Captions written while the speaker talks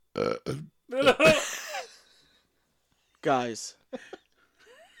Guys.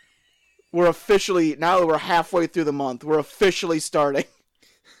 We're officially, now that we're halfway through the month, we're officially starting.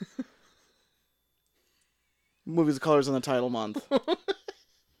 Movies, Colors, and the Title Month.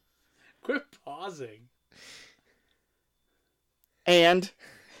 Quit pausing. And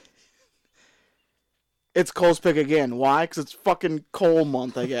it's Cole's pick again. Why? Because it's fucking Cole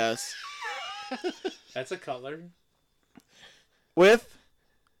month, I guess. That's a color. With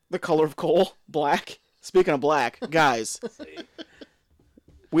the color of Cole, black. Speaking of black, guys,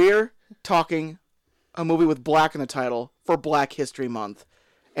 we're talking a movie with black in the title for Black History Month.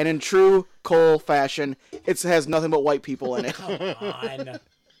 And in true Cole fashion, it has nothing but white people in it. Come on.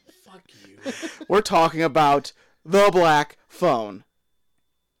 Fuck you. We're talking about The Black Phone.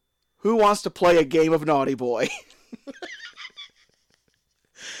 Who wants to play a game of Naughty Boy?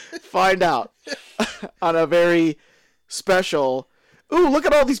 Find out on a very special... Ooh, look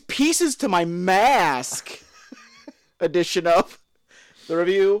at all these pieces to my mask! Edition of the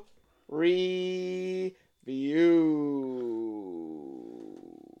review.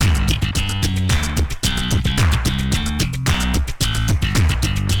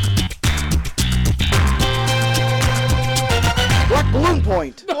 Black Balloon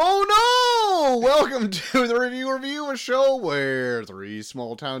Point! Oh no! Welcome to the review, a show where three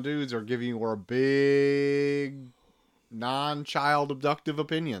small town dudes are giving you our big non-child abductive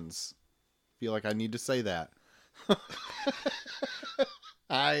opinions. Feel like I need to say that.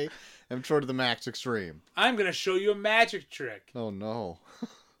 I am Troy to the max extreme. I'm going to show you a magic trick. Oh no.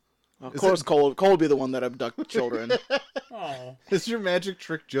 Of course, Cole would be the one that abducts children. Oh. Is your magic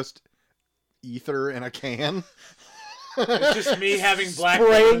trick just ether in a can? It's just me having black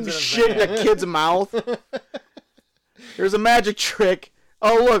Spraying balloons in a shit in van. a kid's mouth. Here's a magic trick.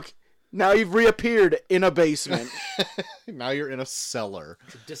 Oh, look. Now you've reappeared in a basement. Now you're in a cellar.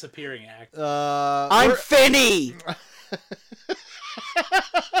 It's a disappearing act. I'm Finny!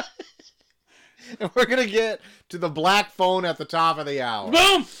 And we're going to get to the black phone at the top of the hour.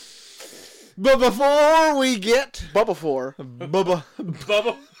 Boom! But before we get... Bubba 4. Bubba.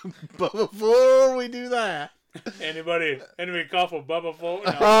 But before we do that... Anybody call for Bubba 4? No.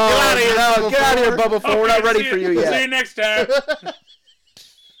 Get out of here! No, get out of here, Bubba 4. We're not ready for you See yet. you next time.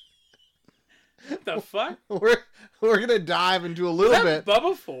 What the fuck? We're gonna dive into a little bit.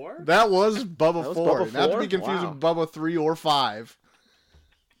 Bubba 4? That was Bubba That was 4. Bubba Not to 4? be confused Wow. with Bubba 3 or 5.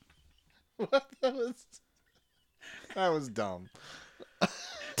 What? That was dumb.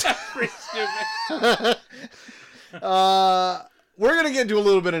 Pretty stupid. We're gonna get into a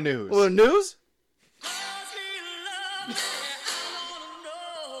little bit of news. Well, news?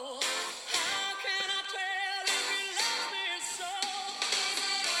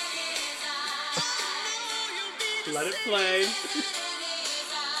 Let it play.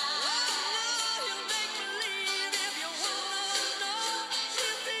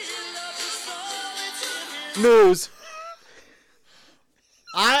 News.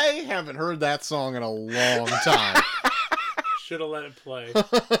 I haven't heard that song in a long time. Should have let it play.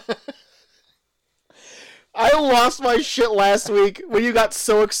 I lost my shit last week when you got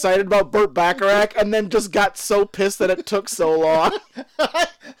so excited about Burt Bacharach and then just got so pissed that it took so long.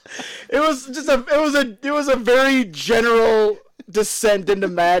 It was a very general descent into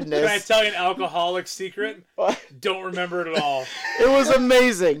madness. Can I tell you an alcoholic secret? Don't remember it at all. It was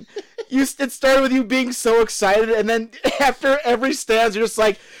amazing. It started with you being so excited, and then after every stanza, you're just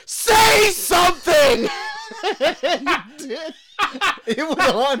like, say something! You did. It went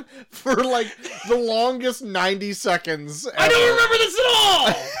on for like the longest 90 seconds ever. I don't remember this at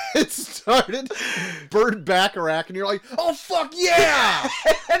all! It started Burt Bacharach, and you're like, oh, fuck yeah!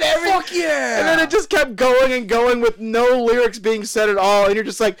 Fuck yeah! And then it just kept going and going with no lyrics being said at all, and you're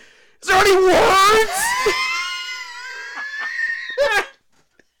just like, is there any words?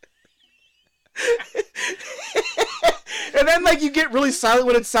 And then, like, you get really silent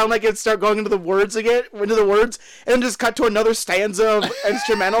when it sounds like it start going into the words, and then just cut to another stanza of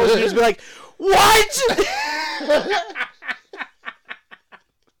instrumentals, and you just be like, what?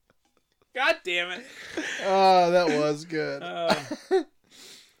 God damn it. Oh, that was good. Everybody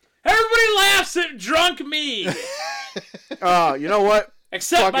laughs at drunk me! Oh, you know what?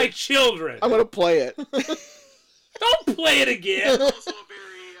 Except Fuck my it. children. I'm gonna play it. Don't play it again! Also a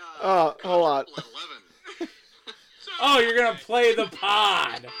very, Hold on. 11. Oh, you're gonna play the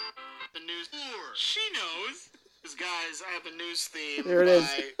pod. The news. She knows. Because, guys, I have a news theme There it is.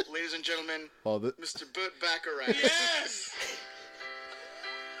 by, ladies and gentlemen, Oh, Mr. Burt Bacharach. Yes!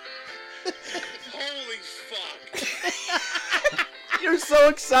 Holy fuck. You're so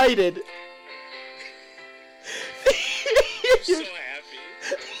excited. I'm so happy.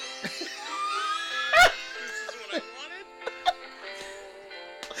 This is what I wanted.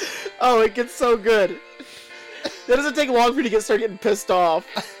 Oh, it gets so good. That doesn't take long for you to start getting pissed off.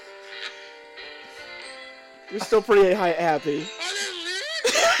 You're still pretty happy.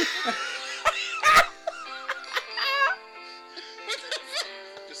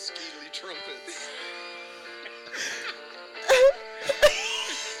 The skeely trumpets.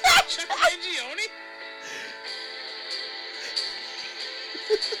 Chuck Mangione?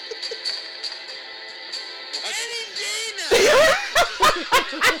 Eddie Dana!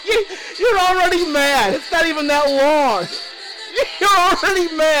 You're already mad. It's not even that long. You're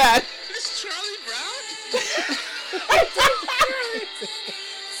already mad. This Charlie Brown?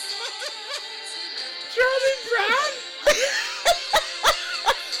 Charlie Brown?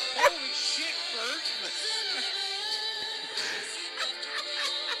 Holy shit, Bert.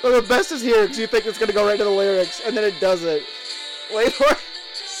 Well, the best is here because you think it's gonna go right to the lyrics, and then it doesn't. Wait for it.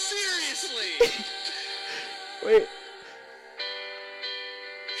 Seriously. Wait.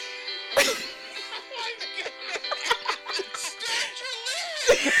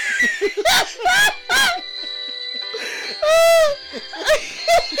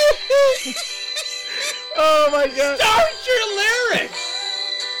 Oh my god. Start your lyrics!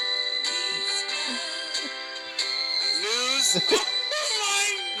 News. Oh my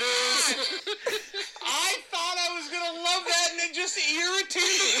news. I thought I was gonna love that, and it just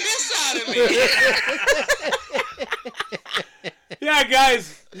irritated the piss out of me. Yeah,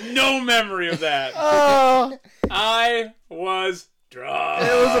 guys, no memory of that. Oh, I was drunk.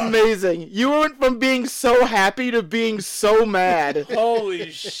 it was amazing. You went from being so happy to being so mad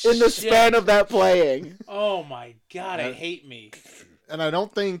Holy shit. in the span of that playing. Oh my god, I hate me. And I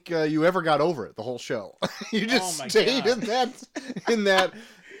don't think you ever got over it the whole show. You just Oh my stayed God.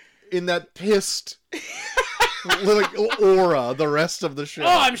 in that pissed like aura the rest of the show.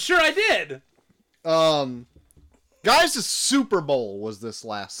 Oh, I'm sure I did. Guys, the Super Bowl was this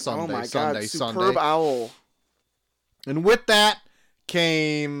last Sunday. Oh my Sunday, god, superb Sunday. owl. And with that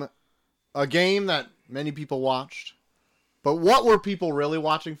came a game that many people watched. But what were people really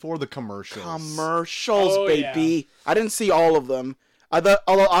watching for? The commercials. Commercials, Oh, baby. I didn't see all of them. Out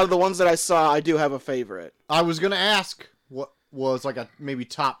of the ones that I saw, I do have a favorite. I was gonna ask what was like a maybe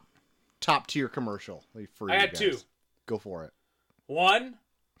top tier commercial for you I had guys. two. Go for it. One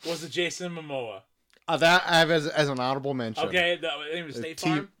was the Jason Momoa. That I have as an honorable mention. Okay, the name was State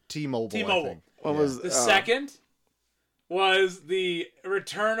Farm. T-Mobile. I T-Mobile. think. What was The second was the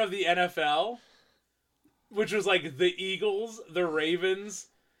return of the NFL, which was like the Eagles, the Ravens,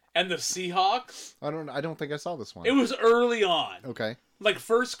 and the Seahawks. I don't think I saw this one. It was early on, Okay. like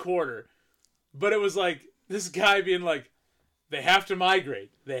first quarter, but it was like this guy being like, they have to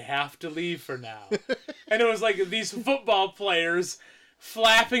migrate, they have to leave for now, and it was like these football players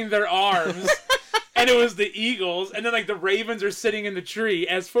flapping their arms. And it was the Eagles, and then like the Ravens are sitting in the tree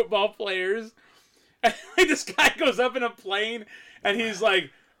as football players. And like, this guy goes up in a plane, and he's like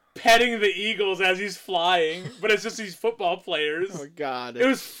petting the Eagles as he's flying, but it's just these football players. Oh god. It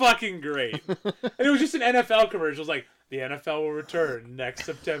was fucking great. And it was just an NFL commercial. It was like, the NFL will return next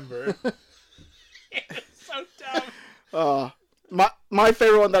September. It was so dumb. My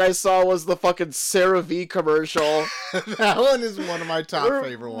favorite one that I saw was the fucking Sarah V commercial. That one is one of my top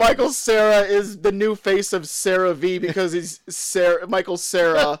favorite ones. Michael Cera is the new face of Sarah V because he's Michael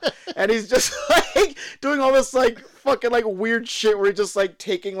Cera, and he's just like doing all this like fucking like weird shit where he's just like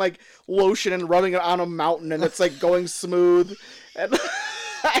taking like lotion and rubbing it on a mountain, and it's like going smooth. And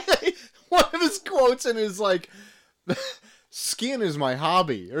One of his quotes in is like, "Skin is my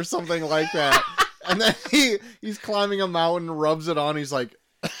hobby" or something like that. And then he's climbing a mountain, rubs it on. He's like,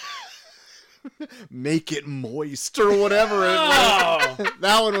 "Make it moist" or whatever it was. Oh,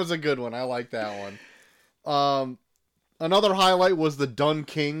 That one was a good one. I like that one. Another highlight was the Dun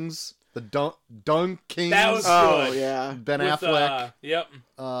Kings. The Dun Kings. that was oh good. yeah, Ben With, Affleck. Yep.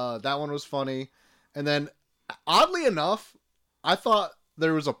 That one was funny. And then, oddly enough, I thought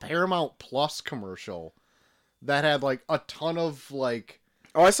there was a Paramount Plus commercial that had like a ton of like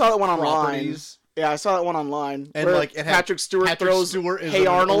oh I saw that one online. properties. Yeah, I saw that one online. And where like it had Patrick Stewart throws Stewart is Hey in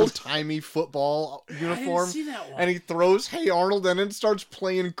an Arnold. old-timey football I uniform. didn't see that one. And he throws Hey Arnold and then starts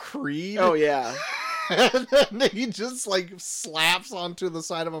playing Creed. Oh yeah. And then he just like slaps onto the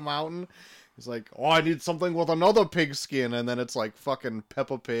side of a mountain. He's like, "Oh, I need something with another pig skin," and then it's like fucking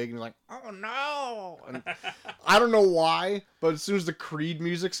Peppa Pig, and he's like, "Oh no!" And I don't know why, but as soon as the Creed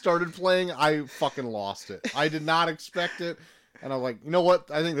music started playing, I fucking lost it. I did not expect it, and I'm like, you know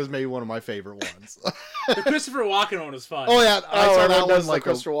what? I think this may be one of my favorite ones. The Christopher Walken one was fun. Oh yeah, I saw that does one the like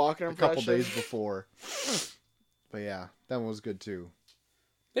Christopher Walken a couple impression. days before. But yeah, that one was good too.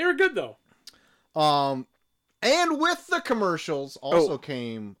 They were good though. And with the commercials also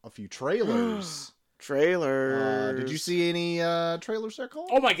came a few trailers. Trailers. Did you see any trailers there, Cole?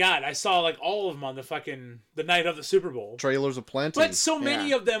 Oh my god, I saw like all of them on the night of the Super Bowl. Trailers aplenty. But so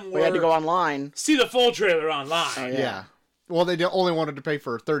many of them were. We had to go online. See the full trailer online. Oh, yeah. Well, they only wanted to pay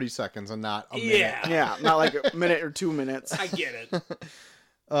for 30 seconds and not a minute. Yeah. Yeah, not like a minute or 2 minutes. I get it.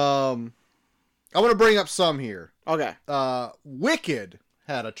 I want to bring up some here. Okay. Wicked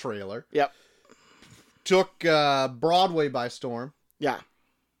had a trailer. Yep. Took Broadway by storm. Yeah.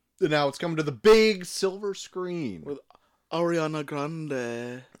 And now it's coming to the big silver screen. With Ariana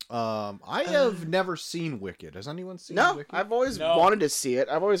Grande. I have never seen Wicked. Has anyone seen No, Wicked? I've always No. wanted to see it.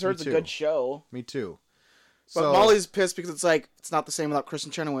 I've always heard it's a too. good show. Me too. But Molly's pissed because it's like it's not the same without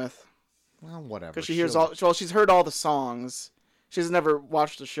Kristen Chenoweth. Well, whatever. Because she hears all. Well, she's heard all the songs. She's never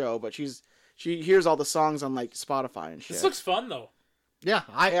watched the show, but she hears all the songs on like Spotify and shit. This looks fun though. Yeah,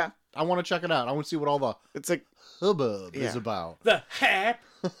 Yeah. I want to check it out. I want to see what all the It's like hubbub is Yeah. about. The hap.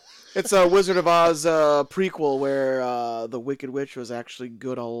 it's a Wizard of Oz prequel where the Wicked Witch was actually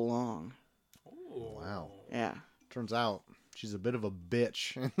good all along. Wow. Yeah. Turns out she's a bit of a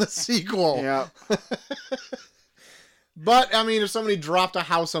bitch in the sequel. Yeah. But, I mean, if somebody dropped a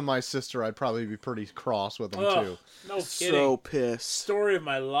house on my sister, I'd probably be pretty cross with them, Ugh, too. no kidding. So pissed. Story of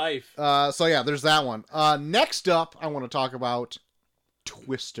my life. So, yeah, there's that one. Next up, I want to talk about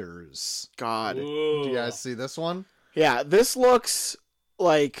Twisters. God. Ooh. Do you guys see this one? Yeah, this looks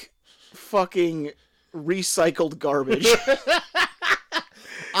like fucking recycled garbage.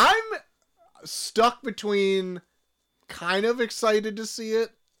 I'm stuck between kind of excited to see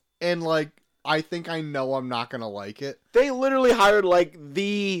it and, like, I think I know I'm not going to like it. They literally hired like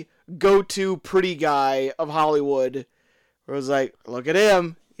the go-to pretty guy of Hollywood. Where it was like, look at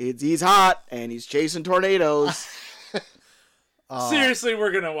him. He's hot and he's chasing tornadoes. Seriously,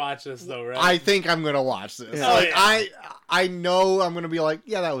 we're gonna watch this though, right? I think I'm going to watch this. Yeah. Like, Oh, yeah. I know I'm going to be like,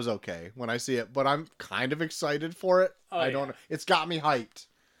 yeah, that was okay when I see it, but I'm kind of excited for it. Oh, I don't yeah. know. It's got me hyped.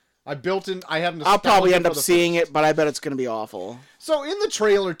 I have I'll probably nostalgia end for up the seeing first- it, but I bet it's going to be awful. So in the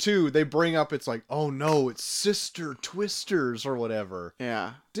trailer too, they bring up it's like, oh no, it's Sister Twisters or whatever.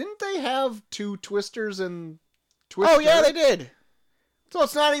 Yeah. Didn't they have two Twisters and Twister? Oh, yeah, they did. So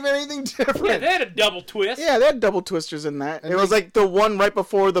it's not even anything different. Yeah, they had a double twist. Yeah, they had double twisters in that. And It was they- like the one right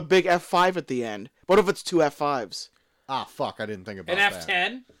before the big F5 at the end. What if it's two F5s? Ah, fuck, I didn't think about An that.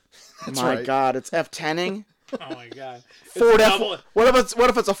 F10. That's My right. God, it's F10ing. Oh my god. It's Ford F. double- What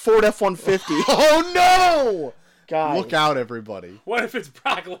if it's a Ford F-150? Oh no! God. Look out, everybody. What if it's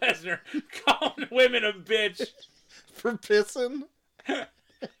Brock Lesnar calling women a bitch? For pissing?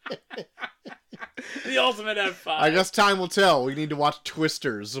 The ultimate F5. I guess time will tell. We need to watch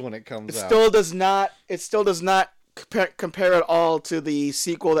Twisters when it comes It out. still does not. It still does not compare at all to the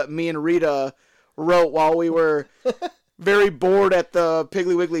sequel that me and Rita wrote while we were very bored at the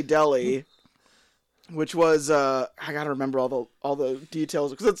Piggly Wiggly Deli, which was I gotta remember all the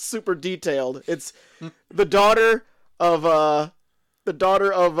details because it's super detailed. It's the daughter of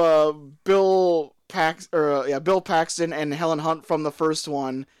Bill Paxton and Helen Hunt from the first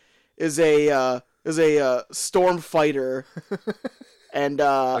one is a storm fighter. And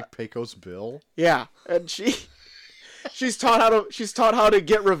like Pecos Bill. yeah, and she's taught how to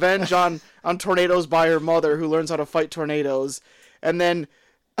get revenge on tornadoes by her mother, who learns how to fight tornadoes. And then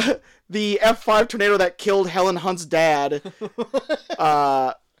the F5 tornado that killed Helen Hunt's dad,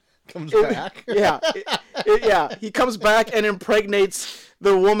 Comes back. yeah, he comes back and impregnates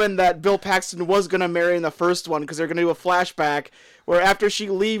the woman that Bill Paxton was gonna marry in the first one, because they're gonna do a flashback where after she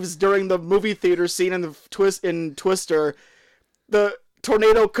leaves during the movie theater scene in Twister, the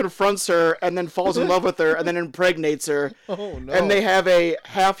tornado confronts her and then falls in love with her and then impregnates her. Oh no. And they have a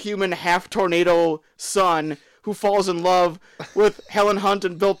half human, half tornado son who falls in love with Helen Hunt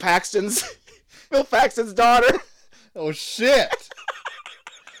and Bill Paxton's daughter. Oh shit.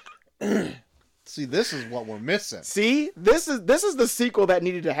 See, this is what we're missing. See, this is the sequel that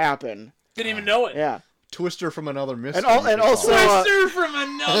needed to happen. Didn't even know it. Yeah, Twister from another mystery. and also Twister from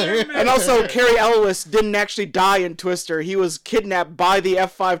another and also Cary Elwes didn't actually die in Twister. He was kidnapped by the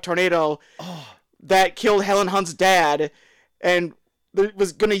F5 tornado that killed Helen Hunt's dad, and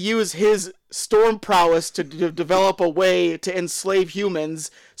was going to use his storm prowess to develop a way to enslave humans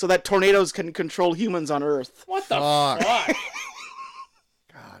so that tornadoes can control humans on Earth. What the Fuck. fuck?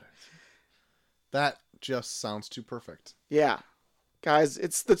 God. That just sounds too perfect. Yeah. Guys,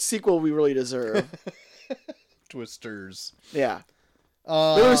 it's the sequel we really deserve. Twisters. Yeah.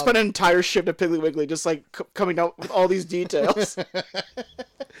 Literally spent an entire shift at Piggly Wiggly just like coming out with all these details.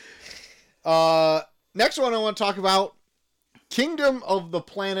 Next one I want to talk about, Kingdom of the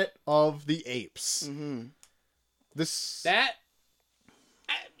Planet of the Apes. Mm-hmm. This That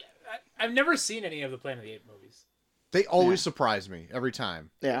I've never seen any of the Planet of the Apes movies. they always surprise me every time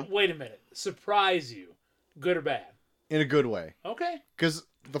Yeah. Wait a minute. Surprise you. Good or bad? in a good way. Okay. Because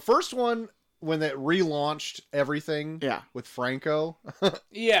the first one, when they relaunched everything Yeah. with Franco,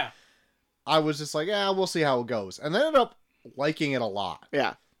 Yeah. I was just like, yeah, we'll see how it goes. And I ended up liking it a lot.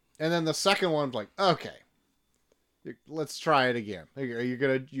 Yeah. And then the second one's like, okay, let's try it again. You're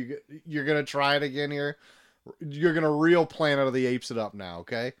gonna try it again here. You're gonna real Planet of the Apes it up now,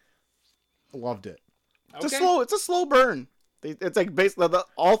 okay? Loved it. Okay. It's a slow burn. It's like basically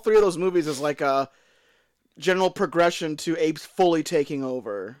all three of those movies is like a general progression to apes fully taking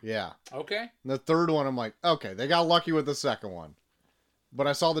over. Yeah. Okay. And the third one, I'm like, okay, they got lucky with the second one. But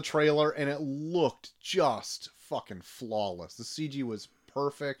I saw the trailer and it looked just fucking flawless. The CG was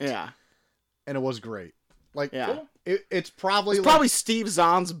perfect. Yeah. And it was great. Like, Yeah. it's probably It's probably Steve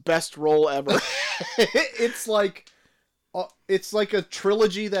Zahn's best role ever. it's like a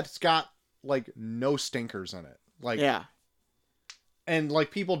trilogy that's got like no stinkers in it. Like, Yeah. and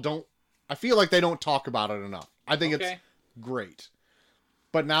like people don't. I feel like they don't talk about it enough. I think it's Okay. great.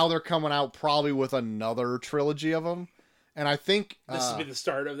 But now they're coming out probably with another trilogy of them, and I think This will be the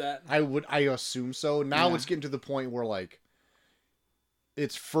start of that. I assume so. Now Yeah. it's getting to the point where like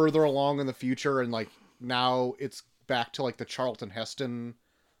it's further along in the future, and like now it's back to like the Charlton Heston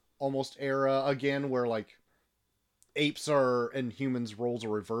almost era again, where like apes are and humans roles are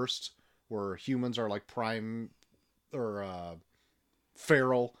reversed, where humans are like prime or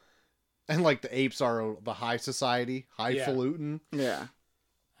feral, and like the apes are the high society, highfalutin. Yeah.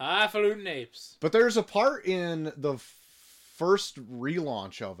 Highfalutin apes. But there's a part in the first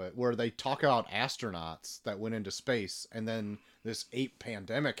relaunch of it where they talk about astronauts that went into space, and then this ape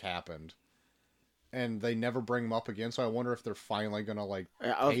pandemic happened, and they never bring them up again. So I wonder if they're finally gonna like pay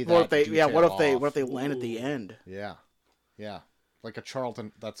What if that they? Yeah. What if detail they? What if off. they land at the end? Yeah, yeah. Like a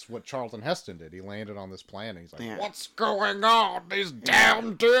Charlton. That's what Charlton Heston did. He landed on this planet. He's like, Yeah. "What's going on? These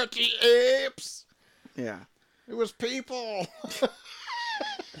damn dirty apes! Yeah. It was people."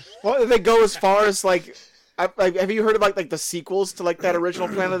 Well, if they go as far as like, have you heard of like the sequels to like that original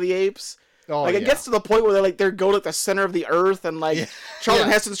Planet of the Apes? Oh, Like it yeah. gets to the point where they go to like the center of the earth and like Yeah. Charlton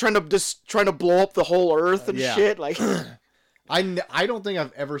Yeah. Heston's trying to blow up the whole earth and Yeah. shit. Like, I don't think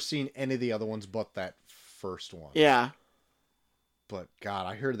I've ever seen any of the other ones but that first one. yeah. But God,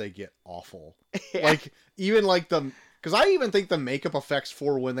 I heard they get awful. Yeah. Like even like because I even think the makeup effects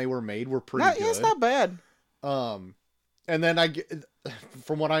for when they were made were pretty good. Yeah, it's not bad. And then I get,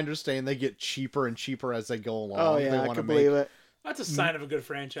 from what I understand, they get cheaper and cheaper as they go along. Oh They yeah, I wanna can believe it. That's a sign of a good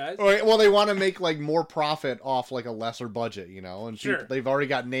franchise. Well, they want to make like more profit off like a lesser budget, you know. And Sure. they've already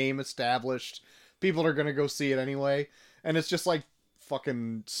got name established. People are gonna go see it anyway, and it's just like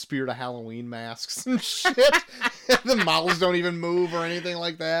fucking Spirit of Halloween masks and shit. The mouths don't even move or anything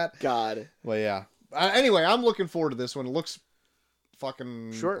like that. God. Well, yeah. Anyway, I'm looking forward to this one. It looks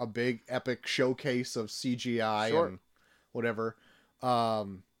fucking Sure. a big epic showcase of CGI Sure. and whatever.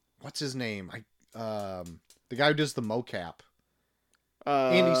 What's his name? The guy who does the mocap.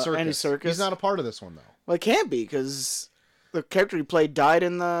 Andy Serkis. Andy Serkis. He's not a part of this one though. Well, it can't be because the character he played died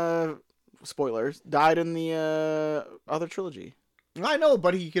in the died in the other trilogy. I know,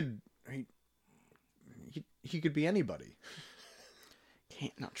 but he could be anybody.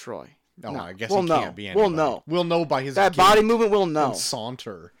 Can't not Troy. No, I guess we'll he know. can't be anybody. We'll know. We'll know by his That gait body movement, we'll know. and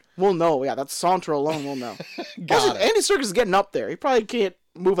saunter. We'll know. Yeah, that's Saunter alone. We'll know. Got it. Andy Serkis is getting up there. He probably can't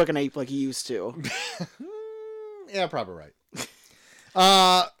move like an ape like he used to. Yeah, probably right.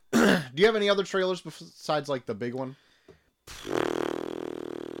 Do you have any other trailers besides like the big one?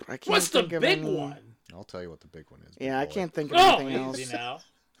 I can't What's the think of big any- one? I'll tell you what the big one is. Yeah, I big boy. can't think of Oh, anything easy else. now.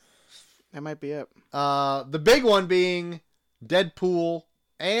 That might be it. The big one being Deadpool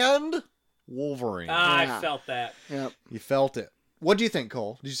and Wolverine. Ah, Yeah. I felt that. Yep. You felt it. What do you think,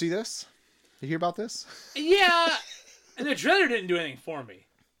 Cole? Did you see this? Did you hear about this? Yeah, and the trailer didn't do anything for me.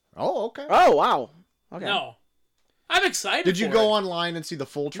 Oh, okay. Oh wow. Okay. No, I'm excited. Did you for go it. online and see the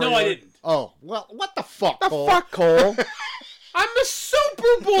full trailer? No, I didn't. Oh, well, what the fuck, The Cole? fuck, Cole. I'm a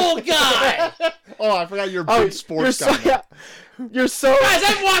Super Bowl guy. Oh, I forgot you're a Oh, big sports you're guy. so, yeah. You're so. Guys,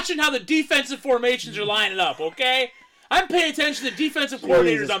 I'm watching how the defensive formations are lining up, okay? I'm paying attention to the defensive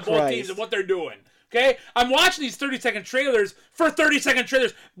coordinators on both Christ. teams and what they're doing, okay? I'm watching these 30-second trailers for 30-second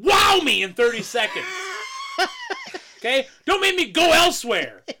trailers. Wow me in 30 seconds. Okay? Don't make me go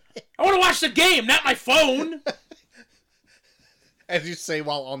elsewhere. I want to watch the game, not my phone. As you say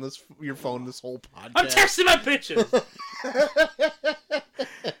while on your phone this whole podcast. I'm texting my pitches.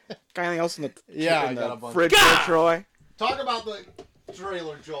 Got anything else in the Yeah, in I the got a bunch. fridge God! there, Troy? Talk about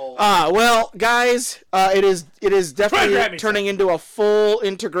trailer, Joel. Well, guys, it is Program definitely me turning into a full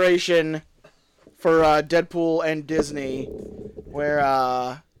integration for Deadpool and Disney,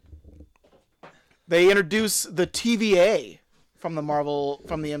 where they introduce the TVA from the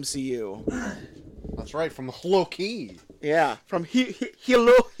MCU. That's right, from Loki. Yeah, from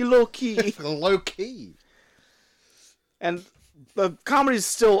Hello Key. The Loki. And the comedy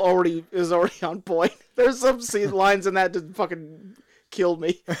is already on point. There's some lines in that that fucking killed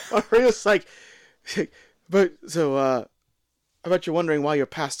me. Where it's like, but so I bet you're wondering why you're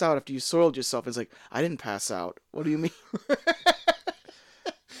passed out after you soiled yourself. It's like, I didn't pass out. What do you mean?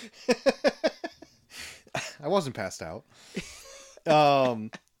 I wasn't passed out.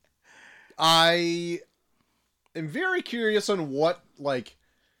 I am very curious on what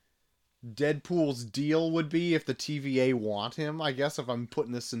Deadpool's deal would be if the TVA want him. I guess if I'm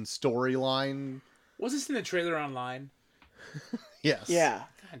putting this in storyline. Was this in the trailer online? Yes. Yeah.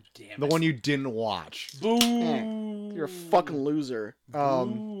 God damn it. The one you didn't watch. Boo. You're a fucking loser.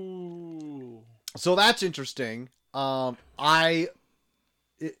 Boo. So that's interesting. I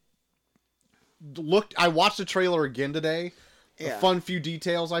watched the trailer again today. Yeah. A fun few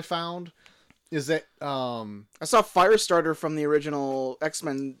details I found is that I saw Firestarter from the original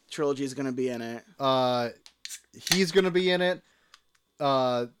X-Men trilogy is going to be in it. he's going to be in it.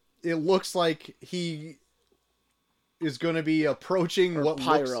 It looks like he is going to be approaching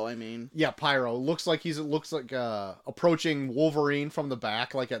Pyro, Pyro. Looks like approaching Wolverine from the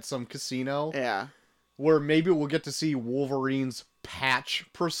back, like at some casino. Yeah. Where maybe we'll get to see Wolverine's patch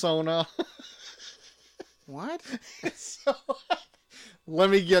persona. What? So,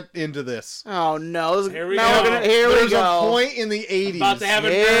 let me get into this. Oh no! Here we go. There's a point in the 80s. About to have a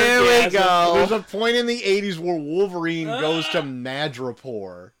Here nerdgasm. we go. There's a point in the 80s where Wolverine goes to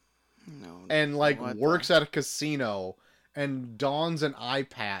Madripoor No. and what works at a casino and dons an eye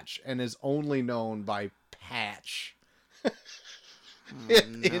patch and is only known by Patch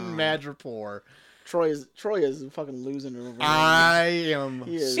in Madripoor. Troy is fucking losing over. I am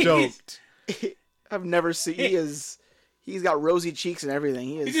He is. stoked. I've never seen. He's got rosy cheeks and everything.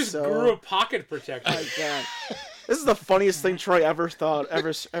 He just grew a pocket protector. My God. This is the funniest thing Troy ever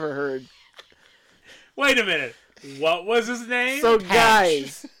heard. Wait a minute. What was his name? So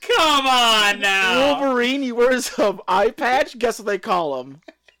guys, Come on now. Wolverine, he wears an eye patch. Guess what they call him?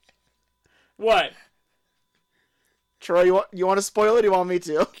 What? Troy, you want to spoil it? Or you want me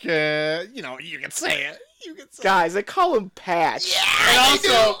to? You can say it. Guys, they call him Patch. And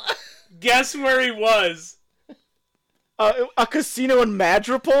also, guess where he was? A casino in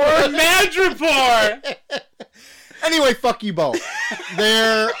Madripoor. Madripoor. Anyway, fuck you both.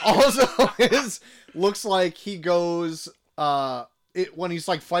 There also looks like he goes when he's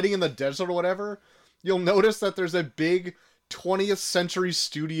fighting in the desert or whatever, you'll notice that there's a big 20th Century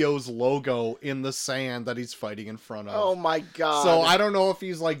Studios logo in the sand that he's fighting in front of. Oh my God. So I don't know if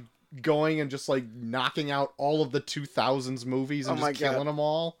he's going and just knocking out all of the 2000s movies and just killing them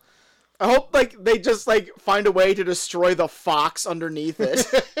all. I hope they just find a way to destroy the fox underneath it.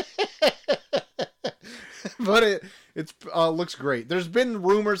 But it looks great. There's been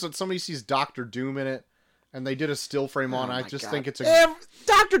rumors that somebody sees Doctor Doom in it, and they did a still frame on. I just think it's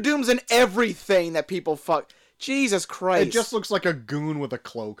Doctor Doom's in everything that people fuck. Jesus Christ! It just looks like a goon with a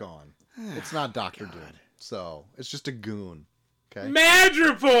cloak on. It's not Doctor Doom, so it's just a goon. Okay.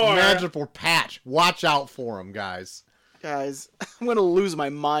 Madripoor. Patch. Watch out for him, guys. Guys, I'm gonna lose my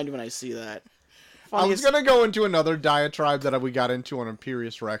mind when I see that. I was going to go into another diatribe that we got into on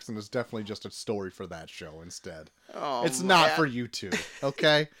Imperious Rex, and it's definitely just a story for that show instead. Oh, it's not for you two,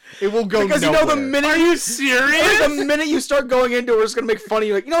 okay? It will go because nowhere. the minute Are you serious? the minute you start going into it, we're just gonna make fun of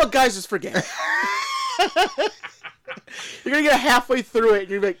you. You know what, guys, just forget it. You're gonna get halfway through it,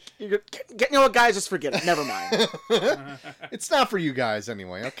 and you're you know what, guys, just forget it. Never mind. It's not for you guys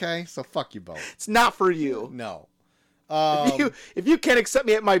anyway, okay? So fuck you both. It's not for you. No. If you can't accept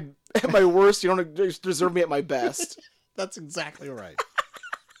me at my worst, you don't deserve me at my best. That's exactly right.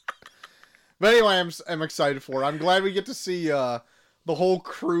 But anyway, I'm excited for it. I'm glad we get to see the whole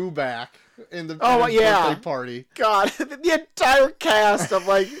crew back in the birthday party. God, the entire cast of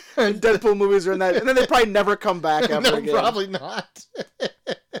Deadpool movies are in that, and then they probably never come back ever again. Probably not.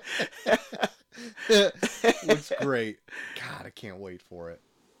 Looks great. God, I can't wait for it.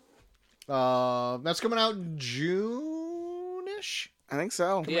 That's coming out June-ish? I think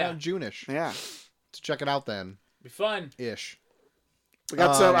so. Coming out June-ish. Yeah. Let's check it out then. Be fun. Ish. We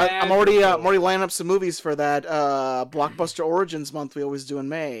got some. I'm already lining up some movies for that Blockbuster Origins month we always do in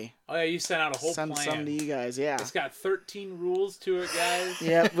May. Oh yeah, you sent out a whole Send plan. some to you guys. Yeah. It's got 13 rules to it, guys.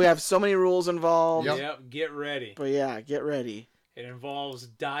 Yeah, we have so many rules involved. Yep. Yep. Get ready. But yeah, get ready. It involves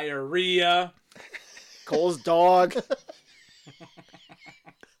diarrhea. Cole's dog.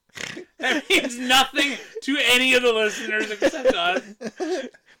 That means nothing to any of the listeners except us.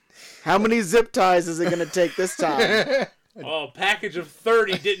 How many zip ties is it going to take this time? Oh, a package of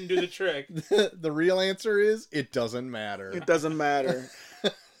 30 didn't do the trick. The real answer is it doesn't matter. It doesn't matter.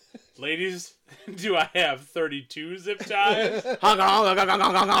 Ladies, do I have 32 zip ties? Honk, honk, honk, honk,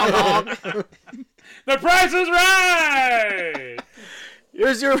 honk, honk, honk. The price is right!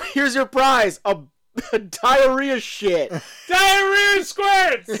 Here's your prize. A diarrhea shit. Diarrhea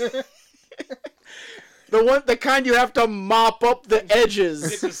squirts! The kind you have to mop up the Get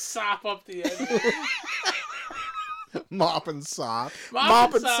edges. to sop up the edges. Mop and sop.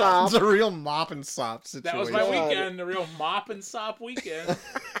 Mop and sop. It's a real mop and sop situation. That was my God. weekend, a real mop and sop weekend.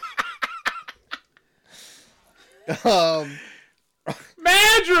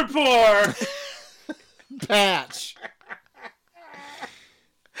 Madripoor! Patch.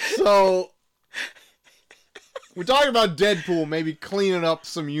 So, we're talking about Deadpool maybe cleaning up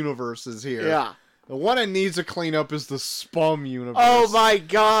some universes here. Yeah. The one it needs to clean up is the Spum universe. Oh my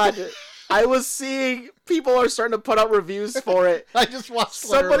god. I was seeing people are starting to put out reviews for it. I just watched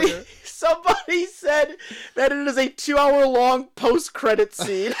one earlier. Somebody said that it is a 2-hour long post-credit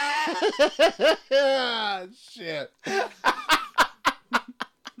scene. Shit.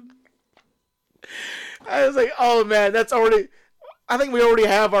 I was like, oh man, that's already... I think we already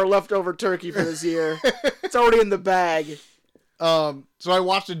have our leftover turkey for this year. It's already in the bag. So I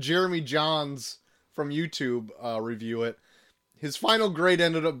watched a Jeremy Johns from YouTube review it. His final grade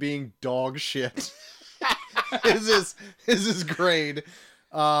ended up being dog shit. is his grade.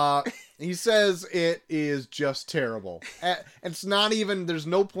 He says it is just terrible. It's not even, there's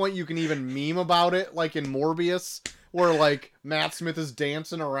no point you can even meme about it, like in Morbius, where like Matt Smith is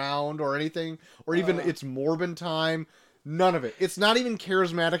dancing around or anything, or even it's Morbin time. None of it. It's not even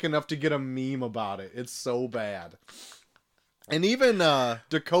charismatic enough to get a meme about it. It's so bad. And even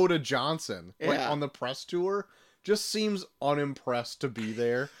Dakota Johnson, like Yeah. on the press tour, just seems unimpressed to be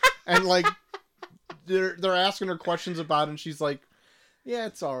there. And like they're asking her questions about it, and she's like, "Yeah,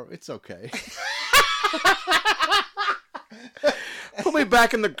 it's okay." Put me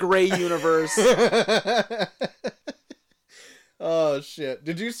back in the gray universe. Oh shit!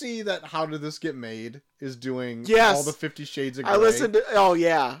 Did you see that? How Did This Get Made? Is doing Yes. all the 50 Shades of Grey. I listened to... Oh,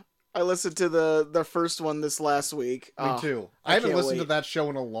 yeah. I listened to the first one this last week. Me too. I haven't can't listened to wait. that show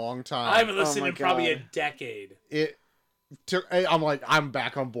in a long time. I haven't listened my in probably a God. decade. It took. I'm like, I'm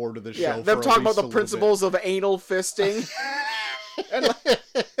back on board with this Yeah, show. them for talking at least about the a little principles of anal fisting. And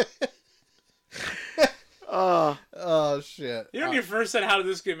Oh shit! You know, when you first said, "How did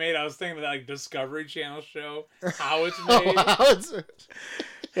this get made?" I was thinking of that like Discovery Channel show, How It's Oh, Made. wow, it's-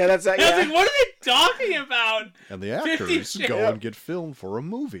 yeah, that's that. I was Yeah. like, what are they talking about? and the 50 actors Shades. go and get filmed for a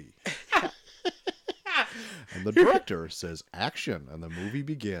movie. And the director says action, and the movie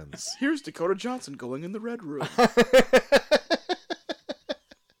begins. Here's Dakota Johnson going in the red room.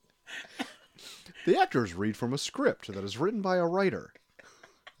 The actors read from a script that is written by a writer.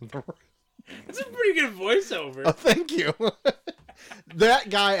 That's a pretty good voiceover. Oh, thank you. That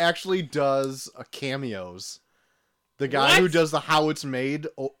guy actually does cameos. The guy who What? does the How It's Made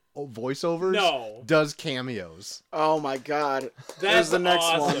voiceovers No. does cameos. Oh my god. That's There's the next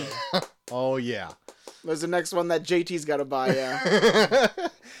awesome. one. Oh, yeah. There's the next one that JT's got to buy, yeah.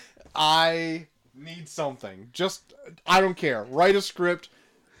 I need something. Just, I don't care. Write a script.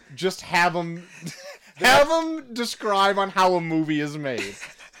 Just have them describe on how a movie is made.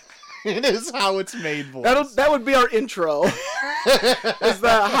 It is How It's Made voice. That would be our intro. Is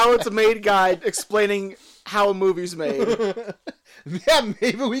the How It's Made guide explaining how a movie's made. Yeah,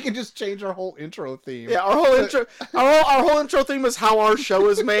 maybe we can just change our whole intro theme. Yeah, our whole intro our whole intro theme is how our show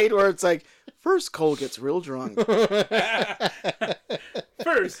is made, where it's like, first Cole gets real drunk.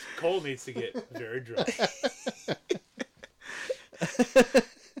 First, Cole needs to get very drunk.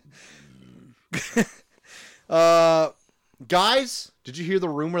 Guys, did you hear the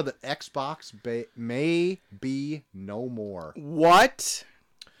rumor that Xbox may be no more? What?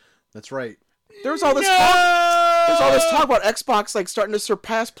 That's right. There's all this talk. There's all this talk about Xbox like starting to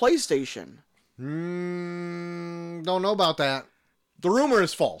surpass PlayStation. Don't know about that. The rumor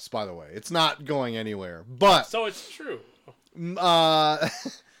is false, by the way. It's not going anywhere. But So it's true.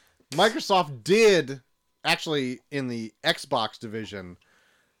 Microsoft did actually in the Xbox division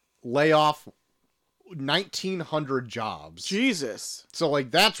lay off 1,900 jobs. Jesus. So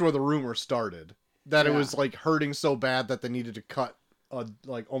like that's where the rumor started. That it Yeah. was like hurting so bad that they needed to cut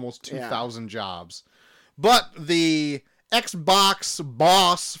like almost 2,000 jobs. But the Xbox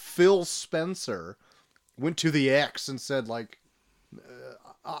boss Phil Spencer went to the X and said like,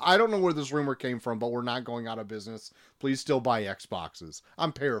 I don't know where this rumor came from, but we're not going out of business. Please still buy Xboxes.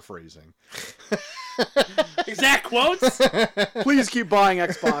 I'm paraphrasing. Exact quotes. Please keep buying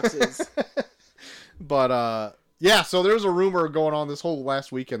Xboxes. But yeah, so there's a rumor going on this whole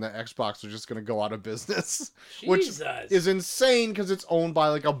last weekend that Xbox is just going to go out of business, which Jesus. is insane because it's owned by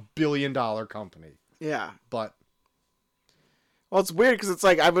like $1 billion company. Yeah. But Well, it's weird because it's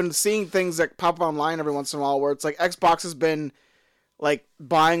like I've been seeing things that pop up online every once in a while where it's like Xbox has been like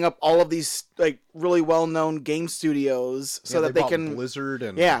buying up all of these like really well-known game studios so that they bought can Blizzard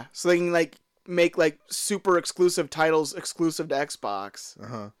and so they can like make like super exclusive titles exclusive to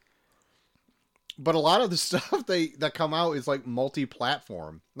Xbox. But a lot of the stuff that come out is like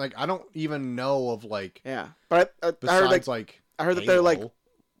multi-platform. Like I don't even know of like Yeah, but I besides heard I heard that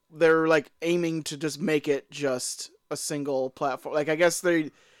they're like aiming to just make it just a single platform. Like I guess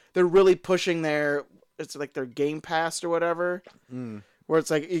they're really pushing it's like their Game Pass or whatever, where it's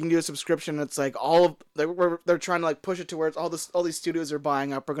like you can do a subscription. It's like they're trying to like push it to where it's all these studios are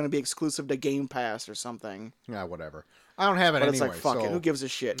buying up are going to be exclusive to Game Pass or something. Yeah, whatever. I don't have it But anyway. it's like fuck it, so who gives a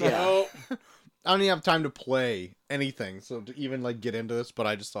shit? Yeah, Oh, I don't even have time to play anything, so to even like get into this. But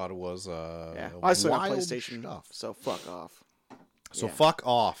I just thought it was yeah. Well, I still got wild PlayStation stuff. so fuck off. So Yeah. fuck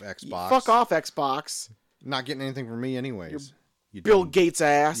off, Xbox. Fuck off, Xbox. Not getting anything from me anyways. You Bill dumb, Gates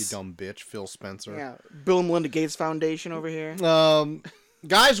ass. you dumb bitch, Phil Spencer. Yeah, Bill and Melinda Gates Foundation over here.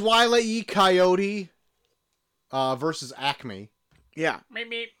 Guys, Wile E. Coyote versus Acme Yeah,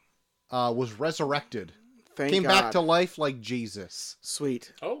 meep, meep. was resurrected. thank Came God. back to life like Jesus.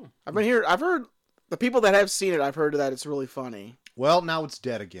 Sweet. Oh, I've heard the people that have seen it. I've heard that it's really funny. Well, now it's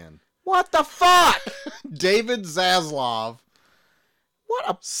dead again. What the fuck? David Zaslav, What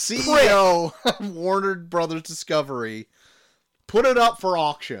a CEO of Warner Brothers Discovery, put it up for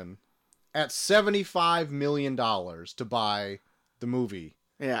auction at $75 million to buy the movie,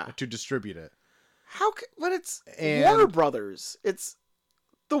 yeah. to distribute it. But it's And- Warner Brothers. It's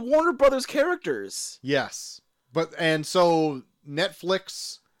the Warner Brothers characters. Yes. And so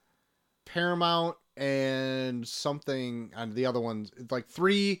Netflix, Paramount, and something, and the other ones, like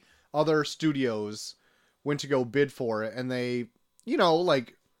 3 other studios went to go bid for it, and they,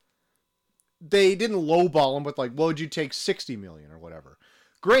 like, they didn't lowball them, but like, what would you take 60 million or whatever?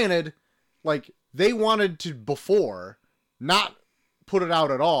 Granted, like, they wanted to before not put it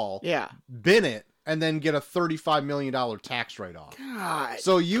out at all, Yeah. bin it, and then get a $35 million tax write-off. God.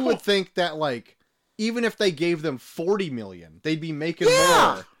 So you would think that, like, even if they gave them 40 million, they'd be making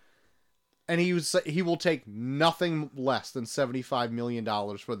Yeah. more. And he will take nothing less than $75 million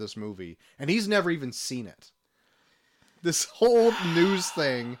for this movie. And he's never even seen it. This whole news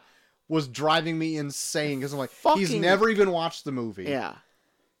thing was driving me insane because I'm like, he's Fucking- never even watched the movie. Yeah.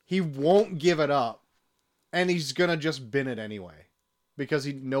 He won't give it up. And he's going to just bin it anyway. Because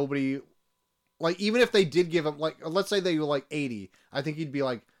nobody, like, even if they did give him, like, let's say they were like 80, I think he'd be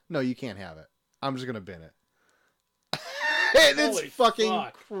like, no, you can't have it. I'm just going to bin it. And it's Holy fucking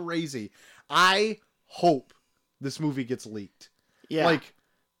fuck. crazy. I hope this movie gets leaked. Yeah. Like,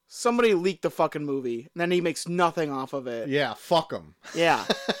 somebody leaked the fucking movie, and then he makes nothing off of it. yeah, fuck him. Yeah.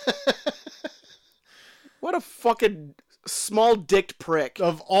 What a fucking small dicked prick.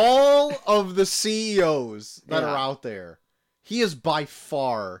 Of all of the CEOs that Yeah. are out there, he is by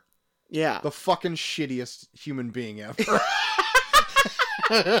far Yeah. the fucking shittiest human being ever.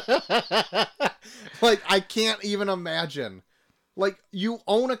 Like, I can't even imagine. Like, you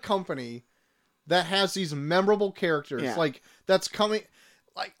own a company that has these memorable characters. Yeah. Like, that's coming.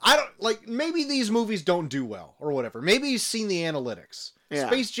 Like, I don't, like, maybe these movies don't do well or whatever. Maybe he's seen the analytics. Yeah.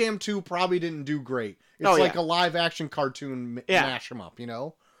 Space Jam 2 probably didn't do great. It's Oh, like yeah. a live action cartoon Yeah. mash 'em up,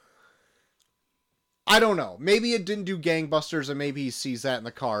 I don't know. Maybe it didn't do gangbusters and maybe he sees that in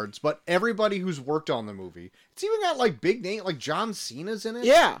the cards, but everybody who's worked on the movie, it's even got like big name, like John Cena's in it.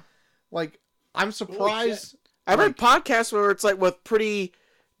 Yeah. Like, I'm surprised. I've heard podcasts where it's like with pretty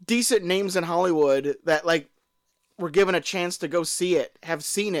decent names in Hollywood that like were given a chance to go see it, have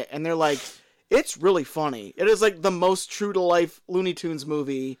seen it, and they're like, it's really funny. It is like the most true to life Looney Tunes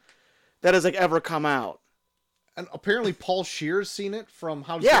movie that has like ever come out. And apparently Paul Shear's seen it from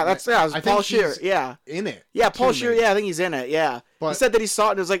How to Yeah, Get that's Married. it's I Paul think Scheer. he's Yeah. in it. Yeah, Paul too, Scheer, maybe. yeah, I think he's in it, yeah. He But- said that he saw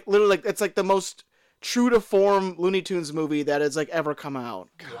it and it was like literally like it's like the most true to form Looney Tunes movie that has like ever come out.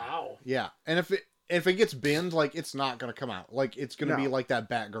 wow. Yeah, and if it gets binned, like, it's not gonna come out. Like, it's gonna be No. like that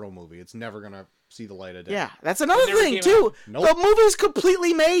Batgirl movie. It's never gonna see the light of day. Yeah, that's another never thing came too. out. Nope. The movie's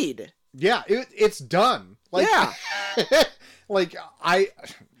completely made. Yeah, it's done. Like, Yeah. like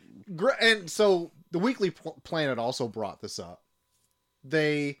and so the Weekly Planet also brought this up.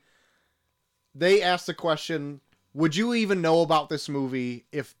 They asked the question, would you even know about this movie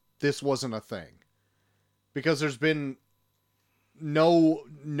if this wasn't a thing? Because there's been no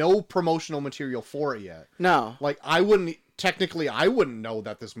promotional material for it yet. No. Like, I wouldn't know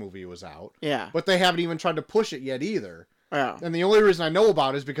that this movie was out. Yeah. But they haven't even tried to push it yet either. Yeah. And the only reason I know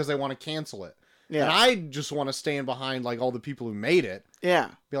about it is because they want to cancel it. Yeah. And I just want to stand behind, like, all the people who made it. Yeah.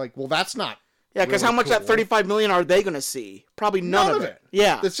 Be like, well, that's not Yeah, because really how much cool. that 35 million are they going to see? Probably none of it.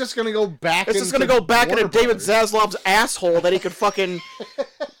 Yeah. It's just going to go back It's just going to go back into David Zaslav's asshole that he could fucking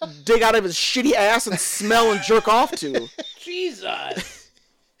dig out of his shitty ass and smell and jerk off to. Jesus.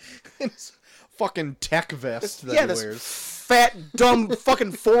 It's fucking tech vest that Yeah, he this wears. fat, dumb,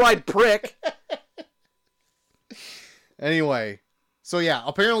 fucking four-eyed prick. Anyway, so yeah,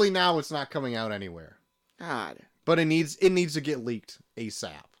 apparently now it's not coming out anywhere. God. But it needs to get leaked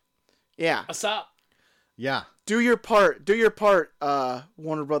ASAP. Yeah. Asap. Yeah. Do your part. Do your part,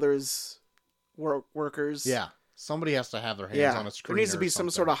 Warner Brothers workers. Yeah. Somebody has to have their hands Yeah. on a screen. There needs to or be some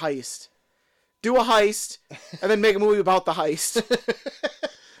something. sort of heist. Do a heist, and then make a movie about the heist.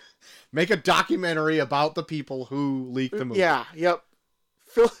 Make a documentary about the people who leaked the movie. Yeah, yep.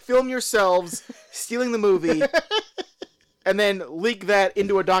 Film yourselves stealing the movie, and then leak that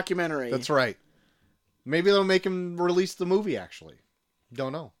into a documentary. That's right. Maybe they'll make him release the movie, actually.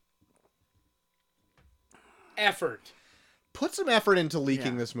 Don't know. Effort. Put some effort into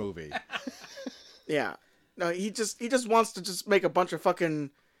leaking Yeah. this movie. Yeah. No, he just wants to just make a bunch of fucking...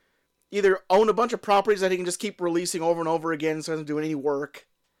 Either own a bunch of properties that he can just keep releasing over and over again so he doesn't do any work.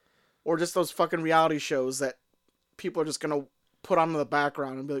 Or just those fucking reality shows that people are just going to put on in the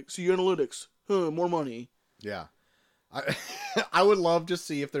background and be like, see analytics. Huh, more money. Yeah. I would love to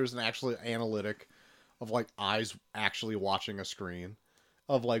see if there's an actual analytic of, like, eyes actually watching a screen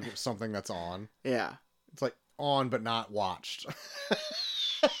of, like, something that's on. Yeah. It's, like, on but not watched.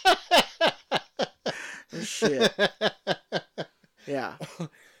 Shit. Yeah.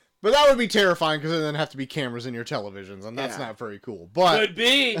 But that would be terrifying because then have to be cameras in your televisions, and that's Yeah. not very cool. But Could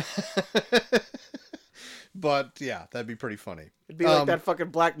be. but yeah, that'd be pretty funny. It'd be like that fucking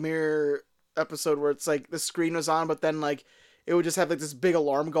Black Mirror episode where it's like the screen was on, but then like it would just have like this big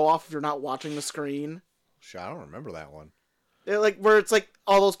alarm go off if you're not watching the screen. Shit, I don't remember that one. Like where it's like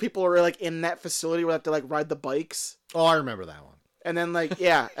all those people are like in that facility where they have to like ride the bikes, Oh, I remember that one. and then like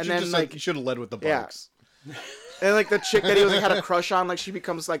yeah, and then Just like you should have led with the Yeah. bikes. and like the chick that he was like had a crush on, like she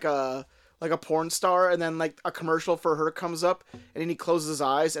becomes like a porn star, and then like a commercial for her comes up, and then he closes his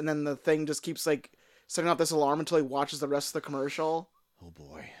eyes, and then the thing just keeps like setting off this alarm until he watches the rest of the commercial. Oh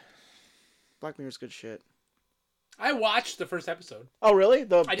boy. Black Mirror's good shit. I watched the first episode. Oh really?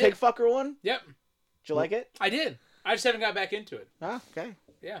 The I pig did. fucker one? Yep. Did you like it? I did. I just haven't got back into it. Ah, okay.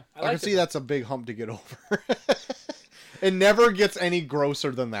 Yeah. I can liked see it. that's a big hump to get over. It never gets any grosser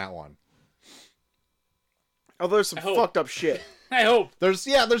than that one. Oh, there's some I hope. fucked up shit. I hope. There's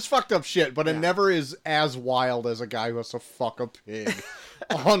fucked up shit, but it never is as wild as a guy who has to fuck a pig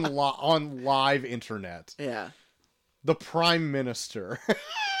on live internet. Yeah. The Prime Minister.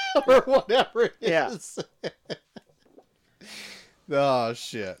 Or whatever it Yeah. is. Oh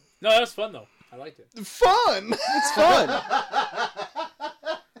shit. No, that was fun though. I liked it. Fun! It's fun.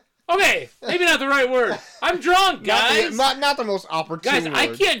 Okay, maybe not the right word. I'm drunk, guys. Not the most opportune Guys, I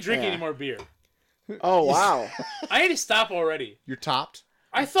word. can't drink Yeah. any more beer. Oh, wow. I need to stop already. You're topped.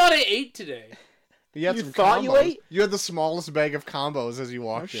 I thought I ate today. You had You some thought you combos. ate? You had the smallest bag of combos as you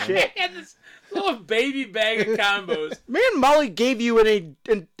walked in. shit. I had this little baby bag of combos. Me and Molly gave you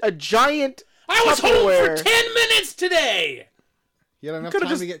a giant I was home Tupperware. for 10 minutes today. You had enough Could've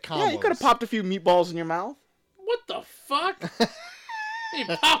time to get combos. Yeah, you could have popped a few meatballs in your mouth. What the fuck? You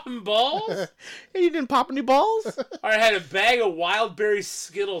popping balls? Hey, you didn't pop any balls? I had a bag of wild berry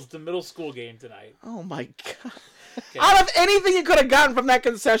Skittles to middle school game tonight. Oh my god. Okay. Out of anything you could have gotten from that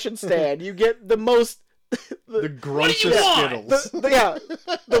concession stand, you get the most The grossest want?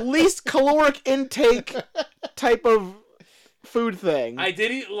 Skittles. the least caloric intake type of food thing. I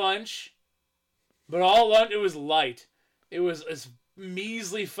did eat lunch, but all lunch, it was light. It was a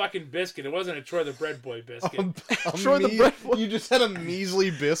measly fucking biscuit. It wasn't a Troy the Bread Boy biscuit. Troy the Bread Boy. You just had a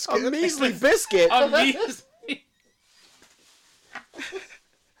measly biscuit. A measly biscuit. A measly...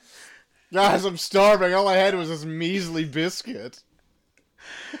 Guys, I'm starving. All I had was this measly biscuit.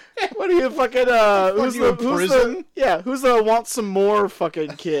 What are you fucking who's you in prison? who's the want some more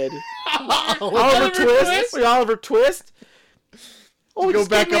fucking kid? Oliver Oliver Twist? Wait, Oliver Twist? Oh, Go just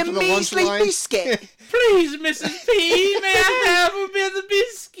back give me up to a the lunch measly line. biscuit. Please, Mrs. P, may I have a bit of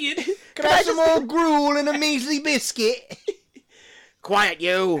biscuit? Can I have some more? gruel and a measly biscuit? Quiet,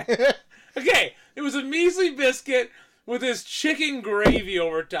 you. Okay, it was a measly biscuit with this chicken gravy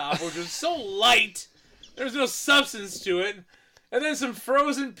over top, which was so light. There's no substance to it. And then some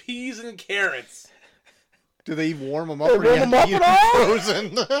frozen peas and carrots. Do they warm them up They or do you warm have 'em to eat up at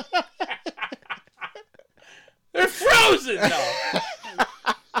them all? frozen? They're frozen now.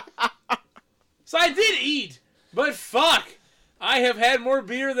 So I did eat, but fuck, I have had more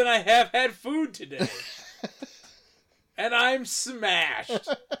beer than I have had food today. And I'm smashed.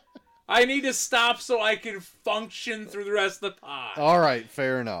 I need to stop so I can function through the rest of the pod. All right,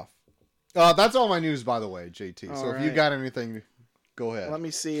 fair enough. That's all my news, by the way, JT. So All if you right. got anything, go ahead. Let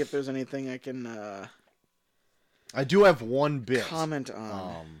me see if there's anything I can I do have one bit. comment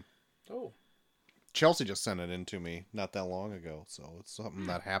on. Oh. Chelsea just sent it in to me not that long ago, so it's something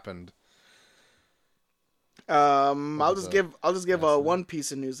that happened. I'll just give one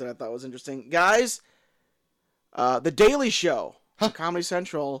piece of news that I thought was interesting, guys. The Daily Show, on Comedy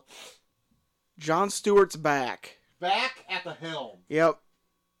Central. Jon Stewart's back. Back at the helm. Yep.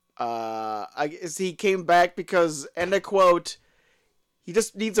 I guess he came back because, and I quote, he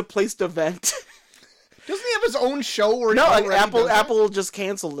just needs a place to vent. Doesn't he have his own show where No, he like already does that? Apple just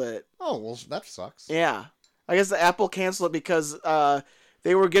canceled it. Oh, well, that sucks. Yeah. I guess the Apple canceled it because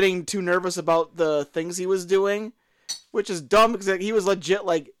they were getting too nervous about the things he was doing, which is dumb because he was legit,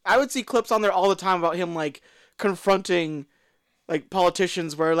 like, I would see clips on there all the time about him, like, confronting, like,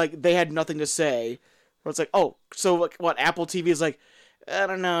 politicians where, like, they had nothing to say. Where it's like, oh, so, like, what, Apple TV is like, I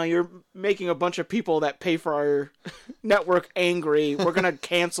don't know, you're making a bunch of people that pay for our network angry. We're going to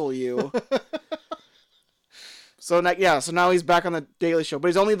cancel you. So now he's back on the Daily Show, but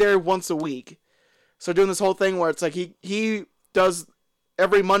he's only there once a week. So doing this whole thing where it's like he does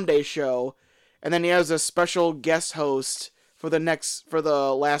every Monday show, and then he has a special guest host for the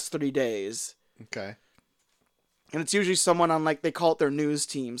last 30 days. Okay. And it's usually someone on, like, they call it their news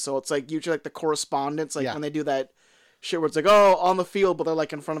team. So it's like usually like the correspondents, like when they do that shit where it's like, oh, on the field, but they're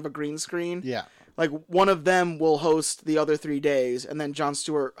like in front of a green screen. Yeah. Like one of them will host the other 3 days, and then Jon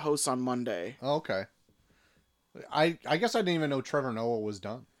Stewart hosts on Monday. Okay. I guess I didn't even know Trevor Noah was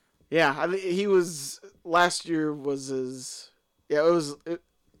done. Yeah, I mean, he was last year was his. Yeah,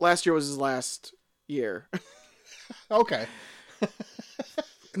 last year was his last year. Okay.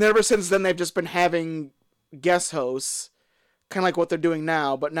 And ever since then, they've just been having guest hosts, kind of like what they're doing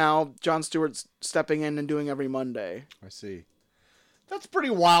now. But now Jon Stewart's stepping in and doing every Monday. I see. That's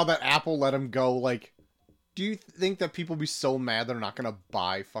pretty wild that Apple let him go. Like, do you think that people be so mad they're not gonna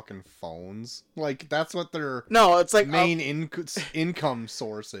buy fucking phones? Like, that's what their No, it's like main income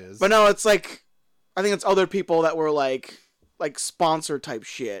source is. But no, it's like I think it's other people that were like sponsor type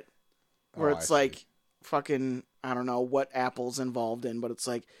shit, where Oh, it's I like see. fucking I don't know what Apple's involved in, but it's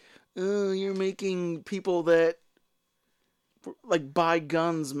like, oh, you're making people that like buy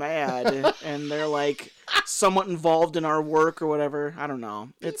guns mad, and they're like somewhat involved in our work or whatever. I don't know.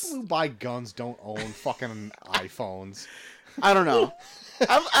 It's People who buy guns don't own fucking iPhones. I don't know.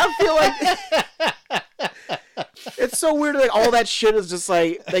 I feel like it's so weird. Like all that shit is just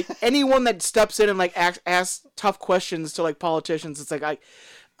like anyone that steps in and like asks tough questions to like politicians. It's like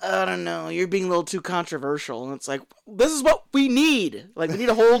I don't know. You're being a little too controversial, and it's like this is what we need. Like we need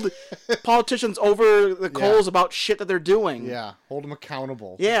to hold politicians over the coals about shit that they're doing. Yeah, hold them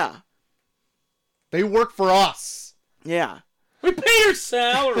accountable. Yeah. They work for us. Yeah. We pay your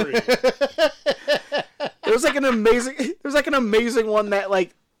salary. There's like an amazing one that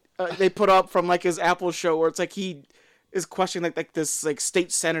like they put up from like his Apple show where it's like he is questioning like this like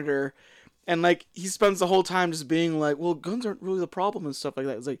state senator, and like he spends the whole time just being like, well, guns aren't really the problem and stuff like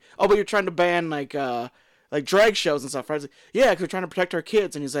that. It's like, oh, but you're trying to ban like drag shows and stuff, right? It's like, yeah, because we're trying to protect our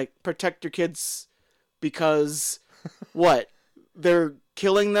kids. And he's like, protect your kids because what? They're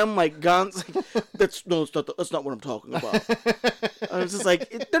killing them like guns. That's not what I'm talking about. I was just like,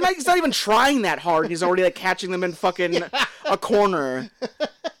 he's not even trying that hard. He's already like catching them in fucking a corner.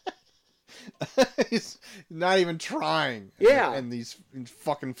 He's not even trying. Yeah. And he's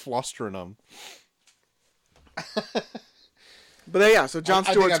fucking flustering them. But yeah, so Jon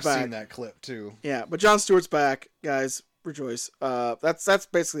I Stewart's think I've back. seen that clip too. Yeah, but Jon Stewart's back, guys. Rejoice. That's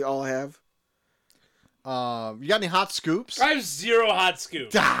basically all I have. You got any hot scoops? I have 0 hot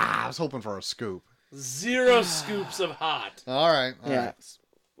scoops. I was hoping for a scoop. 0 scoops of hot. All right. All Yeah.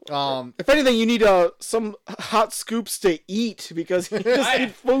 right. If anything, you need some hot scoops to eat because you just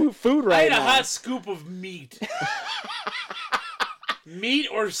need food I right had now. a hot scoop of meat. Meat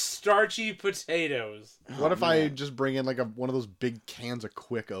or starchy potatoes. What if I just bring in like one of those big cans of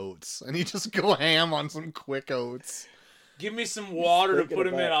Quick Oats and you just go ham on some Quick Oats? Give me some water to Thinking put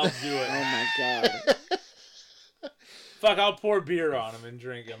them in, about- I'll do Oh it. my god. Fuck, I'll pour beer on them and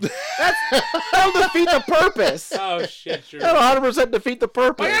drink them. That'll defeat the purpose. Oh, shit, sure. That'll 100% defeat the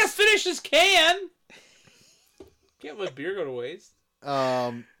purpose. I gotta finish this can! Can't let beer go to waste.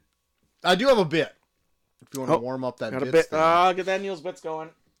 I do have a bit. If you want to warm up that Got a bits bit. thing. Get that Neil's bits going.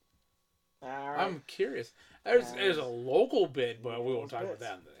 All right. I'm curious. There's a local bit, but we won't talk about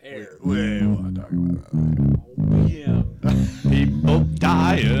that in the air. We want to talk about that. Yeah. People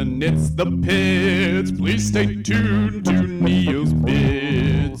dying, it's the pits. Please stay tuned to Neil's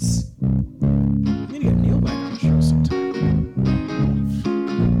Bits. We need to get Neil back on the show sometime.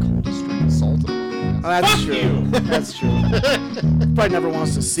 Coldest drink of salt in the Oh, that's Fuck true. you. That's true. Probably never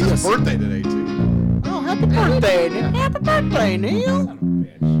wants to see It's us. his birthday today, too. Oh, happy birthday, Neil. Happy birthday, Neil. Son of a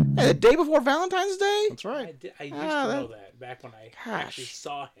bitch. Hey, the day before Valentine's Day? That's right. I used Ah, to know that back when I actually Gosh.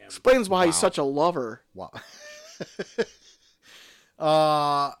 saw him. Explains why he's such a lover. Wow.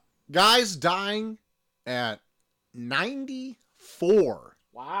 Guys dying at 94.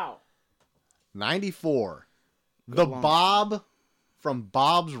 Wow. 94. The one. Bob from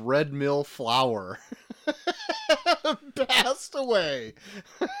Bob's Red Mill Flour passed away.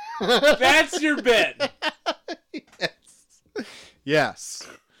 That's your bit. Yes.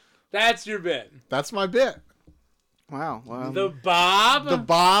 That's your bit. That's my bit. Wow. The Bob. The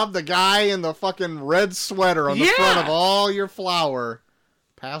Bob, the guy in the fucking red sweater on the front Yeah. of all your flour,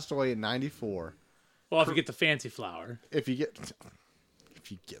 passed away at 94. Well, if you get the fancy flour. If you get the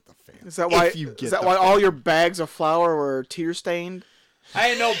fan. Is that why? If you get Is that the why fan. all your bags of flour were tear stained? I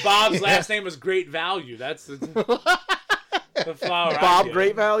didn't know Bob's last name was Great Value. That's the flour. I Bob get.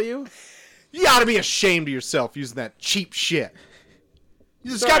 Great Value. You ought to be ashamed of yourself using that cheap shit.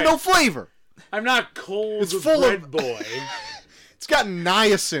 It's Sorry. got no flavor. I'm not cold. It's It's full bread of- boy. It's got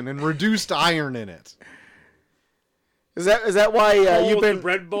niacin and reduced iron in it. Is that why Cold you've the been?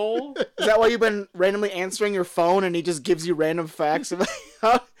 bread bowl. Is that why you've been randomly answering your phone and he just gives you random facts?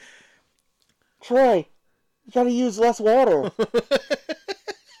 Troy, you gotta use less water.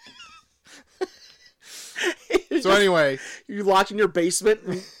 So anyway, You locked in your basement,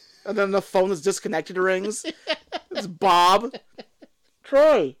 and then the phone is disconnected rings. It's Bob.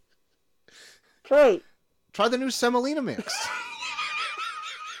 Troy. try the new semolina mix.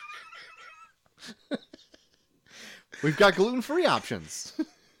 We've got gluten-free options.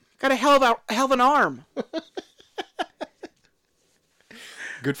 Got a hell of an arm.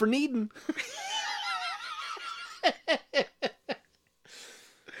 Good for kneading.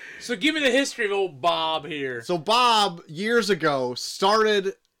 So give me the history of old Bob here. So Bob, years ago,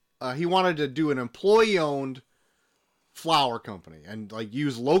 started, he wanted to do an employee-owned flour company and like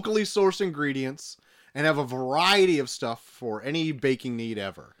use locally sourced ingredients and have a variety of stuff for any baking need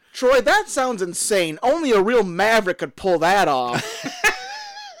ever. Troy, that sounds insane. Only a real maverick could pull that off.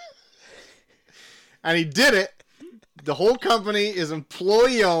 And he did it. The whole company is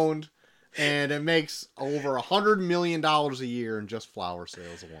employee-owned, and it makes over $100 million a year in just flour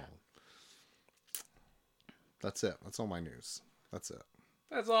sales alone. That's it. That's all my news. That's it.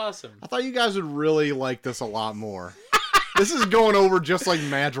 That's awesome. I thought you guys would really like this a lot more. This is going over just like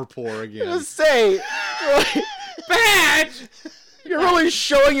Madripoor again. Just say, Troy, Badge! you're really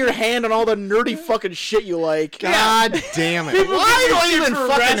showing your hand on all the nerdy fucking shit you like. God damn it. People Why give do me I shit even for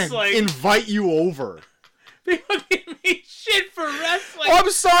fucking wrestling. invite you over? People give me shit for wrestling. Oh, I'm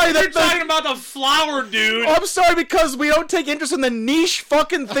sorry They're that talking about the flour dude. I'm sorry because we don't take interest in the niche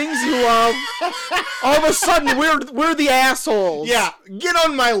fucking things you love. All of a sudden, we're the assholes. Yeah, get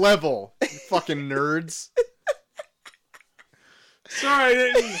on my level, you fucking nerds.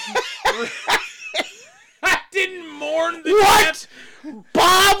 Sorry, I didn't mourn the What? death.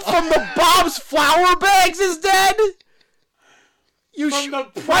 Bob from the Bob's Flour Bags is dead? You From the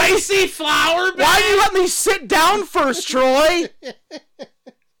pricey flour bag? Why do you let me sit down first, Troy?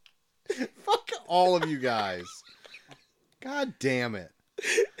 Fuck all of you guys. God damn it.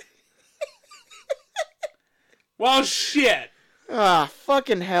 Well, shit. Ah,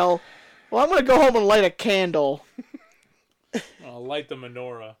 fucking hell. Well, I'm gonna go home and light a candle. I'll light the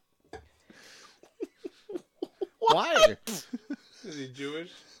menorah. Why? Is he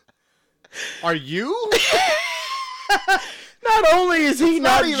Jewish? Are you? Not only is he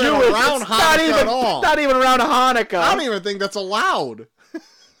not, not even Jewish, around it's not Hanukkah even, at all. not even around Hanukkah. I don't even think that's allowed.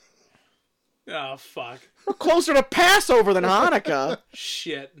 Oh, fuck. We're closer to Passover than Hanukkah.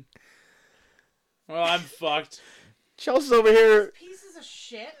 Shit. Well, I'm fucked. Chelsea's over here. Pieces of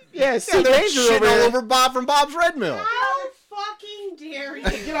shit. Yeah, Yeah, see, they're Danger's shitting over all here. over Bob from Bob's Red Mill. How fucking dare you?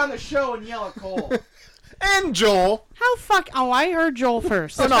 Get on the show and yell at Cole. And Joel. How fuck? Oh, I heard Joel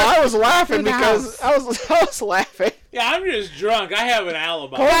first. Oh no, I was laughing In the because I was laughing. Yeah, I'm just drunk. I have an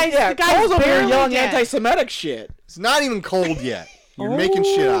alibi. Cole, Guys, yeah, the guy's Cole's over here barely yelling dead. anti-Semitic shit. It's not even cold yet. You're making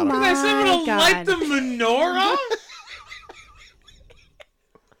shit out of it. I said I'm gonna God. light the menorah?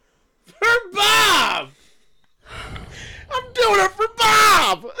 For Bob! I'm doing it for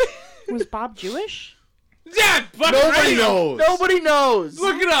Bob. Was Bob Jewish? Yeah, fucking Nobody right. knows. Nobody knows.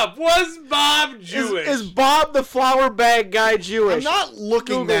 Look it up. Was Bob Is, Jewish? is Bob the flower bag guy Jewish? I'm not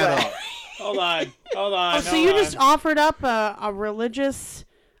looking Google that that. up. Hold on. Hold on. Oh, so you just offered up a religious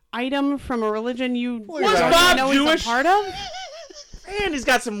item from a religion you Was don't Bob even know he's Jewish? a part of? And he's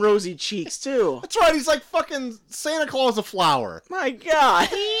got some rosy cheeks too. That's right. He's like fucking Santa Claus a flower. My God.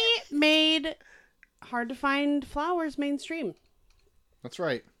 He made hard to find flowers mainstream. That's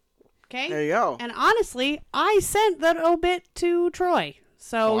right. Okay? There you go. And honestly, I sent that obit to Troy.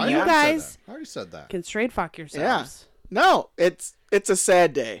 So I you already said guys that. I already said that. can straight fuck yourselves. No, it's a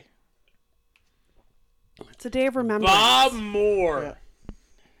sad day. It's a day of remembrance. Bob Moore. Yeah.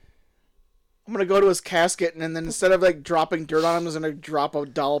 I'm gonna go to his casket and then instead of like dropping dirt on him, I'm just gonna drop a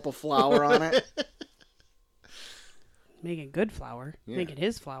dollop of flour on it. Make it good flour. Make it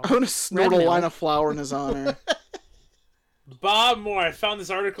his flour. I'm gonna snort Red a line Mill. of flour in his honor. Bob Moore. I found this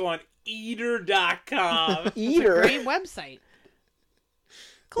article on Eater.com. Eater. Great website.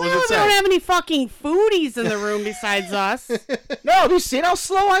 What Clearly does we it don't say? have any fucking foodies in the room besides us. No, have you seen how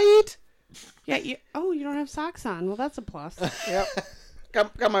slow I eat? Yeah, you don't have socks on. Well, that's a plus. Yep.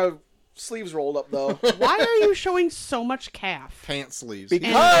 Got my sleeves rolled up though. Why are you showing so much calf? Pant sleeves.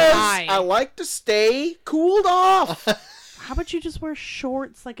 Because thigh. I like to stay cooled off. How about you just wear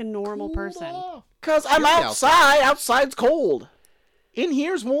shorts like a normal person? Cause I'm You're outside. Outside's cold. In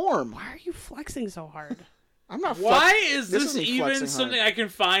here's warm. Why are you flexing so hard? I'm not. Why is This this isn't even flexing something hard. I can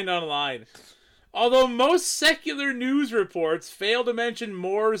find online? Although most secular news reports fail to mention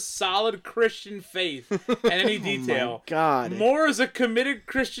Moore's solid Christian faith in any detail. God. Moore is a committed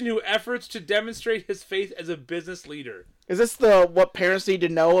Christian who efforts to demonstrate his faith as a business leader. Is this the what parents need to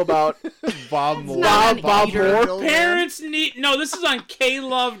know about Bob Moore. not an Bob eater. Moore? Parents need... No, this is on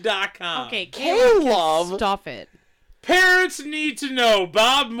klove.com. Okay, K-Love? can stuff it. Parents need to know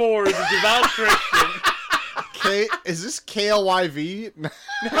Bob Moore is a devout Christian. Is this KLYV?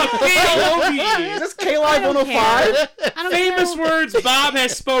 KLOVE. Is this K-Live don't 105? I don't Famous care. words Bob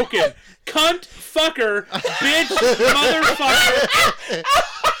has spoken. Cunt, fucker, bitch, motherfucker.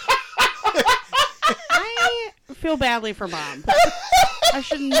 I feel badly for Bob. I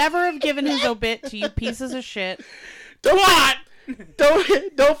should never have given his obit to you pieces of shit. Twat!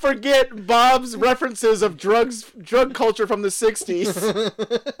 Don't forget Bob's references of drug culture from the 60s.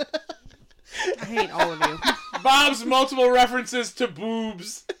 I hate all of you. Bob's multiple references to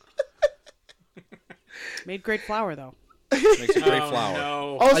boobs. Made great flour though. Makes a great Oh, flower.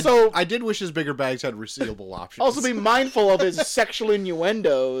 no. Also, I did wish his bigger bags had resealable options. also be mindful of his sexual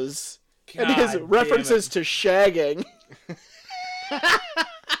innuendos and his God damn references to shagging. God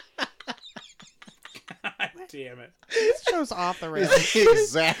damn it. This show's off the rails. It's the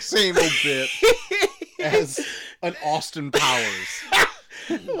exact same old bit as an Austin Powers.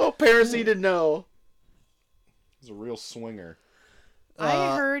 Well, parents need to know. He's a real swinger.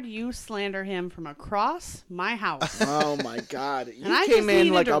 I heard you slander him from across my house. Oh my God! You And I came just in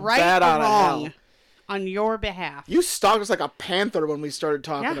needed like to a right bat a out of wrong hell. on your behalf. You stalked us like a panther when we started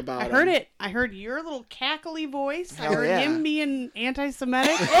talking Yeah, about I him. heard it. I heard your little cackly voice. I Hell heard yeah. him being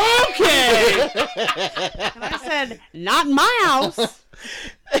anti-Semitic. Okay! And I said, not in my house.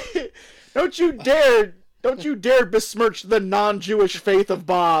 Don't you dare besmirch the non-Jewish faith of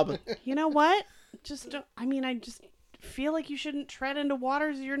Bob. You know what? I just feel like you shouldn't tread into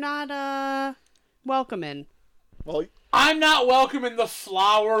waters you're not welcome in. Well, I'm not welcome in the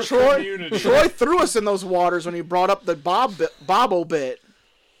flower Troy community. threw us in those waters when he brought up the Bob obit.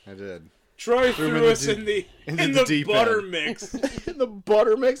 I did. Troy him threw in the us in the into the deep butter end. mix. In the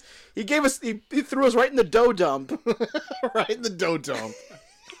butter mix. He threw us right in the dough dump. Right in the dough dump.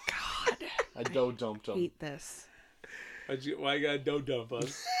 God. I dough dumped him. Hate this. Why you gotta dough dump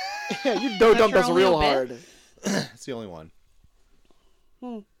us? Yeah, you dough dumped your us only real obit? hard. That's the only one.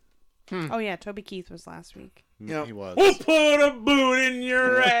 Oh yeah, Toby Keith was last week. Yep. He was. We'll put a boot in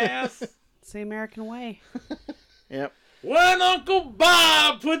your ass. It's the American way. Yep. When Uncle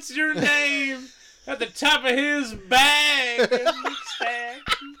Bob puts your name at the top of his bag.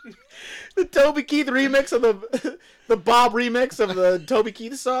 The Toby Keith remix of the Bob remix of the Toby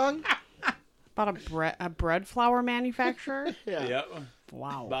Keith song. About a bread flour manufacturer. Yeah. Yep.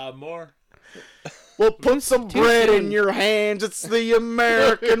 Wow. Bob Moore. Well, put some bread soon. in your hands. It's the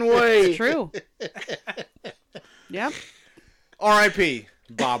American way. It's true. Yep. R.I.P.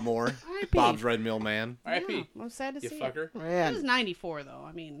 Bob Moore. R.I.P. Bob's Red Mill Man. R.I.P. Yeah, I'm sad to You see fucker. it. He Man. was 94 though.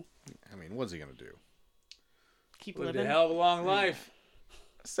 I mean, I mean, what's he gonna do? keep Lived a living. hell of a long life.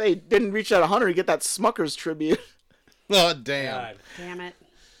 Say, didn't reach that 100 to get that Smucker's tribute. Oh damn! God. Damn it.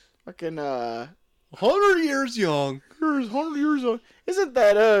 Fucking, 100 years young. He's 100 years old. Isn't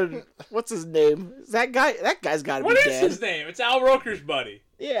that what's his name? Is that guy? That guy's got to be What is dead. his name? It's Al Roker's buddy.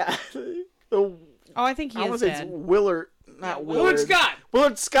 Yeah. Oh, I think he I is want to say it's dead. Willard, not Willard. Willard Scott.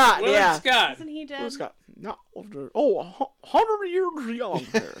 Willard Scott. Willard yeah. Scott. Isn't he dead? Willard Scott. No. Oh, 100 years young.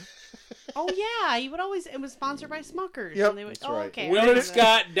 Oh yeah, he would always. It was sponsored by Smuckers. Yep, and they would, that's right. Okay. I Willard remember that.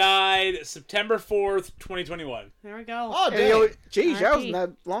 Scott died September 4th, 2021. There we go. Oh, And, you know, dang. geez, that RIP. wasn't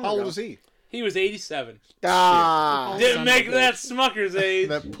that long How ago. old is he? He was 87. Ah. Didn't son make of a that Smucker's age.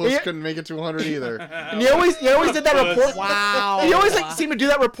 That puss Yeah. couldn't make it to 100 either. And you always did that report. Wow. You always seem to do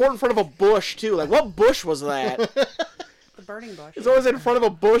that report in front of a bush too. Like, what bush was that? The burning bush. It's always in front of a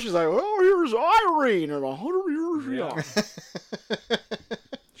bush. It's like, oh, here's Irene at 100 years young.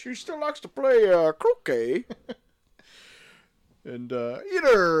 She still likes to play croquet. And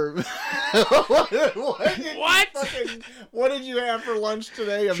Eater, what did you have for lunch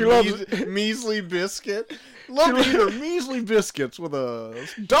today? A She loves- measly biscuit. Love to eat her measly biscuits with a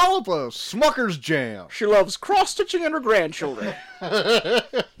dollop of Smucker's jam. She loves cross stitching and her grandchildren.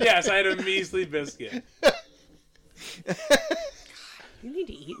 Yes, I had a measly biscuit. You need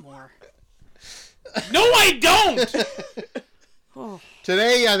to eat more. No, I don't! Oh,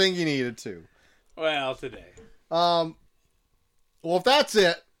 Today, I think you needed to. Well, today. Well, if that's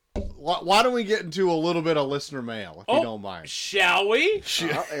it, why don't we get into a little bit of listener mail, if you don't mind? Shall we?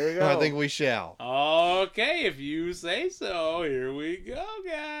 Oh, there we go. I think we shall. Okay, if you say so. Here we go,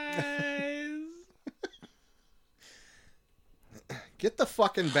 guys. Get the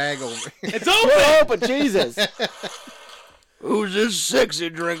fucking bag over. It's We're open! open, Jesus. Who's this sexy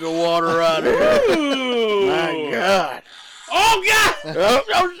drink of water out here? Ooh. My God. Oh, God! Oh,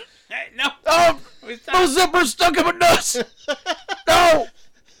 oh, Hey, no. oh, We my stop. zipper's stuck in my nuts. No.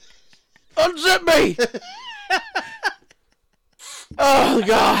 Unzip me. Oh,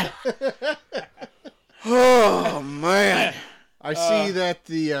 God. Oh, man. I see that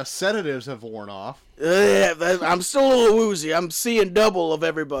the sedatives have worn off. I'm still a little woozy. I'm seeing double of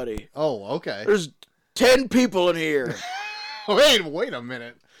everybody. Oh, okay. There's 10 people in here. Wait a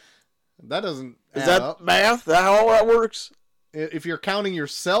minute. That doesn't Is add that up. math? That how that works? If you're counting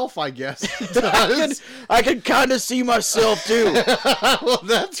yourself, I guess it does. I can kind of see myself too. Well,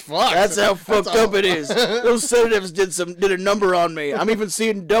 that's fucked. That's how fucked all. up it is. Those sedatives did a number on me. I'm even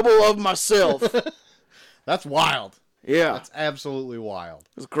seeing double of myself. That's wild. Yeah, That's absolutely wild.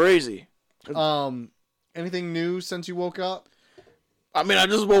 it's crazy. Anything new since you woke up? I mean, I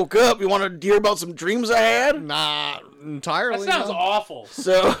just woke up. You want to hear about some dreams I had? Not That entirely. sounds no. awful.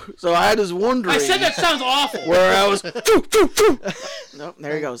 So I had this one dream I said that sounds awful. where I was. Nope,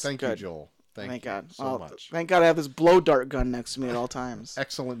 there he goes. Thank Good. you, Joel. Thank you God. so Oh, much. Thank God I have this blow dart gun next to me at all times.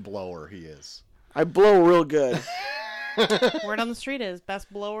 Excellent blower he is. I blow real good. word on the street is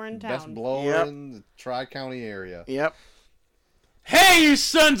best blower in town. Best blower Yep. in the Tri-County area. Yep. Hey, you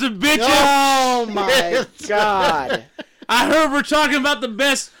sons of bitches! Oh my God. I heard we're talking about the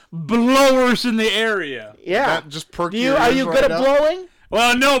best blowers in the area. Yeah. That just perked Do you your are ears you right good at up. blowing?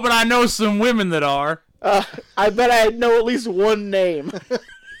 Well, no, but I know some women that are. I bet I know at least one name.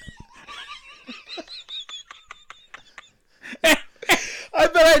 I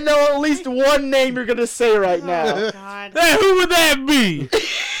bet I know at least one name you're gonna say right now. Oh God. Hey, who would that be?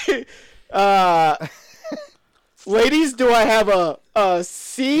 Ladies, do I have a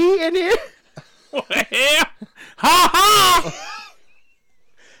C in here? Ha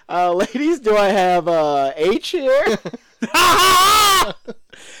ha! Ladies, do I have a H here? Ha ha!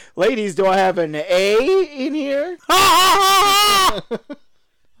 Ladies, do I have an A in here? Ha ha!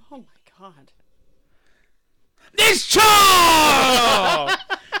 Oh my God. This child!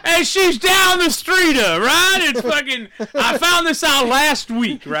 And she's down the street, right? It's fucking. I found this out last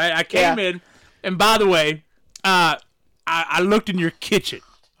week, right? I came Yeah. in, and by the way, I looked in your kitchen.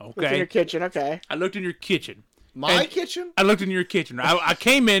 Okay. In your kitchen, okay. I looked in your kitchen. My And- kitchen? I looked in your kitchen. I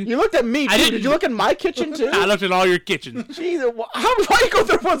came in. You looked at me too. didn't- Did you look in my kitchen too? I looked at all your kitchens. Jesus, why do you go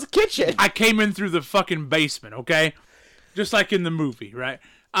through everyone's kitchen? I came in through the fucking basement, okay? Just like in the movie, right?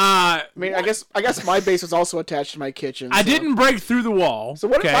 I mean, I guess my base was also attached to my kitchen. I so- didn't break through the wall. So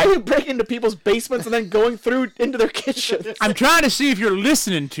what? okay? Why are you breaking into people's basements and then going through into their kitchens? I'm trying to see if you're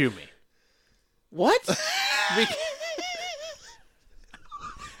listening to me. What?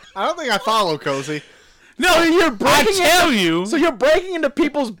 I don't think I follow, Cozy. No, you're I breaking tell you. So you're breaking into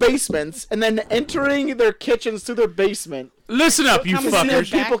people's basements and then entering their kitchens through their basement. Listen up, you Come and See Fuckers. if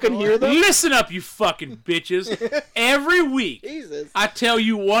fuckers. people can hear them. Listen up, you fucking bitches. Every week, Jesus. I tell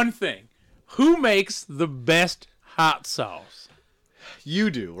you one thing. Who makes the best hot sauce? You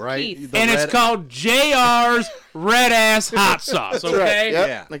do, right? Keith. The and red- it's called JR's Red Ass Hot Sauce. That's right. Okay, Yep,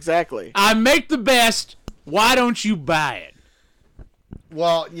 Yeah. exactly. I make the best. Why don't you buy it?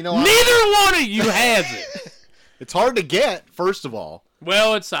 Well, you know, Neither one of you has it. it's hard to get. First of all,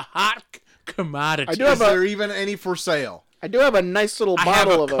 Well, it's a hot commodity. I do is have there even any for sale? I do have a nice little I have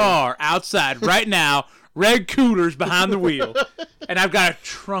bottle a of them. car outside right now, red coolers behind the wheel, and I've got a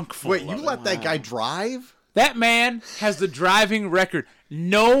trunk full Wait, of you it. let that guy drive? That man has the driving record.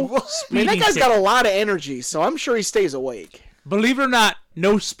 No I mean, speeding that guy's tickets. got a lot of energy, so I'm sure he stays awake. Believe it or not,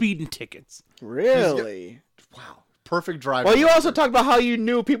 no speeding tickets. Really? Wow, perfect driving. Well, you also record. talked about how you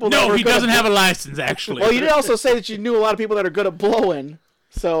knew people that No, were he good doesn't at have a license, actually. Well, you did also say that you knew a lot of people that are good at blowing.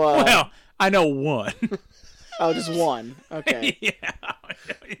 So, Well, I know one. oh, just one. Okay. Yeah.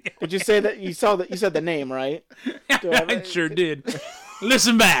 Did you say that you saw that you said the name, right? Do I sure did.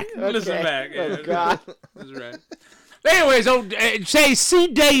 Listen back. Listen Okay. back. Yeah, Oh God. That's right. Anyways, say Sea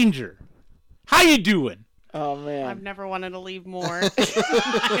Danger. How you doing? Oh I've man. never wanted to leave more.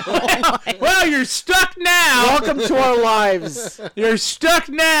 Well, you're stuck now. Welcome to our lives. You're stuck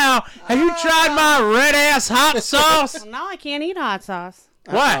now. Have you tried my red ass hot sauce? No, I can't eat hot sauce.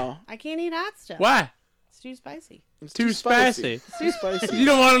 Why? Uh-oh. I can't eat hot stuff. Why? It's too spicy. It's Too spicy. It's too spicy. You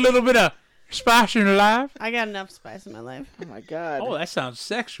don't want a little bit of spice in your life? I got enough spice in my life. Oh my God. Oh, that sounds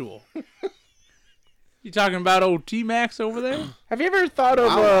sexual. You talking about old T-Max over there? Have you ever thought of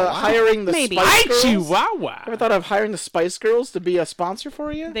Wow. hiring the Maybe. Spice Girls? Chihuahua. Ever thought of hiring the Spice Girls to be a sponsor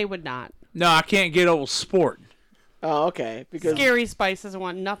for you? They would not. No, I can't get old sport. Oh, okay. Because Scary Spice doesn't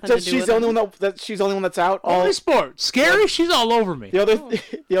want nothing so to do she's with the only it. one that she's the only one that's out. All Only sport. Scary? She's all over me. the other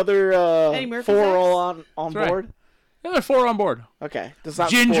the other Eddie Murphy's four are ex? all on That's right. board. The other four on board. Okay, that's not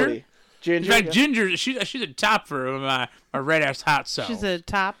Ginger? sporty. In Ginger. fact, yeah. Ginger, she's a top for my red ass hot sauce. She's a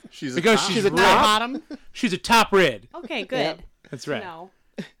top. She's because top. she's a red. top? Bottom. She's a top red. Okay, good. That's right. No.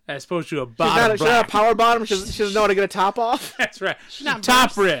 As opposed to a She's bottom not, she's not black. a power bottom. She doesn't know how to get a top off. That's right. She's not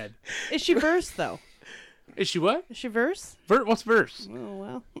top verse. red. Is she verse though? Is she what? Is she verse? What's verse? Oh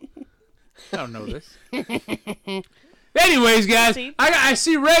well. I don't know this. Anyways, guys, See? I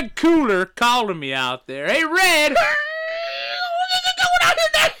see Red Cooler calling me out there. Hey, Red!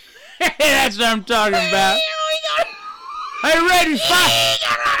 That's what I'm talking about. Hey, Red, you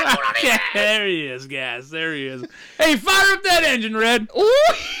fire! There he is, guys. There he is. Hey, fire up that engine, Red.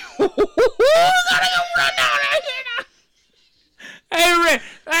 Hey, Red.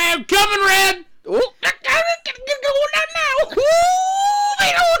 I am coming, Red.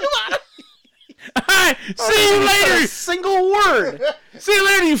 All right, see you Not a later. single word. See you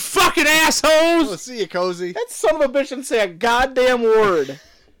later, you fucking assholes. Let's see you, Cozy. That son of a bitch didn't say a goddamn word.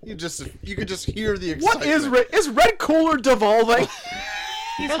 You could just hear the What excitement. is Red Cooler devolving?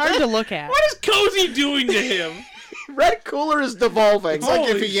 He's hard to look at. What is Cozy doing to him? Red Cooler is devolving. It's like if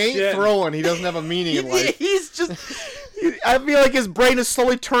Holy he ain't shit. throwing, he doesn't have a meaning in life. He's just. I feel like his brain is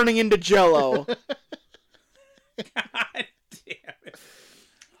slowly turning into Jello. God damn it.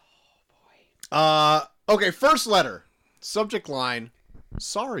 Okay, first letter. Subject line.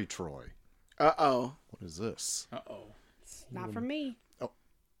 Sorry, Troy. Uh-oh. What is this? Uh-oh. Not for me.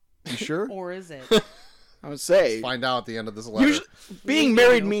 You sure? Or is it? I would say. Find out at the end of this letter. Usually, being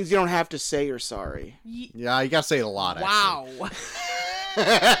married means you don't have to say you're sorry. Yeah, you gotta say it a lot, actually. Wow.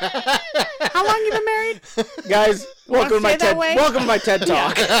 How long you been married? Guys, welcome to my stay that TED. way? Welcome to my TED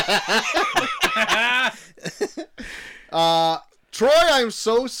Talk. Troy, I'm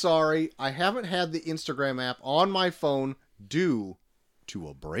so sorry. I haven't had the Instagram app on my phone due to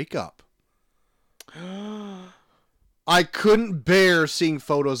a breakup. I couldn't bear seeing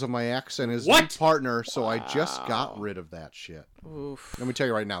photos of my ex and his new What? partner, so I just got rid of that shit. Oof. Let me tell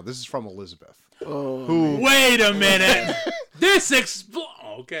you right now, this is from Elizabeth. Oh. Wait a minute. This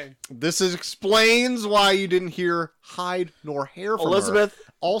okay. Explains why you didn't hear hide nor hair from Elizabeth.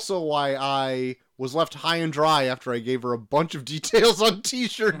 her. Also why I was left high and dry after I gave her a bunch of details on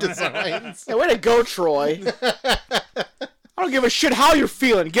t-shirt designs. Hey, way to go, Troy. I don't give a shit how you're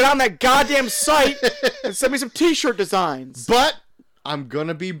feeling. Get on that goddamn site and send me some t-shirt designs. But I'm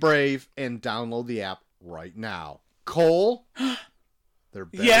gonna be brave and download the app right now. Cole,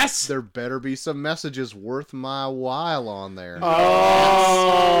 Yes? there better be some messages worth my while on there.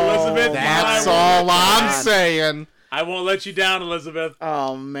 Oh, Elizabeth, That's my all word. I'm saying. I won't let you down, Elizabeth.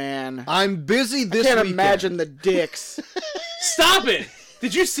 Oh, man. I'm busy this I can't weekend. imagine the dicks. Stop it.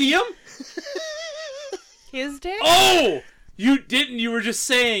 Did you see him? His dick? Oh! You didn't. You were just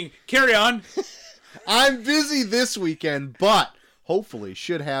saying. Carry on. I'm busy this weekend, but hopefully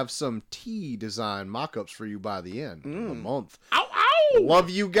should have some tea design mock-ups for you by the end of the month. Ow, ow! Love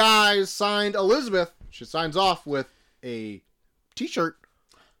you guys. Signed, Elizabeth. She signs off with a t-shirt,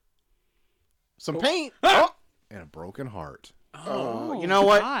 some paint, Ah! and a broken heart. Oh, you know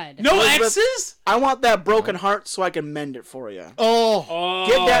what? God. No Elizabeth- X's? I want that broken heart so I can mend it for you. Oh, Oh.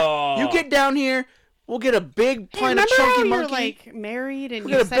 Get down. You get down here. We'll get a big Hey, pint of remember how chunky you're monkey. like married and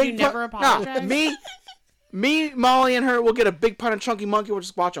We'll you get a said you big never apologized? No, me, Molly, and her. We'll get a big pint of chunky monkey. We'll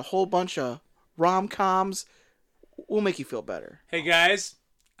just watch a whole bunch of rom-coms. We'll make you feel better. Hey guys,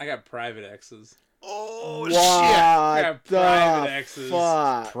 I got private X's. oh What got the private X's.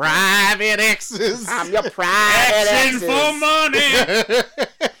 fuck? Private X's. I'm your private Xing exes. for money.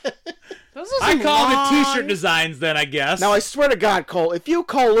 Those are I some call the long- t-shirt designs then, I guess. Now I swear to God, Cole, if you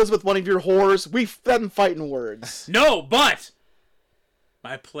call Elizabeth one of your whores, we then fight in words. No, but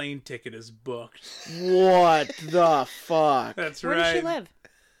my plane ticket is booked. What the fuck? That's Where right. does she live?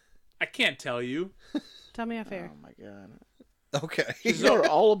 I can't tell you. Tell me off air. Oh my God. Okay. You're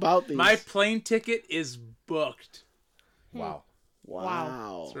all about these. My plane ticket is booked. Wow.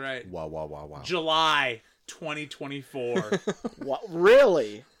 Wow. That's right. Wow. Wow. Wow. Wow. July 2024. What?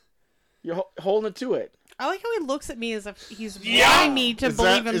 Really? You're holding it to it. I like how he looks at me as if he's Yeah! wanting me to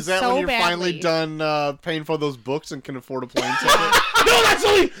believe him is that so when you're badly. finally done paying for those books and can afford a plane ticket? No, that's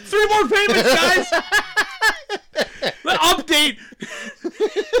only 3 more payments, guys. The update.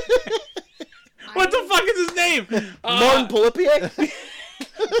 What the fuck is his name? Martin Polipiak?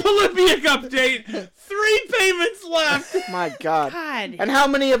 Polypiac update. 3 payments left. My God. God. And how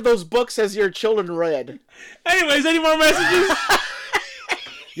many of those books has your children read? Anyways, any more messages?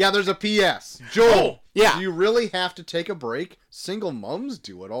 Yeah, there's a PS. Joel, Oh, yeah. do you really have to take a break? Single mums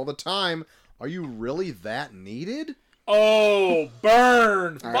do it all the time. Are you really that needed? Oh,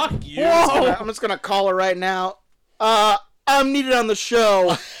 burn. Fuck you. I'm just gonna call her right now. I'm needed on the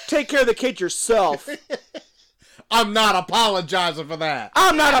show. Take care of the kid yourself. I'm not apologizing for that.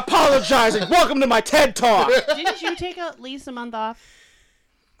 I'm not apologizing. Welcome to my TED Talk. Didn't you take at least a month off?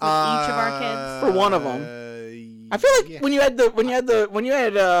 With each of our kids? For one of them. I feel like when you had The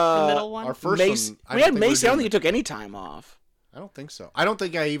middle one? our first Mace, one, I we don't had think Macy. I don't doing think you took any time off. I don't think so. I don't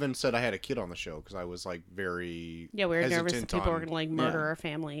think I even said I had a kid on the show because I was like very Yeah, we were nervous that hesitant people on- were going to like murder Yeah. our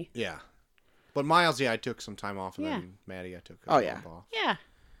family. Yeah, but Miles, yeah, I took some time off, and Yeah. then Maddie, I took a Oh, yeah. month off. Yeah.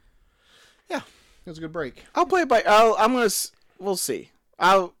 Yeah, it was a good break. I'll play it by. I'm gonna. We'll see.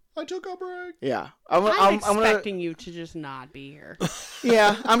 I took a break. Yeah. I'm gonna. expecting you to just not be here.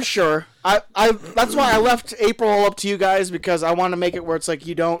 Yeah, I'm sure. I that's why I left April all up to you guys because I want to make it where it's like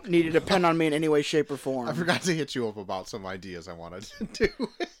you don't need to depend on me in any way, shape, or form. I forgot to hit you up about some ideas I wanted to do.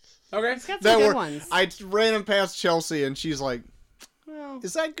 Okay. It's got some that good were ones. I ran them past Chelsea, and she's like, "Well,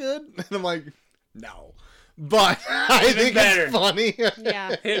 is that good?" And I'm like, "No," but I Even think better. it's funny.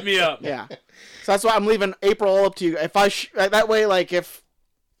 Yeah. Hit me up. Yeah. So that's why I'm leaving April all up to you. If that way, like if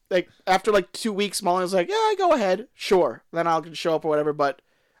like after like 2 weeks, Molly was like, "Yeah, go ahead, sure." Then I'll show up or whatever. But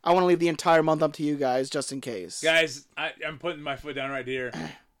I want to leave the entire month up to you guys just in case. Guys, I'm putting my foot down right here.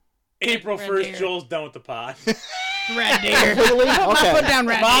 April Red 1st, Deer. Joel's done with the pod. Red deer. Completely? Put Okay. down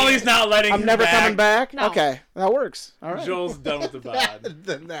red Molly's deer. not letting I'm him never coming back. No. Okay, that works. All right. Joel's done with the pod.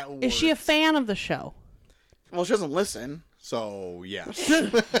 Then that Is she a works. fan of the show? Well, she doesn't listen. So yeah, So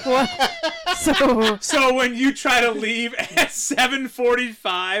So when you try to leave at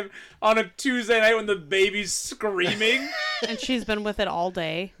 7:45 on a Tuesday night when the baby's screaming, and she's been with it all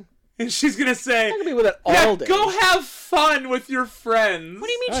day. and she's gonna say, I'm gonna be with it all "Yeah, day. go have fun with your friends." What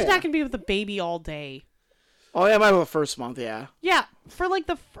do you mean Oh, she's yeah. not gonna be with the baby all day? Oh yeah, my first month. Yeah. Yeah, for like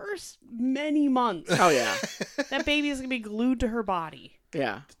the first many months, Oh yeah. that baby is gonna be glued to her body.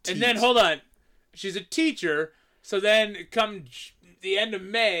 Yeah. And then hold on, she's a teacher, so then come the end of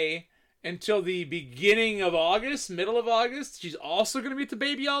May until the beginning of August, middle of August, she's also gonna be with the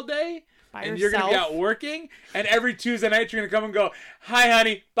baby all day. By And you're going to be herself. out working, and every Tuesday night you're going to come and go, "Hi,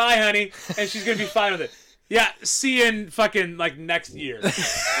 honey. Bye, honey." And she's going to be fine with it. Yeah, see you in fucking, like, next year. Bye,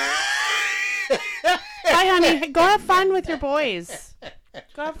 honey. Go have fun with your boys.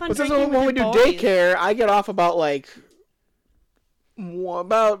 Go have fun But since drinking with when we do your boys. daycare, I get off about like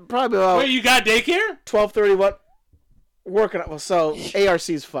probably about Wait, you got daycare? 12:30. What? Working. Well, so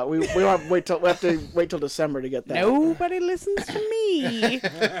ARC's fun. We don't wait till we have to wait till December to get that. Nobody listens to me.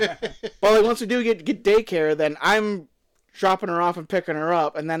 Well, like, once we do get daycare, then I'm dropping her off and picking her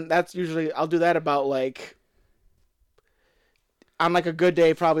up, and then that's usually I'll do that about like on like a good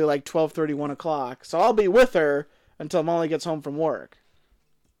day, probably like 12:30, 1 o'clock. So I'll be with her until Molly gets home from work.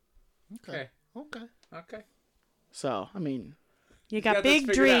 Okay. okay. So I mean, You got got this big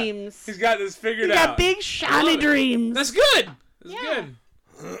figured out. dreams. He's got this figured You out. got big shiny love it. dreams. That's good. That's Yeah.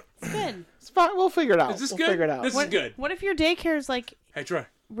 good. It's good. it's fine. We'll figure it out. Is this we'll good? figure it out. This is good. What if your daycare is like Hey, Troy.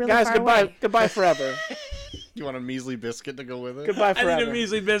 really Guys, far goodbye. away? Goodbye forever. You want a measly biscuit to go with it? Goodbye I need forever. a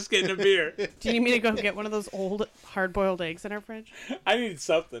measly biscuit and a beer. Do you need me to go get one of those old hard-boiled eggs in our fridge? I need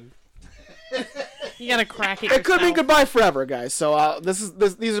something. You gotta crack it. It could be yourself. goodbye forever, guys. So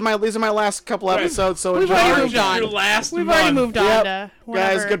these are my last couple episodes. So We've enjoy. already moved on. Your last We've month. already moved on Yep. to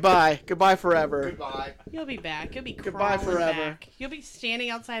Guys, whenever. goodbye forever. Goodbye. You'll be back. You'll be Goodbye crawling forever. back. You'll be standing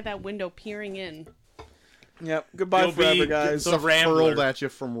outside that window peering in. Yep, goodbye You'll forever, be- guys. The Stuff Rambler. hurled at you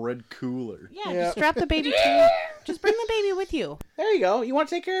from Red Cooler. Yeah, Yep. just strap the baby to. Just bring the baby with you. There you go. You want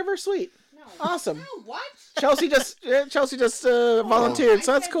to take care of her? Sweet. No. Awesome. What? Chelsea just volunteered,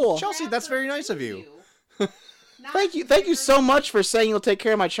 so that's cool. Chelsea, that's very nice of you. Thank you so much for saying you'll take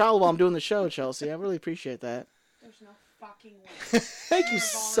care of my child while I'm doing the show, Chelsea. I really appreciate that. There's no fucking way. Thank you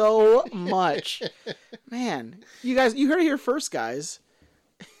so much. Man, you heard it here first, guys.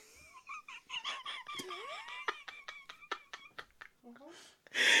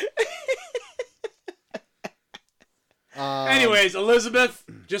 Anyways, Elizabeth,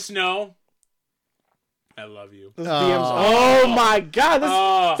 just know I love you. Oh my God!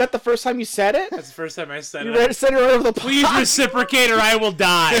 Oh. Is that the first time you said it? That's the first time I said You it. ready to send her over the Please pot? reciprocate or I will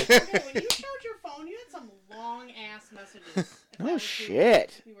die. Okay, when you showed your phone, you had some long ass messages. If that Oh was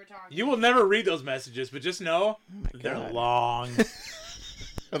shit! who we were talking You will never read those messages, but just know they're God. long.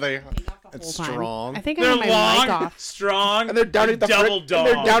 Are they? to. Not the It's whole time. strong. I think I They're had my mic long, off. strong, And they're down to get the double fric- dog.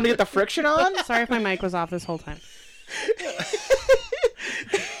 and they're down to get the friction on. Sorry if my mic was off this whole time.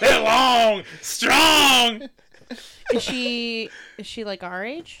 They're long, strong. Is she like our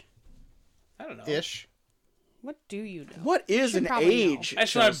age? I don't know. Ish. What do you know? What is Should an probably know. age?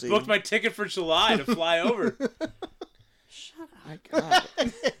 Actually, I Chelsea? booked my ticket for July to fly over. Shut up. My God.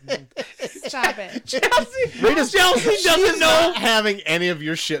 Stop it. Rita's Chelsea doesn't know. Not having any of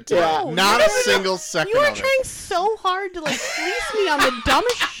your shit today. Yeah. Not a single second You are of it. trying so hard to like fleece me on the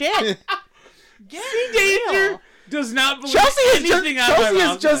dumbest shit. Get Danger does not believe Chelsea is anything out of my Chelsea is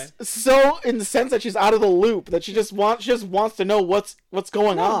mouth just so incensed that she's out of the loop that she just wants to know what's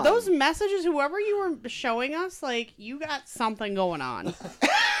going on. Those messages, whoever you were showing us, like you got something going on.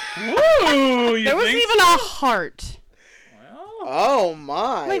 Ooh, you There was think even a heart. Well, Oh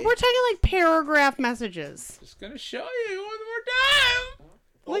my! Like we're talking like paragraph messages. just gonna show you one more time.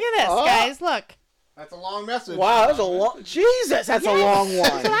 Look at this, Oh. guys. Look. That's a long message. Wow, that's a long. Jesus, that's a long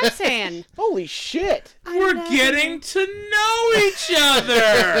That's one. what I'm saying. Holy shit! We're getting to know each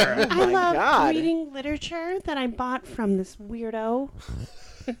other. I my love God. reading literature that I bought from this weirdo.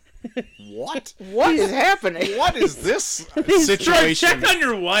 What? What is happening? What is this Troy, situation? check on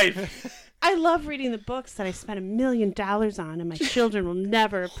your wife. I love reading the books that I spent $1 million on and my children will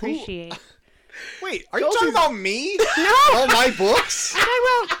never appreciate. Wait, are you talking about me? No! All my books? I'm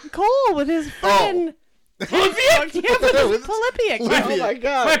talking about Cole with his friend. Polypic? Yeah, with his With- Polypic. Oh my My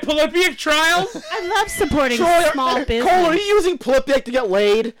God! Polypic trials? I love supporting Troy, small business. Cole, are you using Polypic to get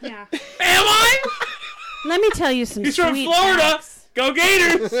laid? Yeah. Am I? Let me tell you some He's from sweet Florida. facts. Go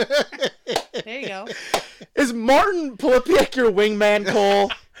Gators. There you go. Is Martin Polypic your wingman,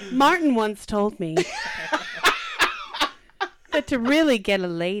 Cole? Martin once told me that to really get a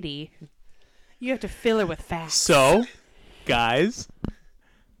lady, you have to fill her with facts. So, guys,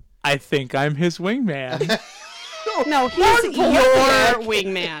 I think I'm his wingman. No, he's your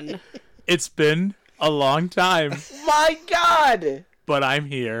wingman. It's been a long time, My God! but I'm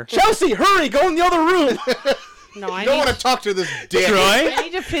here. Chelsea, hurry! Go in the other room. No, I Don't need, want to talk to this dick. Troy? I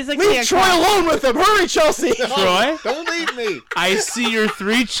need to physically Leave Troy accost- alone with him. Hurry, Chelsea. Troy? Don't leave me. I see your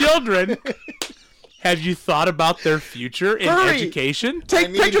 3 children. Have you thought about their future in Hurry. education? I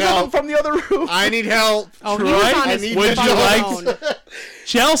Take need pictures of help. him from the other room. I need help. Oh, he Troy, was on I his need Would you fucking like phone.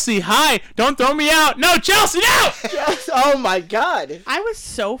 Chelsea, hi. Don't throw me out. No, Chelsea, no! Oh my God! I was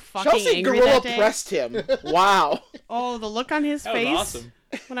so fucking Chelsea angry gorilla that day. pressed him. Wow. Oh, the look on his That was face awesome.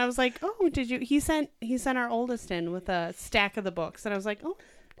 when I was like, "Oh, did you?" He sent our oldest in with a stack of the books, and I was like, "Oh,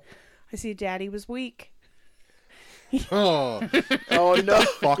 I see, Daddy was weak." Oh, Oh no!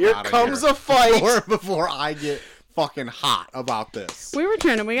 Fuck Here outta comes here. a fight. before I get fucking hot about this. We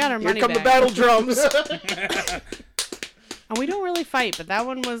returned him. We got our Here money come the back, battle drums. and we don't really fight. But that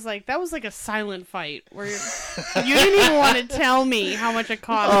one was like a silent fight where you didn't even want to tell me how much it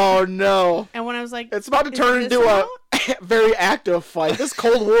cost. Oh no! And when I was like, It's about to "Is turn this into a amount?" very active fight. This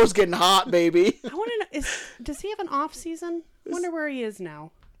Cold War's getting hot, baby. I want to know: does he have an off season? I wonder where he is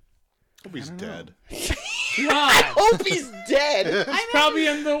now. Hope he's dead. God. Hope he's dead. Probably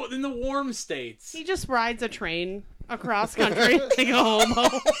in the warm states. He just rides a train across country like a hobo.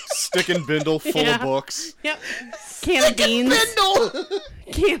 Sticking bindle full Yeah. of books. Yep. Can of beans.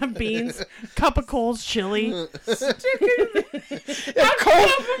 Can of beans. Cup of Cole's chili. Yeah,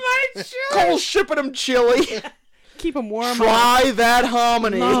 Cole's shipping him chili. Keep them warm. Try that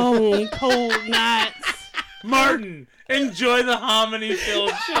hominy. Long, cold nights. Martin, enjoy the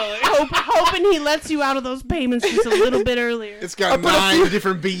hominy-filled chili. Hoping he lets you out of those payments just a little bit earlier. It's got 9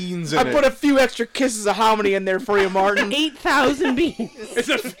 different beans in I it. put a few extra kisses of hominy in there for you, Martin. 8,000 beans. It's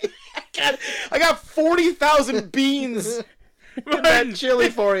a I got 40,000 beans in that Martin, chili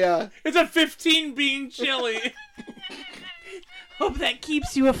for you. it's a 15-bean chili. Hope that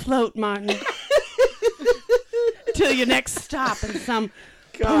keeps you afloat, Martin. Till your next stop in some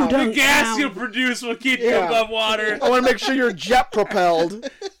God. The podunk gas town. you produce will keep you Yeah. above water. I want to make sure you're jet propelled.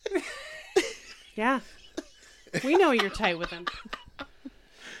 Yeah. We know you're tight with him.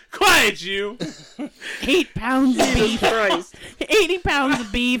 Quiet, you. 8 pounds of beef. Christ. 80 pounds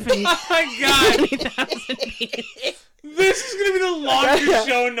of beef and Oh my God. 20,000 beans. This is gonna be the longest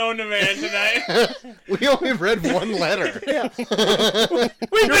show known to man tonight. We only read one letter.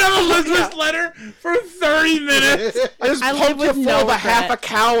 We've been on Elizabeth's letter for 30 minutes. I just I live pumped you with full no of a half a regret.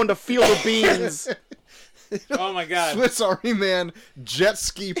 cow and a field of beans. Oh my God. Swiss Army Man jet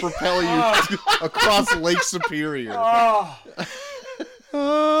ski propel you across Lake Superior. Oh,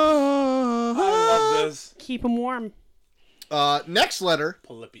 I love this. Keep him warm. Next letter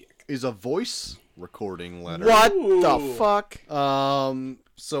Polypic. is a voice recording letter. What Ooh. the fuck?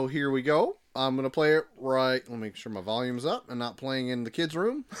 So here we go. I'm gonna play it right. Let me make sure my volume's up and not playing in the kids'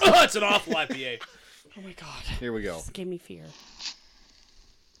 room. Oh, it's an awful IPA. Oh my god. Here we go. This gave me fear.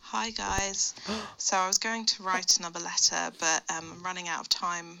 Hi guys. So I was going to write another letter, but I'm running out of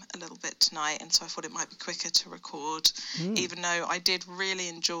time a little bit tonight, and so I thought it might be quicker to record, even though I did really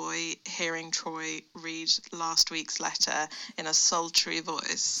enjoy hearing Troy read last week's letter in a sultry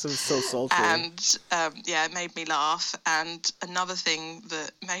voice. So sultry. And yeah, it made me laugh. And another thing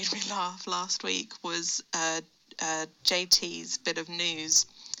that made me laugh last week was JT's bit of news.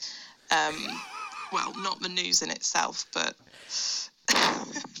 Well, not the news in itself, but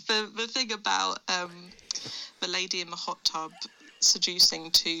the thing about the lady in the hot tub seducing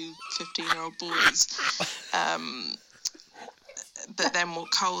 2 15-year-old boys. But then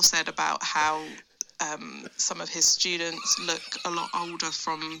what Cole said about how some of his students look a lot older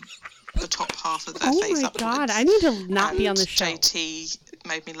from the top half of their Oh face my upwards. god. I need to not be on the And show. JT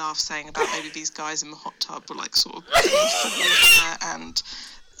made me laugh, saying about maybe these guys in the hot tub were like sort of and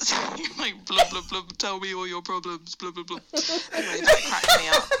like blah blah blah, tell me all your problems, blah blah blah. Anyway, that cracked me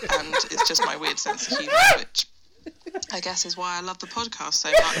up, and it's just my weird sense of humour, which I guess is why I love the podcast so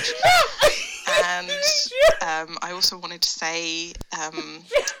much. And I also wanted to say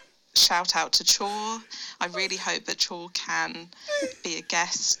shout out to Chaw. I really hope that Chaw can be a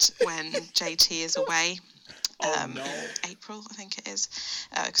guest when JT is away. April, I think it is,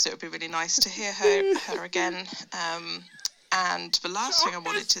 because it would be really nice to hear her again. And the last thing I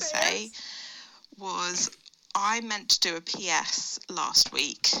wanted to say was I meant to do a PS last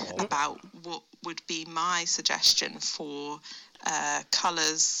week about what would be my suggestion for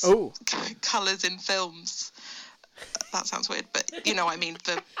colours in films. That sounds weird, but you know what I mean,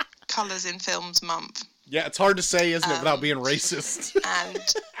 the Colours in Films month. Yeah, it's hard to say, isn't it, without being racist?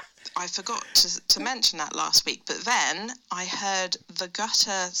 And I forgot to mention that last week, but then I heard the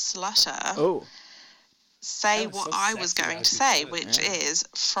Gutter Slutter say what I was going to say, which is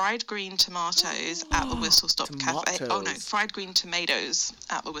fried green tomatoes at the Whistle Stop Cafe. Oh no, fried green tomatoes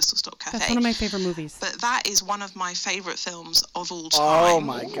at the Whistle Stop Cafe. That's one of my favorite movies. But that is one of my favourite films of all time. Oh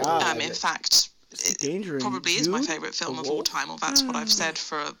my god. In fact, it probably is my favourite film of all time, or that's what I've said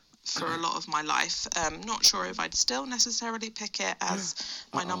for a lot of my life. Not sure if I'd still necessarily pick it as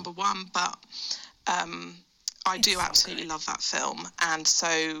my number one, but I do absolutely love that film. And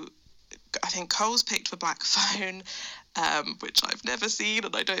so I think Cole's picked The Black Phone, which I've never seen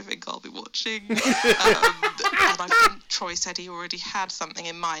and I don't think I'll be watching. And I think Troy said he already had something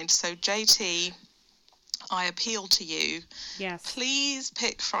in mind. So JT, I appeal to you. Yes. Please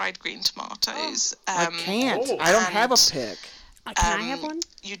pick fried green tomatoes. I can't. I don't have a pick. Can I have one?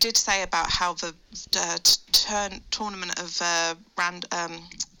 You did say about how the tournament of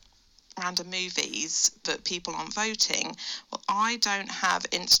random movies that people aren't voting. Well, I don't have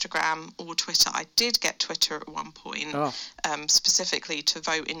Instagram or Twitter. I did get Twitter at one point, specifically to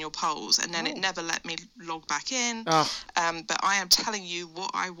vote in your polls, and then it never let me log back in. But I am telling you what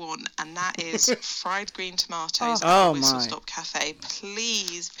I want, and that is fried green tomatoes at the Whistle Stop Cafe.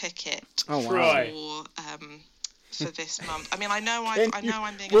 Please pick it for this month. I mean, I know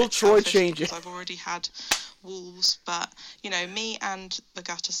I'm being Will a bit Troy selfish change because it? I've already had wolves, but me and the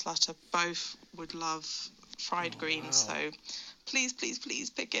gutter slutter both would love fried greens. So please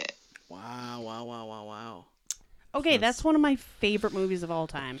pick it. Wow. Okay, that's one of my favorite movies of all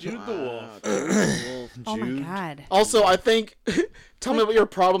time. Jude the Wolf. Oh my god. Also, I think "Tell Me About Your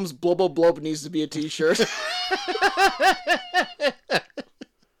Problems" Blub Blub needs to be a T-shirt.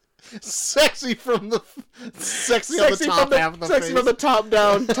 Sexy from the on the Sexy top from the, half of the sexy face. from the top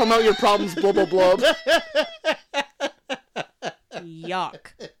down. Tell me about your problems, blub blub.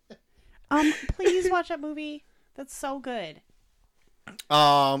 Yuck. Please watch that movie. That's so good.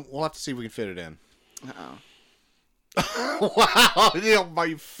 We'll have to see if we can fit it in. Wow,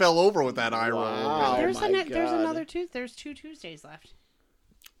 you fell over with that eye roll. Wow. There's my there's God. another There's 2 Tuesdays left.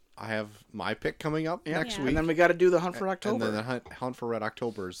 I have my pick coming up next Yeah. week. And then we got to do the Hunt for October. And then the Hunt for Red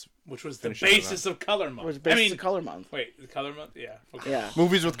October's Which was the Finishing it basis of Color Month. Which basically color month. Wait, the Color Month? Yeah. Okay. Yeah.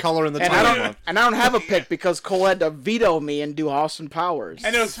 movies with color in the And title. I don't have a pick because Cole had to veto me and do Austin Powers.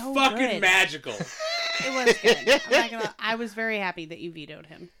 And it was So fucking good. magical. It was good. I'm not gonna. I was very happy that you vetoed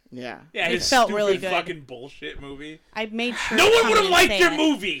him. Yeah. Yeah, It his felt stupid really good. fucking bullshit movie. I made sure. No to one come would in have and liked say your it.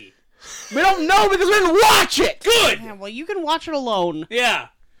 movie. We don't know because we didn't watch it. Good. Yeah, well, you can watch it alone. Yeah.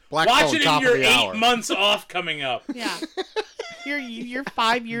 Black Watch Phone, it top in of your the 8 hour. months off coming up. Yeah. You're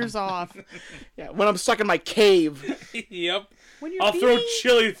 5 years off. Yeah. When I'm stuck in my cave. Yep. When you're I'll being, throw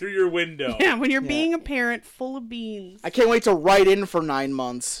chili through your window. Yeah, when you're being a parent full of beans. I can't wait to write in for 9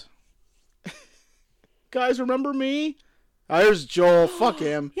 months. Guys, remember me? There's Joel. Fuck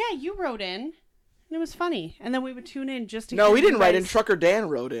him. Yeah, you wrote in, and it was funny. And then we would tune in just to. No, hear he didn't you write in. guys- Trucker Dan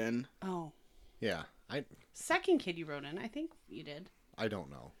wrote in. Oh, Yeah, second kid you wrote in. I think you did. I don't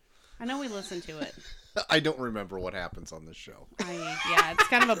know. I know we listened to it. I don't remember what happens on this show. Yeah, it's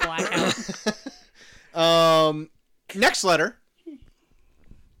kind of a blackout. Next letter.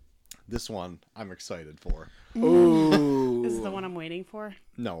 This one I'm excited for. Ooh. This is the one I'm waiting for.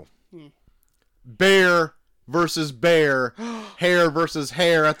 No. Bear versus bear. Hair versus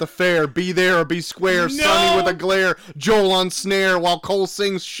hair at the fair. Be there or be square. Sunny with a glare. Joel on snare while Cole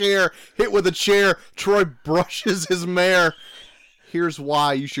sings share. Hit with a chair. Troy brushes his mare. Here's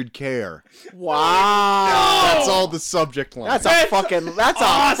why you should care. Wow. That's all the subject line. That's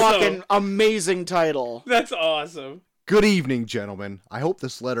awesome. a fucking amazing title. That's awesome. Good evening, gentlemen. I hope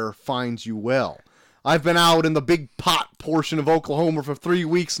this letter finds you well. I've been out in the big pot portion of Oklahoma for 3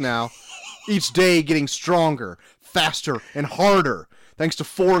 weeks now. Each day getting stronger, faster, and harder, thanks to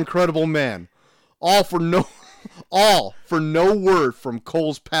 4 incredible men. All for no word from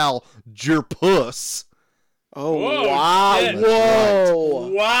Cole's pal, Jerpuss. Oh, Whoa, wow. shit. Whoa.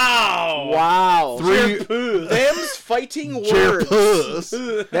 Wow. Wow. Them's Them's fighting words.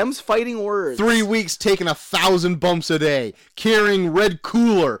 Jerpuss. Them's fighting words. 3 weeks taking 1,000 bumps a day, carrying Red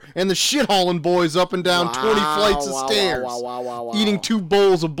Cooler and the shit-hauling boys up and down 20 flights of stairs, Wow. eating 2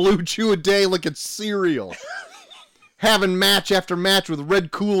 bowls of Blue Chew a day like it's cereal. Having match after match with Red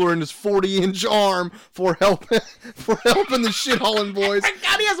Cooler in his 40-inch arm for helping the shit-hauling boys.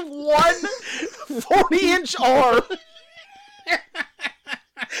 God, he has one 40-inch arm.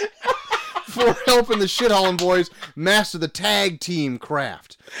 For helping the shit-hauling boys master the tag team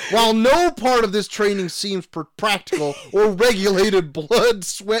craft. While no part of this training seems practical or regulated, blood,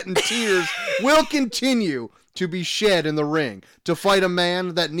 sweat, and tears will continue to be shed in the ring to fight a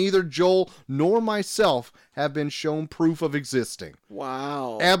man that neither Joel nor myself have been shown proof of existing.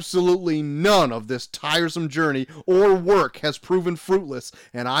 Wow. Absolutely none of this tiresome journey or work has proven fruitless,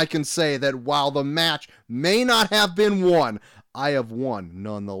 and I can say that while the match may not have been won, I have won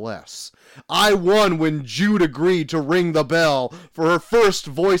nonetheless. I won when Jude agreed to ring the bell for her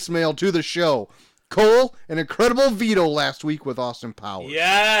first voicemail to the show. Cole, an incredible veto last week with Austin Powers.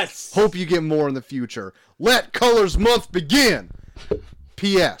 Yes. Hope you get more in the future. Let Colors Month begin.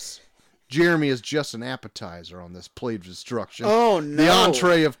 P.S. Jeremy is just an appetizer on this plate of destruction. Oh, no. The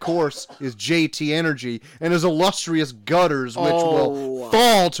entree, of course, is JT Energy and his illustrious gutters, which will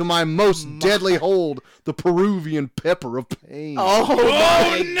fall to my most deadly hold, the Peruvian pepper of pain. Oh,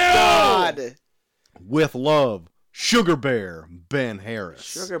 my no. God. With love, Sugar Bear Ben Harris.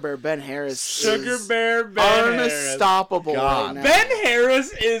 Sugar Bear Ben Harris. Sugar is Bear Ben Harris. unstoppable God. right now. Ben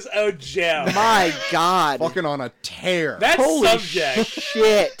Harris is a gem. My God. Fucking on a tear. That's Holy subject.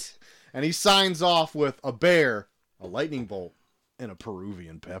 shit. And he signs off with a bear, a lightning bolt, and a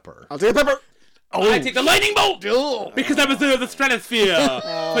Peruvian pepper. I'll take a pepper. I take the lightning bolt because I'm of the stratosphere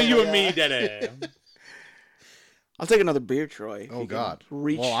for you and me, Daddy. I'll take another beer, Troy. if Oh, you can God.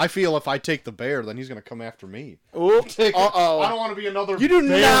 Reach. Well, I feel if I take the bear, then he's going to come after me. Oops. I Uh-oh. don't want to be another You do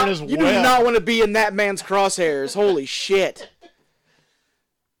bear not. in his You do web. not want to be in that man's crosshairs. Holy shit.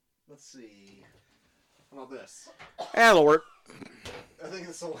 Let's see. How about this? That'll work. I think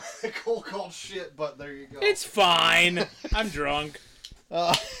it's a cold called shit, but there you go. It's fine. I'm drunk.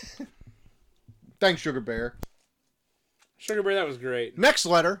 Thanks, Sugar Bear. Sugar Bear, that was great. Next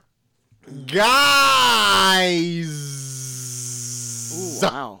letter. Guys. Ooh,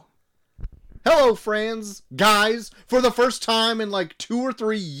 wow. Hello, friends. Guys, for the first time in like 2 or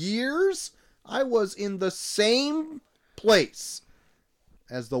 3 years, I was in the same place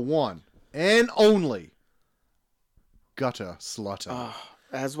as the one and only Gutter Slutter.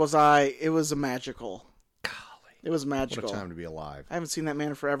 As was I. It was magical. Golly. It was What magical. a time to be alive. I haven't seen that man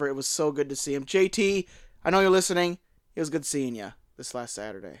in forever. It was so good to see him. JT, I know you're listening. It was good seeing you this last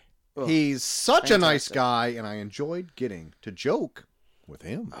Saturday. Ugh. He's such a nice Fantastic. guy, and I enjoyed getting to joke with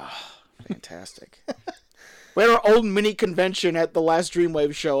him. Fantastic. We had our old mini convention at the last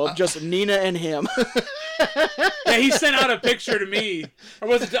Dreamwave show of just Nina and him. Yeah, he sent out a picture to me, or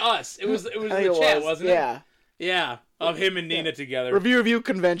was it to us? It was in I think the it chat, was. wasn't it? Yeah. Yeah, of him and Nina together. Review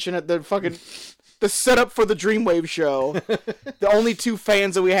convention at the fucking the setup for the Dreamwave show. The only 2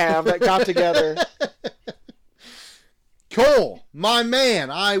 fans that we have that got together. Cole, my man,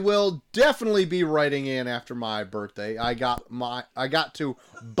 I will definitely be writing in after my birthday. I got to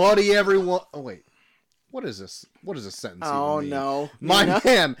buddy everyone. Oh wait, what is this? What is this sentence? Oh even mean? no. My Nina?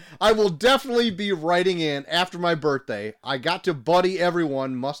 man, I will definitely be writing in after my birthday. I got to buddy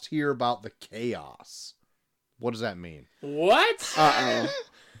everyone. Must hear about the chaos. What does that mean? What? Uh-oh.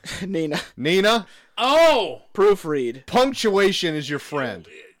 Nina. Nina, Oh! Proofread. punctuation is your friend.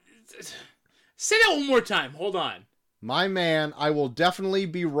 Say that one more time. Hold on. My man, I will definitely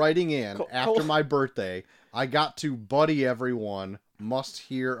be writing in after my birthday. I got to buddy everyone. Must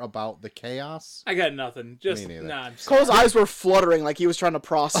hear about the chaos. I got nothing. Just Me neither. nah. I'm sorry. Cole's eyes were fluttering like he was trying to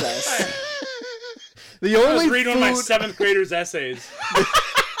process. The I was only reading one of my food, 7th graders' essays.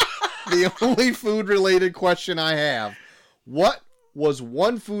 the only food related question I have: what was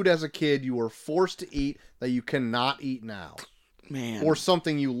one food as a kid you were forced to eat that you cannot eat now, Man. or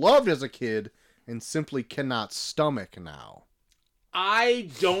something you loved as a kid and simply cannot stomach now? I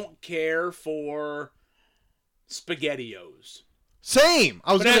don't care for SpaghettiOs. Same.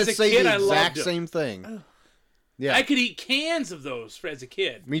 I was But going as to a say kid, the I loved exact them. same thing. Yeah, I could eat cans of those as a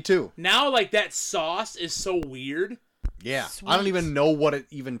kid. me too. Now, like, that sauce is so weird. Yeah, Sweet. I don't even know what it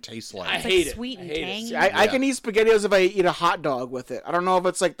even tastes like. I It's hate like it. sweet I and hate it. tangy. I can eat SpaghettiOs if I eat a hot dog with it. I don't know if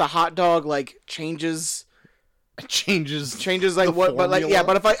it's like the hot dog like changes It changes like the what, but like yeah.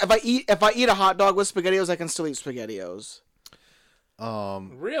 formula. But if I eat a hot dog with SpaghettiOs, I can still eat SpaghettiOs.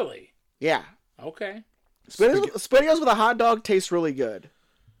 Really? Yeah, Okay. SpaghettiOs with a hot dog tastes really good.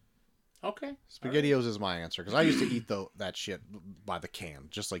 Okay. SpaghettiOs is my answer because I used to eat that shit by the can,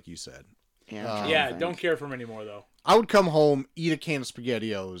 just like you said. Yeah, I'm trying to Yeah, think. don't care for them anymore, though. I would come home, eat a can of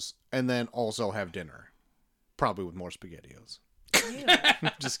SpaghettiOs, and then also have dinner, probably with more SpaghettiOs.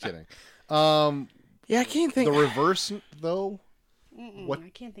 Just kidding. Yeah, I can't think. The reverse though. What? I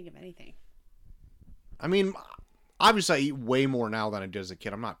can't think of anything. I mean, obviously I eat way more now than I did as a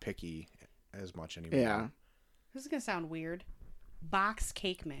kid. I'm not picky as much anymore. Yeah, This is gonna sound weird. Box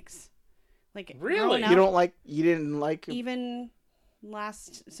cake mix. Like Really? growing you up, didn't like. even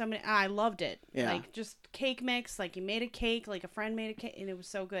I loved it. Yeah. Like just cake mix. Like you made a cake. Like a friend made a cake, and it was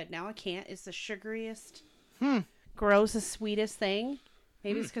so good. Now I can't. It's the sugariest, grossest, sweetest thing.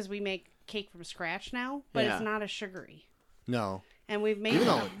 Maybe it's because we make cake from scratch now, but Yeah. it's not as sugary. No. And we've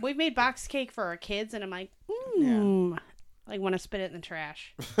made box cake for our kids, and I'm like, like want to spit it in the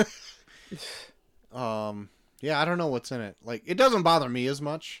trash. Yeah, I don't know what's in it. Like, it doesn't bother me as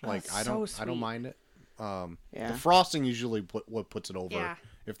much. Like, it's I so don't sweet. mind it. Yeah. The frosting usually what puts it over. Yeah.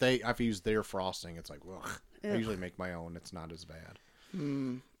 If I use their frosting, it's like, ugh. I Ugh. usually make my own. It's not as bad.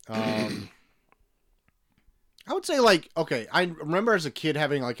 I would say like, okay, I remember as a kid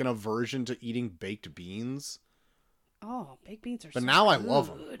having like an aversion to eating baked beans, Oh, baked beans are. but so now I good. love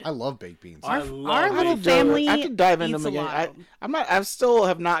them. I love baked beans. I Our love little baked family I have to dive into eats them a again. lot of 'em. I still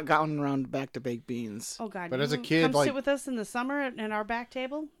have not gotten around back to baked beans. Oh God! But you as a kid, come like- sit with us in the summer at our back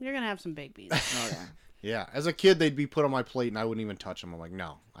table. You're gonna have some baked beans. Oh yeah. Yeah, as a kid, they'd be put on my plate and I wouldn't even touch them. I'm like,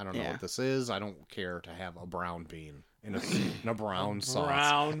 no, I don't know Yeah. what this is. I don't care to have a brown bean in a brown sauce.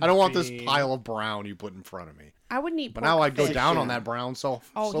 brown I don't want this bean. pile of brown you put in front of me. I wouldn't eat. But now I'd go fish. down on yeah. that brown so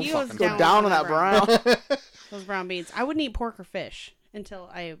Oh, he was fucking Go down down on on that brown. Those brown beans. I wouldn't eat pork or fish until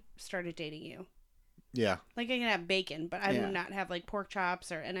I started dating you. Yeah. Like I can have bacon, but I Yeah. would not have like pork chops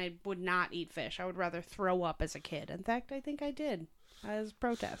and I would not eat fish. I would rather throw up as a kid. In fact, I think I did as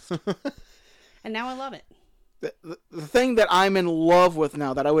protest. And now I love it. The thing that I'm in love with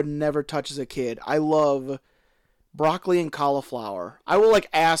now that I would never touch as a kid, I love broccoli and cauliflower. I will like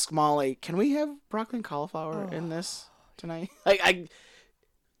ask Molly, can we have broccoli and cauliflower in this tonight? I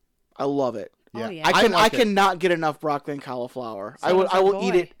love it. Yeah. Oh, yeah. I cannot get enough broccoli and cauliflower. I Sounds will like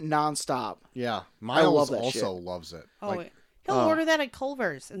eat boy. it nonstop. Yeah. Miles love that also shit. loves it. Oh, Like, he'll order that at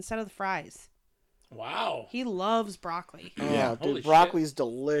Culver's instead of the fries. Wow. He loves broccoli. Yeah. Oh, Holy dude, shit. broccoli's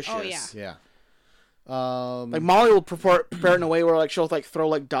delicious. Oh, yeah. yeah. Like Molly will prepare it in a way where like she'll like throw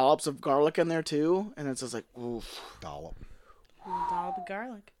like dollops of garlic in there too, and it's just like oof. Dollop. Dollop of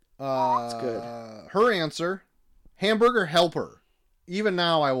garlic. Good. Her answer, hamburger helper. Even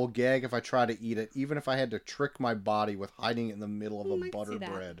now, I will gag if I try to eat it, even if I had to trick my body with hiding it in the middle of I a can see butter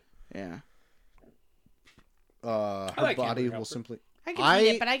that. bread. Yeah. Her like body hamburger will helper. simply. I could eat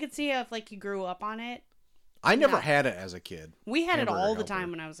it, but I could see if like you grew up on it. I never No. had it as a kid. We had it Hamburger all the helper. time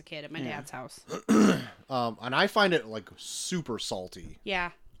when I was a kid at my dad's house. And I find it like super salty.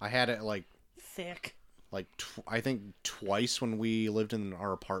 Yeah, I had it like thick. I think twice when we lived in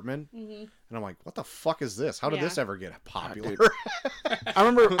our apartment, and I'm like, what the fuck is this? How did Yeah. this ever get popular?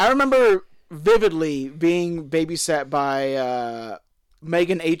 I remember vividly being babysat by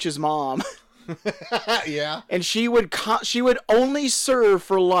Megan H's mom, Yeah. and she would only serve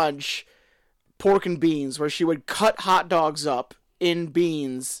for lunch pork and beans, where she would cut hot dogs up in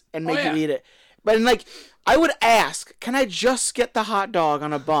beans and make yeah. you eat it. But like, I would ask, "Can I just get the hot dog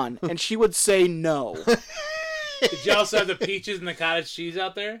on a bun?" And she would say no. Did you also have the peaches and the cottage cheese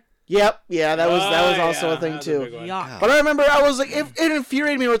out there? Yep, yeah, that was also yeah, a thing that was too. big one. Yuck. But I remember I was like, it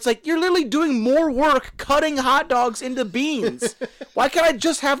infuriated me. Where it's like, you're literally doing more work cutting hot dogs into beans. Why can't I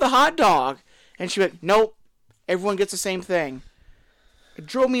just have the hot dog? And she went, nope, everyone gets the same thing. It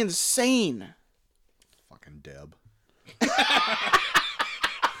drove me insane. Fucking Deb.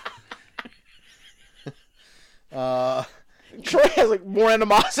 Troy has like more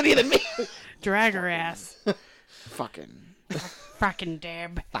animosity than me. Drag her ass. Fucking. Frackin'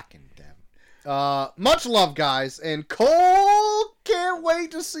 Deb. Fucking Deb. Much love, guys, and Cole, can't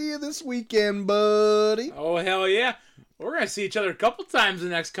wait to see you this weekend, buddy. Oh, hell yeah. We're going to see each other a couple times in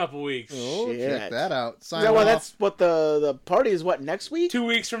the next couple weeks. Oh, Shit. check that out. Sign Yeah, well, off. that's what the party is. What, next week? 2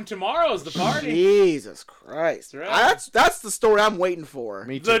 weeks from tomorrow is the party. Jesus Christ. That's right. That's the story I'm waiting for.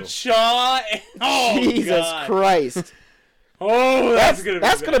 Me too. The Chaw. Oh, Jesus God. Christ. Oh, that's going to be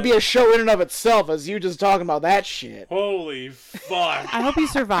That's gonna bad. be a show in and of itself, as you just talking about that shit. Holy fuck. I hope you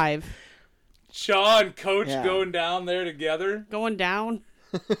survive. Shaw and Coach Yeah. going down there together. Going down.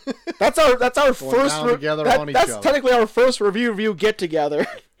 That's our first down together on each that's other. technically our first review get together.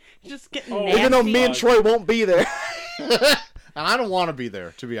 Just getting Oh, nasty. Even though me and Troy won't be there. And I don't want to be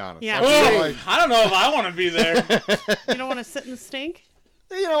there, to be honest. Yeah. I feel like, I don't know if I want to be there. You don't want to sit in the stink?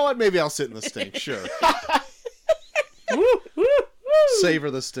 you know what? Maybe I'll sit in the stink. Sure.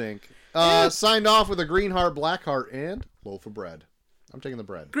 Savor the stink. Signed off with a green heart, black heart, and loaf of bread. I'm taking the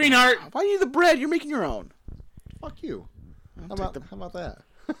bread. Greenheart. Why do you need the bread? You're making your own. Fuck you. How about that?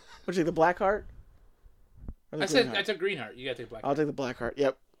 Would you take the black heart? Or the I said green I heart? took Greenheart. You got to take Black. I'll take the black heart.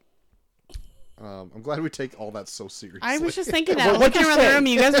 Yep. I'm glad we take all that so seriously. I was just thinking that. What- I'm what'd looking you around the say? room.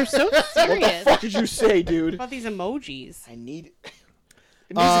 You guys are so What the serious fuck did you say, dude? about these emojis. I need.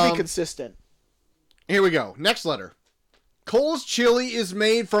 It needs to be Um, consistent. Here we go. Next letter. Cole's chili is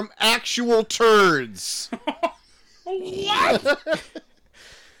made from actual turds. What?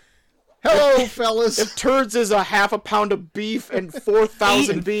 Hello, fellas. If turds is a half a pound of beef and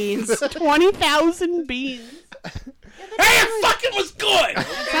 4,000 beans. 20,000 beans. Hey, it fucking was good.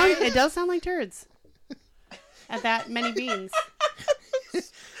 It does sound like turds. At that many beans.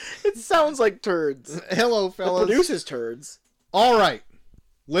 It sounds like turds. Hello, It fellas. produces turds. All right.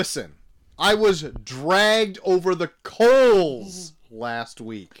 Listen. I was dragged over the coals last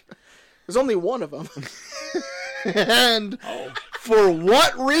week. There's only one of them. And for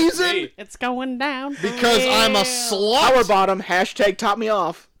what reason? Hey, It's going down. Because I'm a slut. Power bottom. Hashtag top me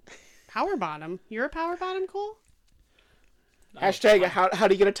off. Power bottom. You're a power bottom, Cole? Hashtag how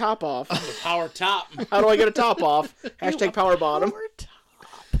do you get a top off? the power top. How do I get a top off? Hashtag power bottom. Power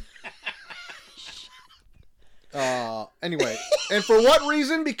top. Anyway, and for what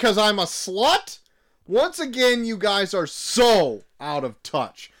reason? Because I'm a slut? Once again, you guys are so out of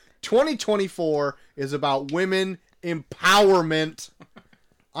touch. 2024 is about women empowerment.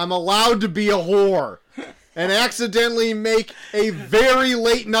 I'm allowed to be a whore and accidentally make a very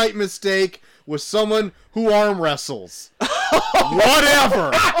late night mistake with someone who arm wrestles.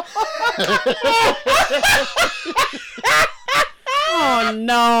 Whatever. Oh,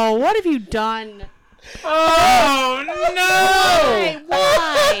 no. What have you done? Oh no! Why?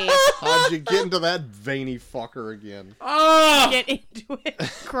 Why? Why? How'd you get into that veiny fucker again? Oh, Get into it.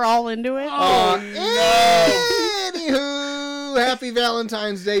 Crawl into it. Anywho, happy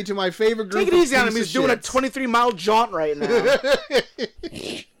Valentine's Day to my favorite group. Take it easy on him. piece He's of doing a shits. 23-mile jaunt right now.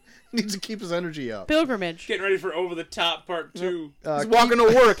 Needs to keep his energy up. Pilgrimage. getting ready for Over the Top Part 2. He's walking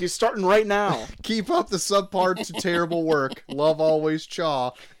to work. He's starting right now. Keep up the subpar to terrible work. Love always,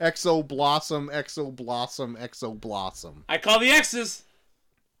 Chaw. Exo Blossom, Exo Blossom, Exo Blossom. I call the X's.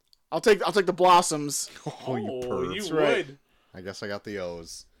 I'll take the blossoms. Oh, you pervs. you right. would. I guess I got the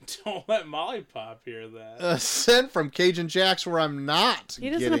O's. Don't let Molly Pop hear that. Sent from Cajun Jacks, where I'm not He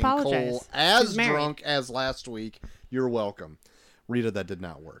doesn't getting apologize. Cole as He's married. drunk as last week. You're welcome. Rita, that did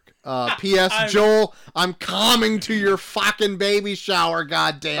not work. P.S. Joel, I'm coming to your fucking baby shower,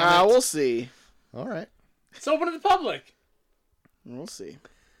 goddammit. We'll see. All right. It's open to the public. We'll see.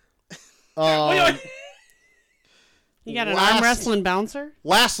 Wait. You got an Last- arm wrestling bouncer?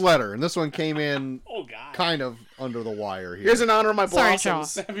 Last letter, and this one came in Oh, God. kind of under the wire here. Here's an honor of my Sorry,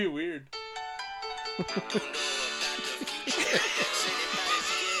 blossoms. That'd be weird.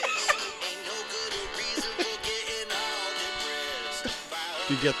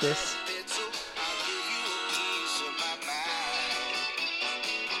 Do you get this?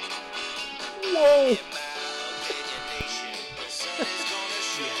 Whoa.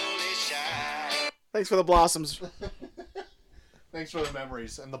 Thanks for the blossoms. Thanks for the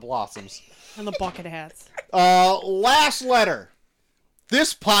memories and the blossoms. And the bucket hats. Last letter.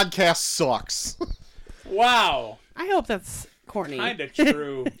 This podcast sucks. Wow. I hope that's Courtney. Kind of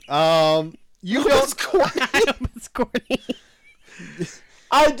true. You don't. I hope it's Courtney.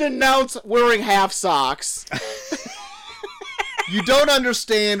 I denounce wearing half socks. You don't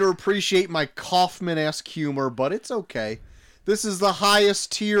understand or appreciate my Kaufman-esque humor, but it's okay. This is the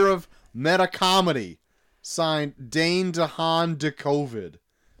highest tier of meta comedy. Signed Dane DeHaan DeCovid.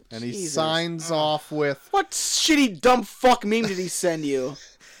 And he Jesus. signs off with, What shitty dumb fuck meme did he send you?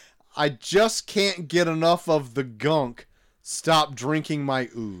 I just can't get enough of the gunk. Stop drinking my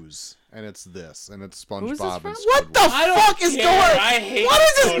ooze. And it's this. And it's Who's this SpongeBob from? and What the Squidward. I don't fuck is care. going? I hate What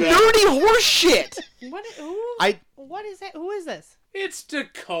is this Dakota. nerdy horse shit? What is that? Who is this? It's to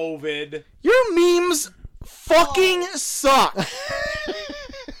COVID. Your memes fucking suck.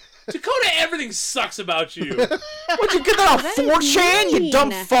 Dakota, everything sucks about you. Would you get that on That is 4chan, you dumb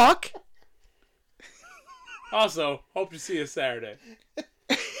mean. fuck? Also, hope to see you Saturday.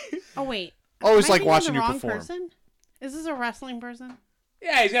 Oh wait. Always Am I like thinking watching the you wrong perform. Person? Is this a wrestling person?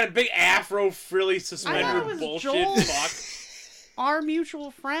 Yeah, he's got a big afro, frilly, I thought suspender it was bullshit Joel. fuck. Our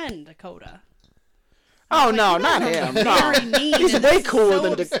mutual friend, Dakota. Oh Like, no, you not guys are him. very No. mean He's and way this is cooler so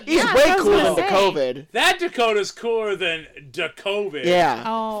than abs- he's Yeah, way I was cooler gonna than say. COVID. That Dakota's cooler than DeCovid. Yeah.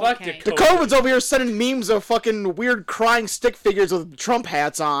 Oh, Fuck okay. Dakota. COVID's over here sending memes of fucking weird crying stick figures with Trump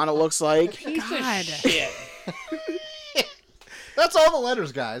hats on, it looks like. Piece of God. shit. That's all the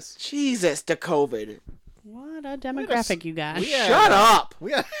letters, guys. Jesus, DeCovid. What a demographic you got. Yeah. Shut up.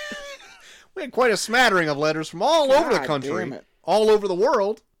 We had, we had quite a smattering of letters from all over the God country, damn it. all over the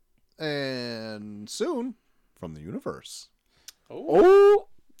world, and soon from the universe. Oh,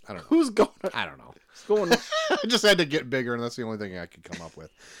 I don't know. who's going? I don't know. Who's going? I just had to get bigger, and that's the only thing I could come up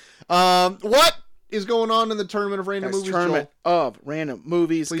with. What is going on in the tournament of random movies, Tournament of random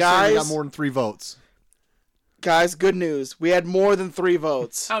movies, Joel? Please say we guys. got more than 3 votes. Guys, good news. We had more than 3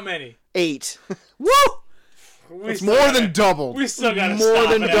 votes. How many? 8. Woo! We It's still more gotta- than double. We still got More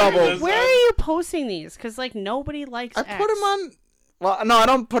than double. Where are you posting these? Because, like, nobody likes I X. put them on. Well, no, I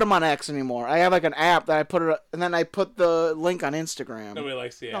don't put them on X anymore. I have like an app that I put it, and then I put the link on Instagram. Nobody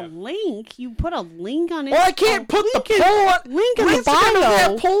likes the The app. link? You put a link on it? Well, I can't put the link poll on. link in My the Instagram doesn't bio.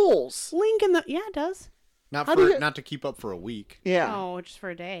 have polls. Link in the... Yeah, it does. Not How do you- not to keep up for a week. Yeah, Oh, just for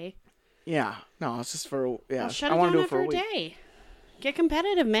a day. yeah. No, it's just for yeah. Well, shut I it want down to do it for after a a week. day. Get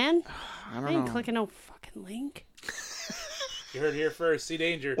competitive, man. I I don't ain't know. clicking no fucking link. You heard it here first. See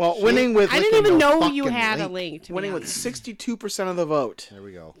danger. Well, winning with I didn't even no know you fucking had a link. link. To be winning with honest. 62% of the vote. There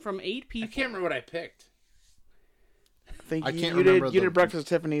we go. From 8 I people. can't remember what I picked. I think I you, can't you remember did. You the- did Breakfast at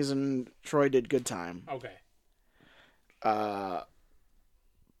Tiffany's, and Troy did Good Time. Okay.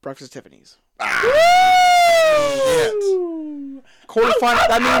 Breakfast at Tiffany's. Shit. Quarterfinal.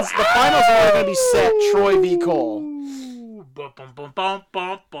 That means the finals are already going to be set. Troy v. Cole. Ooh, bum, bum, bum, bum,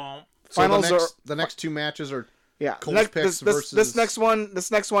 bum, bum. So Finals the next 2 matches are Yeah. Cole's picks this versus- next one. This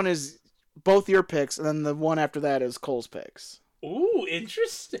next one is both your picks, and then the one after that is Cole's picks. Ooh,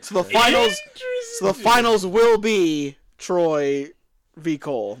 interesting. So the finals. Interesting. So the finals will be Troy v.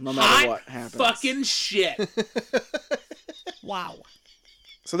 Cole, no matter Hot what happens. fucking shit. Wow.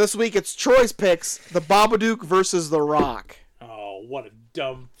 So this week it's Troy's picks: The Babadook versus The Rock. Oh what a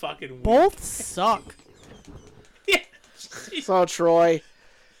dumb fucking. Both suck. Yeah. So Troy,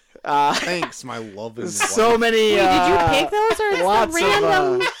 Thanks, my loving so wife. many. Wait, did you pick those or is lots the of,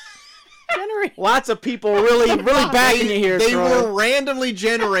 random generate? Lots of people really backing you here, They Troy. were randomly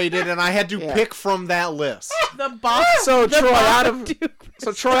generated, and I had to Yeah. pick from that list. The boss. So Troy, out of Duke.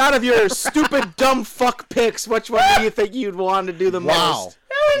 out of your stupid dumb fuck picks, which one do you think you'd want to do the Wow. most?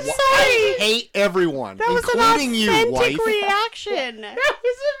 That was I sorry. hate everyone, That was including an you, authentic wife. reaction. That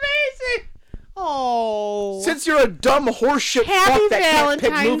was amazing. Oh. Since you're a dumb horseshit Happy fuck that can't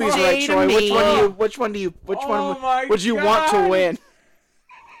pick Valentine's movies Day right, to Troy, me. which Oh one my would you want to God. win?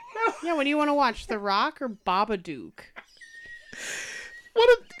 Yeah, what do you want to watch? The Rock or Babadook? What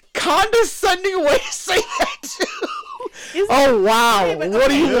a condescending way to say that too. Is- Oh wow! Wait, but What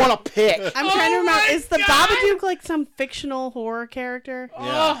do you okay. want to pick? I'm trying to remember. my Is the God. Babadook like some fictional horror character?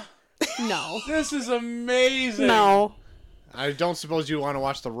 Oh, No. this is amazing. No. I don't suppose you want to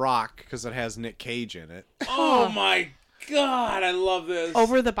watch The Rock because it has Nick Cage in it. Oh my God, I love this.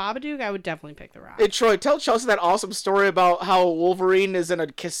 Over the Babadook, I would definitely pick the Rock. Hey Troy, tell Chelsea that awesome story about how Wolverine is in a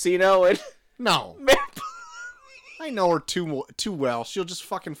casino and No, I know her too well. She'll just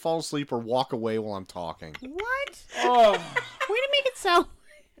fucking fall asleep or walk away while I'm talking. What? Oh, Way to make it sound.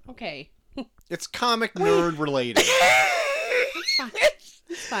 Okay. It's comic nerd related.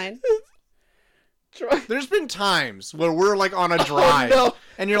 It's fine. Troy. There's been times where we're like on a drive, no.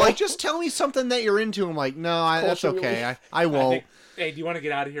 and you're like, just tell me something that you're into. I'm like, no, that's Culture okay. relief. I I won't. think, hey, do you want to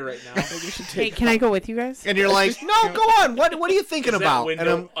get out of here right now? Hey, can I go with you guys? And you're like, no, go on. What are you thinking Is that about?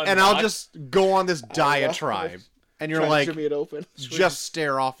 window And I'll unlocked? just go on this diatribe, and you're Trying to like, jimmy it open. just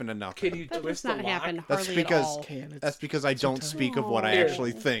stare off into nothing. Can you That twist does the not lock? happen That's hardly because- at all. That's because I don't speak of what I Here,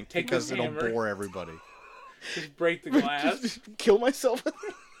 actually think, take because this it'll hammer. bore everybody. Just break the glass. Kill myself.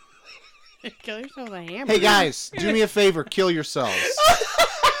 Kill yourself with a hammer. Hey guys, do me a favor, kill yourselves.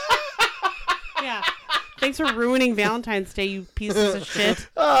 Yeah. Thanks for ruining Valentine's Day, you pieces of shit.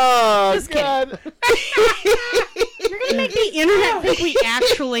 Oh Just kidding. God! You're gonna make the internet think we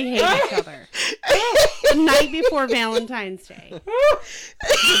actually hate each other. The night before Valentine's Day.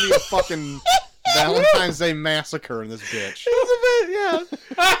 It's gonna be a fucking Valentine's Day massacre in this bitch.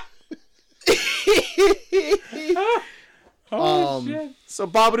 Oh shit. So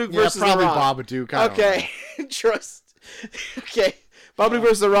Babadook Yeah, versus probably The Rock. Babadook. I don't know. Okay, trust. Okay, Babadook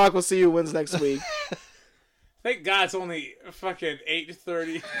versus The Rock. We'll see who wins next week. Thank God it's only fucking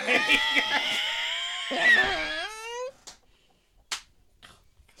 8:30.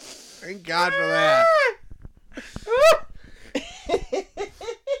 Thank God for that.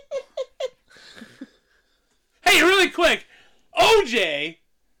 Hey, really quick, OJ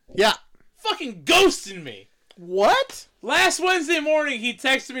Yeah. fucking ghosting me. What? Last Wednesday morning, he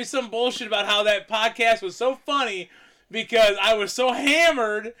texted me some bullshit about how that podcast was so funny because I was so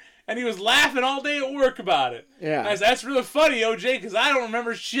hammered, and he was laughing all day at work about it. Yeah. And I said, that's really funny, OJ, because I don't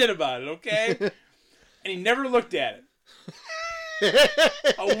remember shit about it, okay? And he never looked at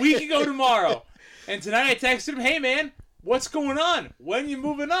it. A week ago tomorrow. And tonight I texted him, hey, man, what's going on? When you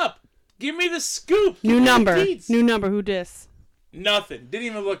moving up? Give me the scoop. Give New me the number. deets." New number. Who dis? Nothing. Didn't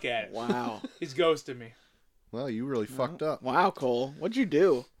even look at it. Wow. He's ghosted me. Well, you really fucked up. Wow, Cole. What'd you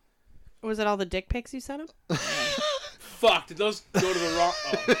do? Was it all the dick pics you sent him? Fuck, did those go to the wrong...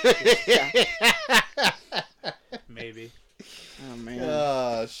 Oh, maybe. Oh man.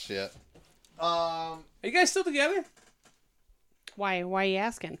 Oh shit. Are you guys still together? Why? Why are you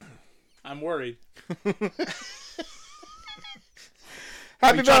asking? I'm worried.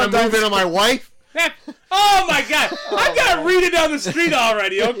 Happy You trying to move Valentine's. into my wife? Oh my god! I've got to read it down the street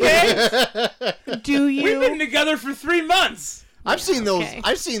already, okay? Do We've been you? together for 3 months. I've seen those. Okay.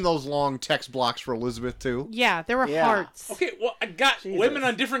 I've seen those long text blocks for Elizabeth too. Yeah, there were Yeah. hearts. Okay, well, I got Jesus. women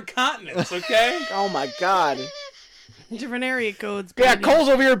on different continents, okay? Oh my God. Different area codes. Yeah, baby. Cole's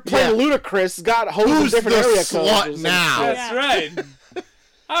over here playing Yeah. Ludacris. Got hoes in Who's different the area slut codes. now? and That's shit. right.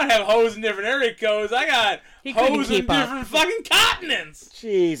 I don't have hoes in different area codes. I got He couldn't hoes in keep up. different fucking continents.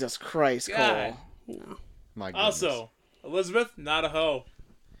 Jesus Christ, God. Cole. No. My goodness. Also, Elizabeth, not a hoe.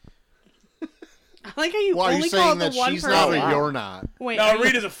 I like how you Well, are only you call saying it the that one she's person. not or Wow. you're not? Wait, No, are you-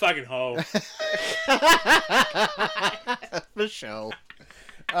 Rita's a fucking hoe. The show.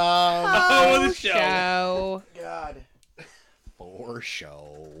 Oh, the show. show. God. For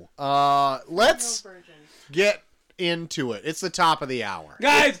show. Let's get into it. It's the top of the hour.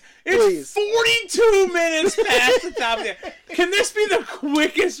 Guys, it's Please. 42 minutes past the top of the hour. Can this be the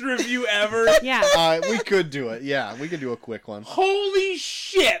quickest review ever? Yeah. We could do it. Yeah, we could do a quick one. Holy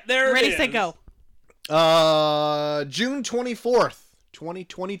shit, there Ready, it is. set, go. June 24th,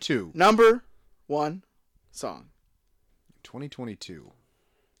 2022. Number one song. 2022.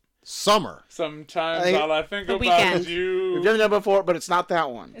 Summer. Sometimes I- all I think The about Weeknd. is you. We've done it before, but it's not that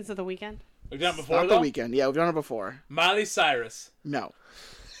one. Is it the weekend? We've done it before, Not though? the weekend. Yeah, we've done it before. Miley Cyrus. No.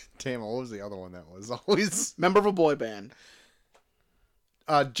 Damn, what was the other one that was always? Member of a boy band.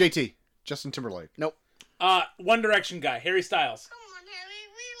 JT. Justin Timberlake. Nope. One Direction guy, Harry Styles. Come on, Harry,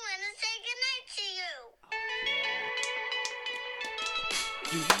 we want to say goodnight to you.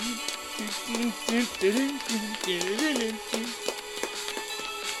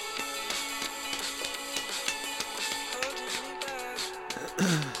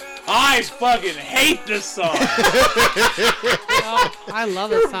 I fucking hate this song. Oh, I love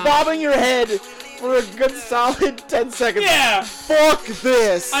this You're song. bobbing your head for a good solid 10 seconds. Yeah, Fuck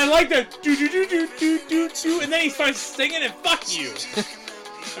this. I like that. Do do do do do do do, and then he starts singing and fuck you.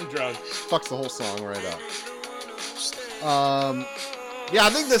 I'm drunk. Fucks the whole song right up. Yeah, I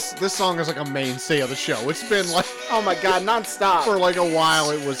think this song is like a mainstay of the show. It's been like Oh my god, nonstop. for like a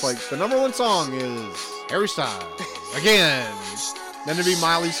while. It was like the number one song is Harry Styles again. Then it'd be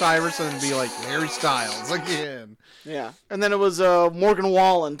Miley Cyrus, and then it'd be like Harry Styles again. Yeah. And then it was Morgan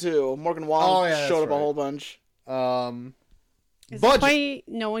Wallen, too. Morgan Wallen Oh, yeah, showed up that's a whole right. bunch. Is this budget. why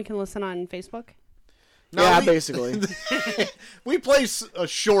no one can listen on Facebook? No, yeah, we- basically. We play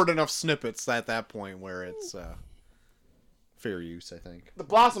short enough snippets at that point where it's fair use, I think. The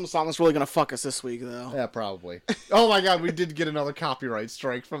Blossom song is really going to fuck us this week, though. Yeah, probably. Oh my god, we did get another copyright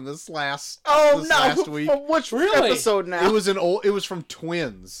strike from this last week. From which Really? episode now? It was from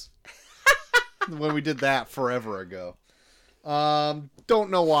Twins. When we did that forever ago. Don't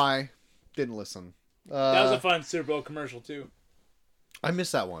know why. Didn't listen. That was a fun Super Bowl commercial too. I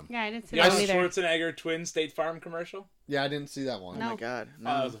missed that one. Yeah, I didn't see The that Arnold either. Schwarzenegger Twin State Farm commercial. Yeah, I didn't see that one. Oh my No. god. Oh,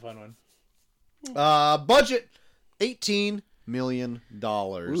 that No. was a fun one. Budget $18 million.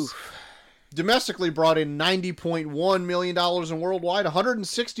 Domestically brought in $90.1 million and worldwide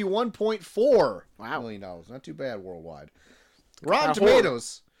 $161.4 million. Not too bad worldwide. Rotten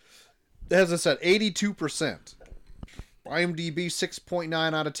Tomatoes has us at 82%. IMDb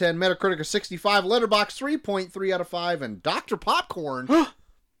 6.9 out of 10. Metacritic a 65. Letterboxd 3.3 out of 5. And Dr. Popcorn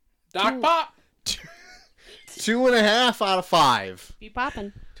Doc Pop. 2.5 out of 5. Be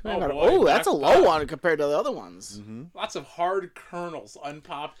popping. Oh, boy, Oh, that's a Doc low Pop. one compared to the other ones. Lots of hard kernels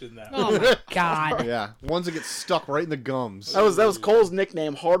unpopped in that. Oh my god. Yeah, ones that get stuck right in the gums. That was Cole's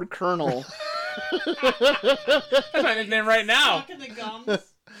nickname, Hard Colonel. That's my nickname right now. in the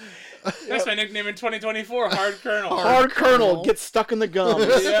gums. That's my nickname in 2024. Hard kernel. Hard Colonel gets stuck in the gums.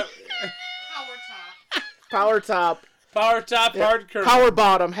 Yep. Power top. Power top, hard kernel. Power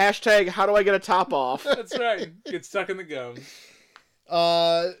bottom. Hashtag how do I get a top off? That's right. Get stuck in the gums.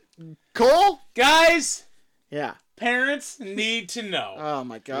 Cole? Guys, Yeah. parents need to know Oh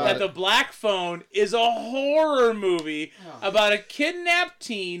my that god. The Black Phone is a horror movie about a kidnapped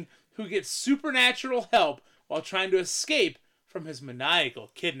teen who gets supernatural help while trying to escape from his maniacal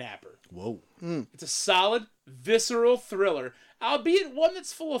kidnapper. Whoa. It's a solid, visceral thriller, albeit one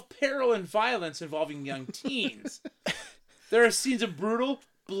that's full of peril and violence involving young teens. There are scenes of brutal,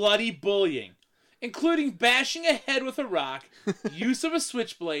 bloody bullying, including bashing a head with a rock, use of a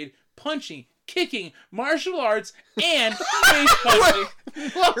switchblade, punching, kicking, martial arts, and face punching.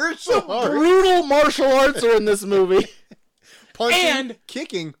 Martial arts. Brutal martial arts are in this movie. Punching, And-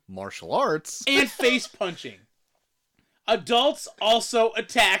 kicking, martial arts. And face punching. Adults also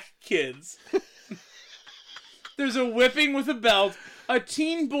attack kids. There's a whipping with a belt, a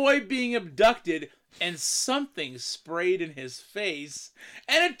teen boy being abducted, and something sprayed in his face,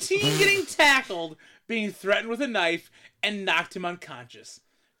 and a teen getting tackled, being threatened with a knife, and knocked him unconscious.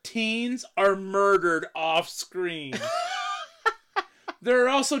 Teens are murdered off screen. There are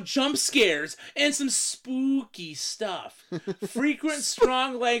also jump scares and some spooky stuff. Frequent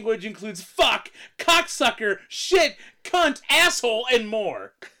strong language includes fuck, cocksucker, shit, cunt, asshole, and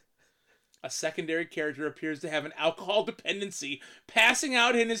more. A secondary character appears to have an alcohol dependency, passing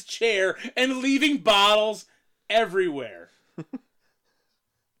out in his chair and leaving bottles everywhere.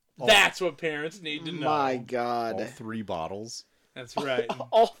 That's what parents need to know. My All god. 3 bottles. That's right.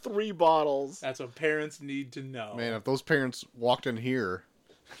 All 3 bottles. That's what parents need to know. Man, if those parents walked in here,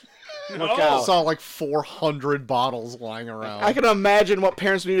 Look out. saw like 400 bottles lying around. I can imagine what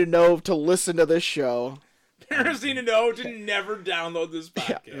parents need to know to listen to this show. Parents need to know to never download this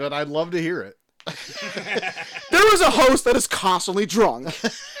podcast. But I'd love to hear it. There is a host that is constantly drunk.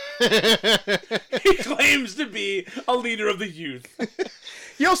 He claims to be a leader of the youth.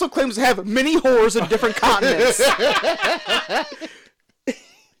 He also claims to have many whores in different continents.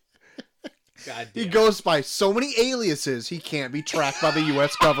 God He damn. goes by so many aliases he can't be tracked by the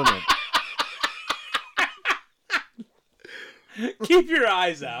U.S. government. Keep your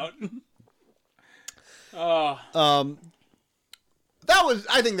eyes out. Oh,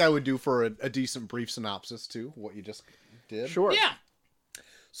 I think that would do for a decent brief synopsis too. What you just did. Sure. yeah.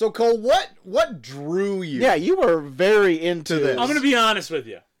 So Cole, what drew you? Yeah, you were very into this. this. I'm gonna be honest with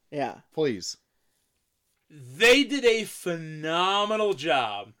you. Yeah. Please. They did a phenomenal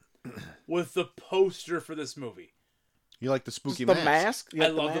job with the poster for this movie. You like the spooky The mask? mask? You I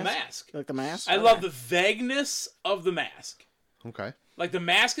like love the mask. You like the mask? I love the vagueness of the mask. Okay. Like the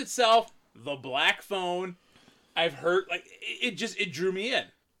mask itself, the black phone. I've heard like it drew me in.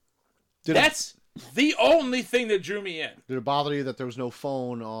 That's the only thing that drew me in. Did it bother you that there was no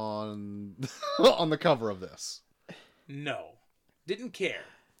phone on on the cover of this? No. Didn't care.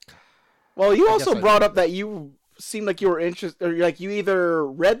 Well, you also I brought did. up that you seemed like you were interested, or like you either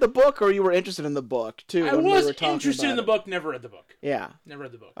read the book or you were interested in the book too. I when we was were talking interested in about the it. book, never read the book. Yeah. Never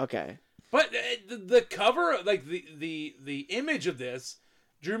read the book. Okay. But the cover, like the image of this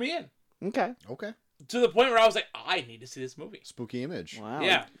drew me in. Okay. Okay. To the point where I was like, I need to see this movie. Spooky image. Wow.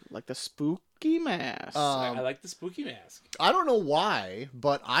 Yeah. Like the spooky mask. I like the spooky mask. I don't know why,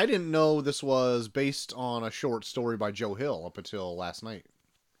 but I didn't know this was based on a short story by Joe Hill up until last night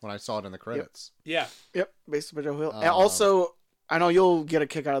when I saw it in the credits. Yeah. Yep. Based on Joe Hill. And also, I know you'll get a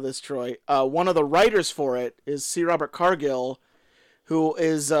kick out of this, Troy. One of the writers for it is C. Robert Cargill, who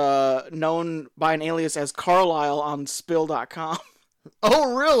is known by an alias as Carlisle on Spill.com.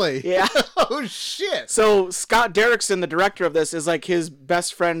 Oh, really? Yeah. Oh, shit. So Scott Derrickson, the director of this, is like his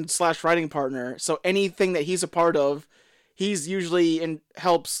best friend / writing partner. So anything that he's a part of, he's usually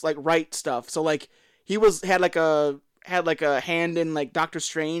helps like write stuff. So like he had like a hand in like Doctor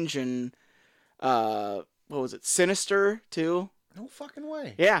Strange and what was it, Sinister too. No fucking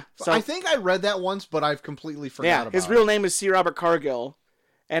way. Yeah. So I think I read that once, but I've completely forgot about his real name is C. Robert Cargill,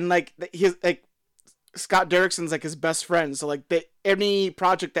 and like his like Scott Derrickson's like his best friend. So like any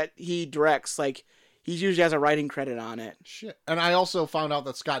project that he directs, like he usually has a writing credit on it. Shit. And I also found out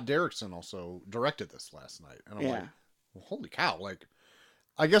that Scott Derrickson also directed this last night. And I'm Yeah. like, well, holy cow. Like,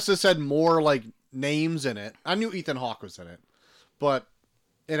 I guess this had more like names in it. I knew Ethan Hawke was in it,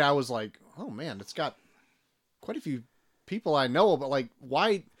 and I was like, oh man, it's got quite a few people I know, but like,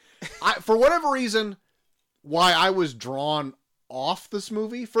 why? For whatever reason, why I was drawn off this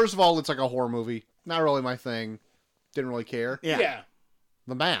movie. First of all, it's like a horror movie. Not really my thing. Didn't really care. Yeah.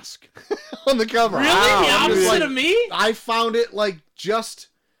 The mask on the cover. Really? Wow. The I'm just opposite like- of me? I found it like just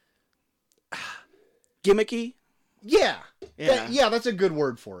Gimmicky. yeah. Yeah. That's a good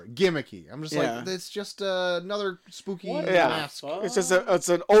word for it. Gimmicky. I'm just Yeah. like it's just another spooky What Yeah. mask. fuck? It's just it's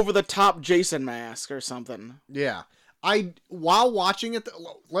an over the top Jason mask or something. Yeah. While watching it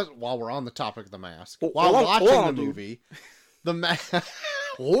while we're on the topic of the mask, Hold while on, watching hold on, the dude. movie, the mask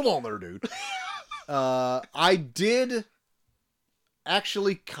hold on there, dude. I did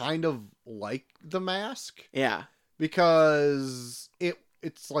actually kind of like the mask Yeah. because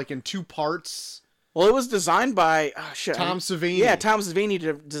it's like in two parts. Well, it was designed by Tom Savini. Yeah, Tom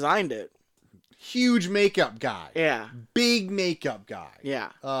Savini designed it. Huge makeup guy. Yeah. Big makeup guy.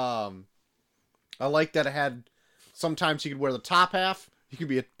 Yeah. I like that it had. Sometimes you could wear the top half. You could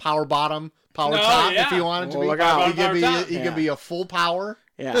be a power bottom, power No, top yeah. if you wanted to Well, be. look out. You could Power be. top. You Yeah. could be a full power.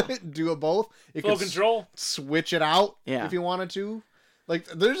 Yeah. Do it both. You Full could control. switch it out Yeah. if you wanted to. Like,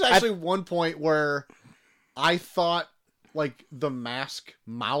 there's actually one point where I thought like the mask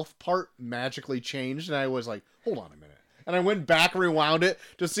mouth part magically changed, and I was like, "Hold on a minute," and I went back, rewound it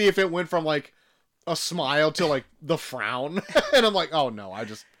to see if it went from like a smile to like the frown, and I'm like, "Oh no, I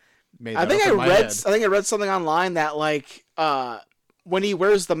just made that I think up I in my read. head." I think I read something online that like when he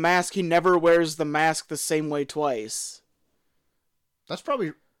wears the mask, he never wears the mask the same way twice. That's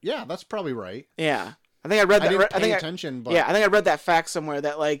probably right. Yeah, I think I read I that. didn't I pay think attention, but yeah, I think I read that fact somewhere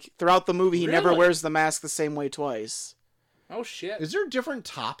that like throughout the movie he never Really? wears the mask the same way twice. Oh shit. is there different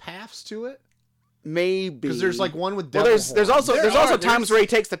top halves to it? Maybe Because there's like one with well, devil there's also There there's also are, times there's- where he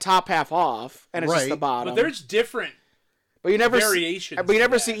takes the top half off and it's just the Right. bottom. But there's different But you never variations. but you to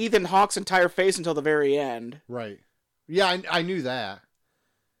never that. see Ethan Hawke's entire face until the very end. right. Yeah, I knew that.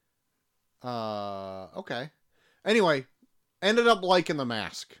 Okay. Anyway, ended up liking the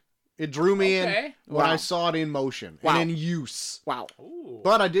mask. It drew me in Okay. when Wow. I saw it in motion Wow. and in use. Wow. Ooh.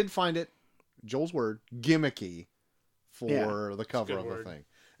 But I did find it, Joel's word, gimmicky for Yeah. the cover good of word. the thing.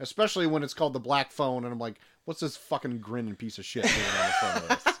 Especially when it's called the Black Phone, and I'm like, what's this fucking grinning piece of shit doing on the front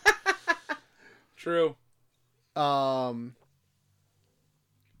of this? True.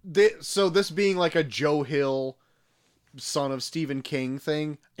 So this being like a Joe Hill son of Stephen King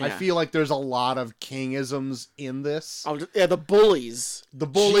thing. I Yeah. feel like there's a lot of King-isms in this. Yeah, the bullies. The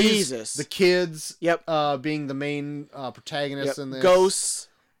bullies, Jesus. the kids, Yep. being the main protagonists Yep. in this. Ghosts.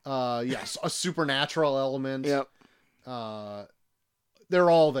 Yes, a supernatural element. Yep. They're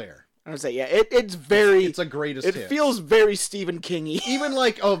all there. I would say, yeah, it's very. It's a greatest It hits. feels very Stephen King-y. Even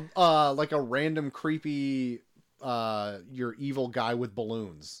like a random creepy your evil guy with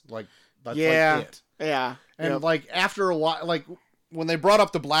balloons. Like that's Yeah. like it. Yeah. And Yep. like after a while, like when they brought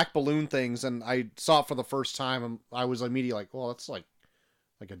up the black balloon things, and I saw it for the first time, I was immediately like, well, that's like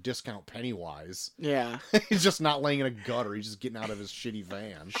a discount Pennywise. Yeah. He's just not laying in a gutter. He's just getting out of his shitty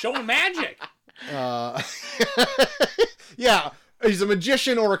van. Showing magic. Yeah, he's a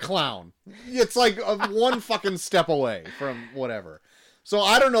magician or a clown. It's like one fucking step away from whatever. So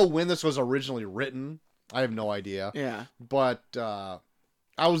I don't know when this was originally written. I have no idea. Yeah. But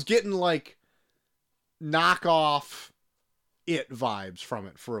I was getting like knockoff It vibes from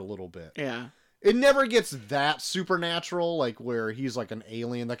it for a little bit. Yeah. It never gets that supernatural, like where he's like an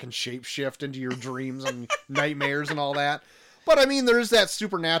alien that can shapeshift into your dreams and nightmares and all that. But I mean, there's that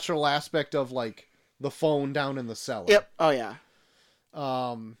supernatural aspect of like the phone down in the cellar. Yep. Oh yeah.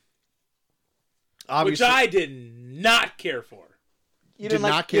 Which Obviously, I did not care for. You Did didn't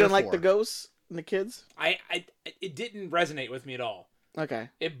like. not You care didn't like for the it. ghosts and the kids. It didn't resonate with me at all. Okay.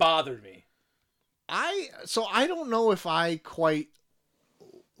 It bothered me. So I don't know if I quite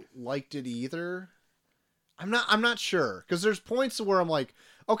liked it either. I'm not sure, because there's points where I'm like,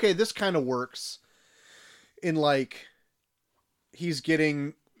 okay, this kind of works. In like, he's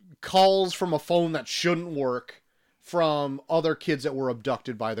getting calls from a phone that shouldn't work from other kids that were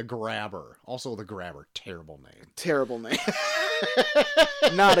abducted by the Grabber. Also, the Grabber, terrible name. Terrible name.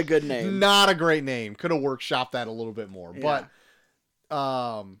 Not a good name. Not a great name. Could have workshopped that a little bit more. Yeah. But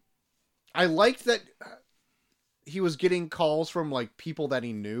I liked that he was getting calls from like people that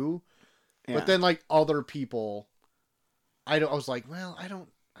he knew, Yeah. but then like other people, I was like, well, I don't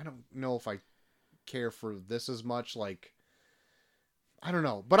know if I care for this as much. Like, I don't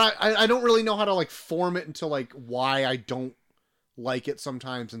know, but I don't really know how to like form it into like why I don't like it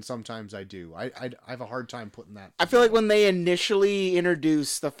sometimes and sometimes I do. I have a hard time putting that. I feel like when they initially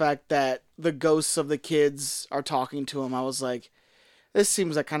introduced the fact that the ghosts of the kids are talking to him, I was like, this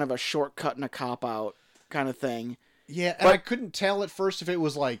seems like kind of a shortcut and a cop-out kind of thing. Yeah, and But- I couldn't tell at first if it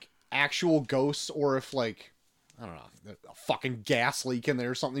was like actual ghosts or if like, I don't know, a fucking gas leak in there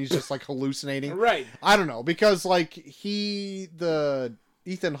or something. He's just like hallucinating. Right. I don't know, because like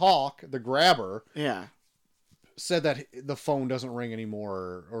Ethan Hawke, the Grabber, Yeah. said that the phone doesn't ring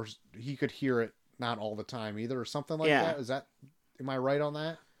anymore, or he could hear it not all the time either, or something like Yeah. that. Am I right on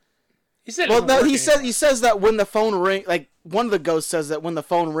that? He said. it Well, doesn't no, work he anymore. says that when the phone ring, like one of the ghosts says that when the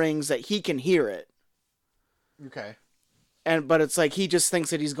phone rings that he can hear it, Okay. but it's like he just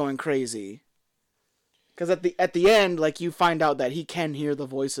thinks that he's going crazy. Because at the end, like you find out that he can hear the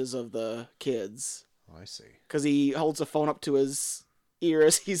voices of the kids Oh, I see. because he holds the phone up to his ear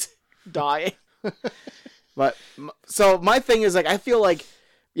as he's dying. But so my thing is like I feel like,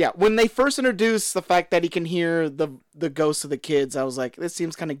 yeah, when they first introduced the fact that he can hear the ghosts of the kids, I was like, this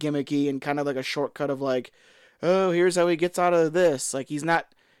seems kind of gimmicky and kind of like a shortcut of like, oh, here's how he gets out of this. Like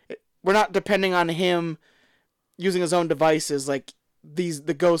we're not depending on him using his own devices. Like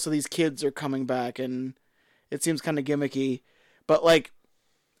the ghosts of these kids are coming back, and it seems kind of gimmicky. But like,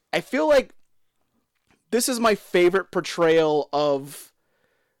 I feel like this is my favorite portrayal of,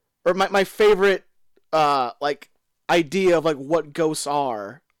 or my favorite like idea of like what ghosts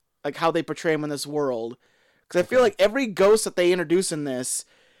are, like how they portray them in this world. Because I feel like every ghost that they introduce in this,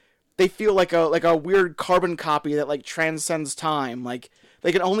 they feel like a weird carbon copy that like transcends time. Like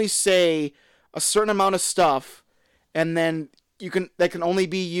they can only say a certain amount of stuff, and then that can only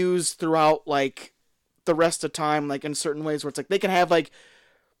be used throughout like the rest of time, like in certain ways where it's like they can have like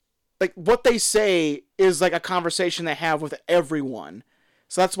what they say is like a conversation they have with everyone.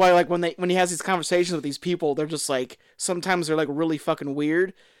 So that's why like when he has these conversations with these people, they're just like sometimes they're like really fucking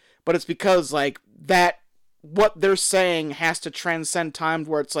weird, but it's because like that what they're saying has to transcend time,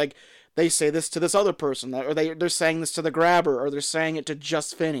 where it's like they say this to this other person, or they're saying this to the Grabber, or they're saying it to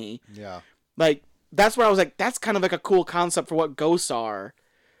just Finney. Yeah. Like that's where I was like, that's kind of like a cool concept for what ghosts are.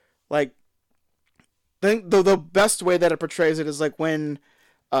 Like, I think the best way that it portrays it is like when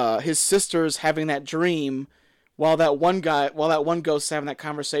his sister's having that dream while that one ghost's having that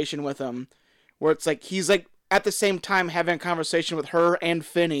conversation with him, where it's like he's like at the same time having a conversation with her and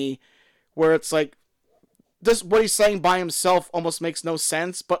Finney, where it's like this what he's saying by himself almost makes no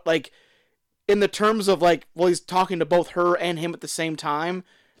sense, but like in the terms of like, well, he's talking to both her and him at the same time,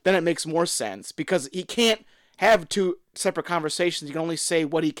 then it makes more sense, because he can't have two separate conversations. He can only say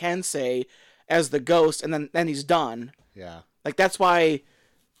what he can say as the ghost, and then he's done. Yeah. Like that's why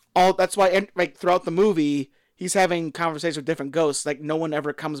like throughout the movie he's having conversations with different ghosts. Like no one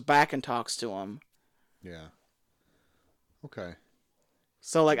ever comes back and talks to him. Yeah. Okay.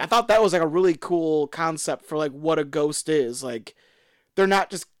 So like I thought that was like a really cool concept for like what a ghost is. Like they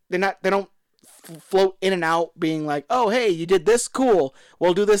don't float in and out being like, oh hey, you did this, cool,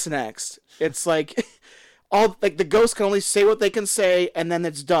 we'll do this next. It's like all like the ghosts can only say what they can say and then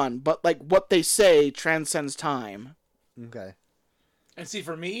it's done. But like what they say transcends time. Okay. And see,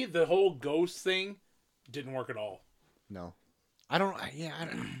 for me, the whole ghost thing didn't work at all. No. I'm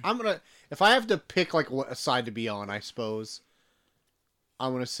gonna, if I have to pick like what side to be on, I suppose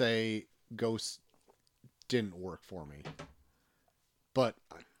I'm gonna say ghosts didn't work for me, but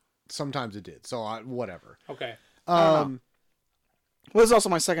sometimes it did. So whatever. Okay. Well, this is also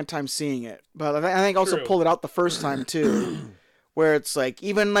my second time seeing it, but I think I also True. pulled it out the first time too, where it's like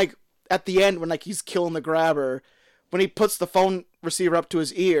even like at the end when like he's killing the grabber, when he puts the phone receiver up to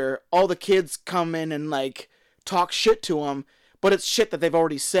his ear, all the kids come in and like talk shit to him, but it's shit that they've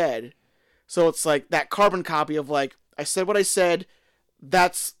already said. So it's like that carbon copy of like, I said what I said,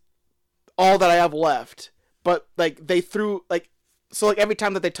 that's all that I have left. But like they threw like, so like every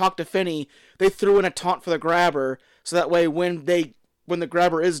time that they talk to Finney, they threw in a taunt for the grabber, so that way when the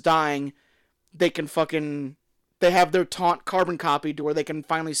grabber is dying, they have their taunt carbon copy to where they can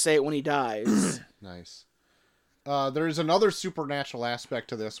finally say it when he dies. Nice. There's another supernatural aspect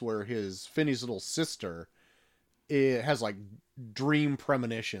to this where Finney's little sister has like dream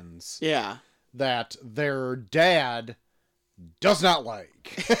premonitions. Yeah. That their dad does not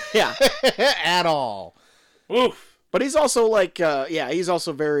like. Yeah. At all. Oof. But he's also like, he's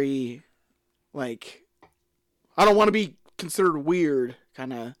also very, like, I don't want to be considered weird,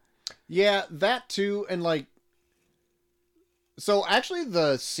 kind of. Yeah, that too, and like, so actually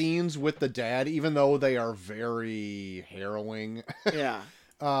the scenes with the dad, even though they are very harrowing, Yeah.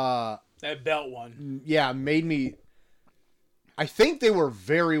 That belt one. yeah, made me, I think they were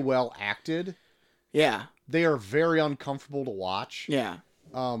very well acted. Yeah. They are very uncomfortable to watch. Yeah.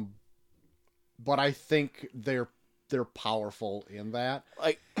 But I think they're powerful in that.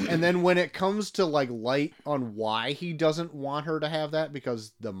 Like, And then when it comes to like light on why he doesn't want her to have that,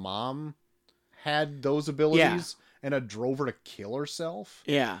 because the mom had those abilities and it drove her to kill herself.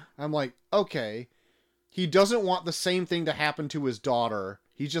 yeah. I'm like, okay, he doesn't want the same thing to happen to his daughter.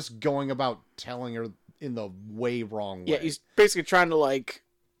 He's just going about telling her in the way wrong way. Yeah, he's basically trying to, like,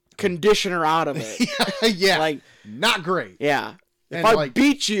 condition her out of it. yeah, Like, not great. yeah. If And, I like-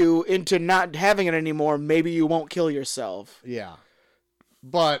 beat you into not having it anymore, maybe you won't kill yourself. Yeah.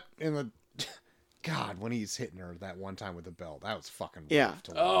 But in the God, when he's hitting her that one time with the belt, that was fucking Yeah. rough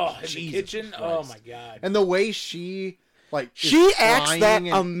to Oh, watch. in the Jesus kitchen? Oh, Christ. my God. And the way she like is She acts that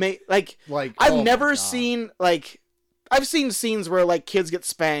crying and, like like I've oh my never God. seen like I've seen scenes where like kids get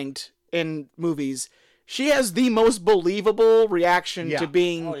spanked in movies. She has the most believable reaction Yeah. to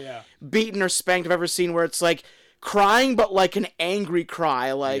being Oh, yeah. beaten or spanked I've ever seen, where it's like crying but like an angry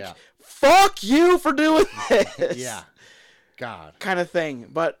cry, like Yeah. fuck you for doing this. Yeah. God. Kind of thing.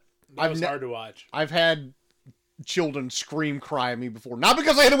 But That I've was ne- hard to watch. I've had children scream cry at me before. Not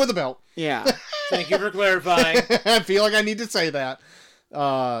because I hit him with a belt. yeah. Thank you for clarifying. I feel like I need to say that.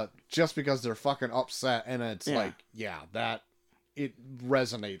 Just because they're fucking upset, and it's Yeah. like, yeah, that it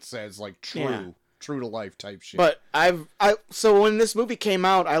resonates as like true, Yeah. true to life type shit. But so when this movie came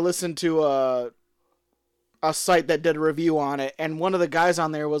out, I listened to a site that did a review on it, and one of the guys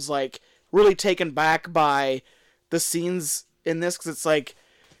on there was like really taken back by the scenes in this, because it's like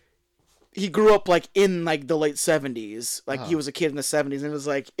he grew up like in like the late 70s, like he was a kid in the 70s,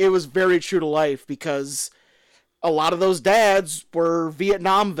 and it was very true to life, because a lot of those dads were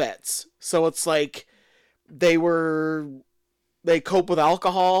Vietnam vets, so it's like they cope with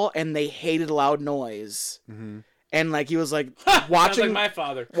alcohol and they hated loud noise. And like he was like Sounds watching like my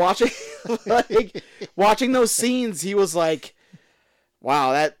father. watching those scenes, he was like,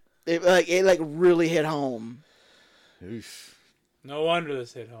 wow, it really hit home. Oof. No wonder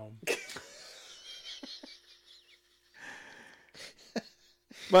this hit home.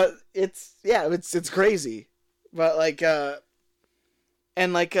 But it's crazy. But like I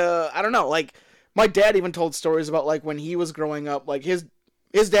don't know, like my dad even told stories about like when he was growing up, like his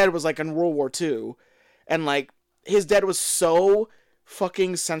dad was like in World War II, and like his dad was so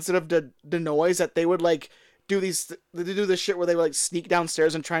fucking sensitive to noise that they would like do this shit where they would like sneak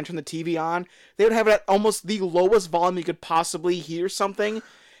downstairs and try and turn the TV on. They would have it at almost the lowest volume you could possibly hear something,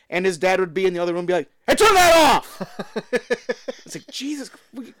 and his dad would be in the other room and be like, "Hey, turn that off!" It's like, Jesus,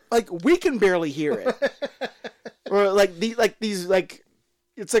 we can barely hear it. or like these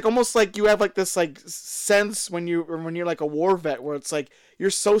it's like almost like you have like this like sense when you're like a war vet where it's like you're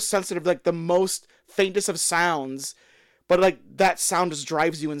so sensitive to, like the most faintest of sounds, but like that sound just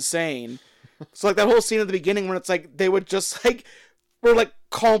drives you insane. So like that whole scene at the beginning when it's like they would just like were like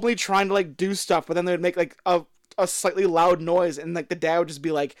calmly trying to like do stuff, but then they would make like a slightly loud noise, and like the dad would just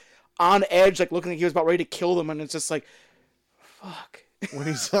be like on edge, like looking like he was about ready to kill them, and it's just like, fuck. When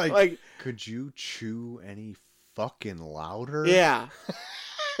he's like, Like- could you chew any fucking louder? Yeah.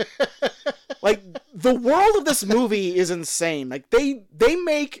 Like the world of this movie is insane. Like they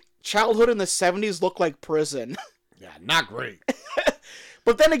make childhood in the 70s look like prison. Yeah, not great.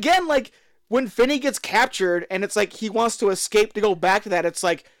 But then again, like when Finney gets captured and it's like he wants to escape to go back to that, it's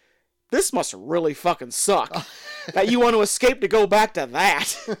like this must really fucking suck. That you want to escape to go back to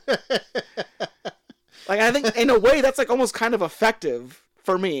that. Like I think in a way that's like almost kind of effective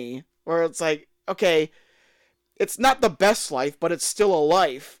for me, where it's like, okay, it's not the best life, but it's still a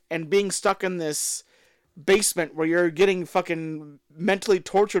life, and being stuck in this basement where you're getting fucking mentally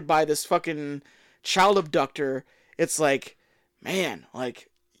tortured by this fucking child abductor, it's like, man, like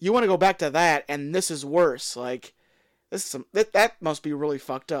you want to go back to that, and this is worse. Like this is that must be really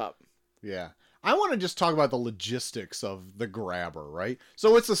fucked up. Yeah. I want to just talk about the logistics of the grabber, right?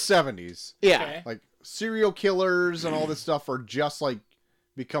 So it's the 70s. Yeah. Okay. Like serial killers and all this stuff are just like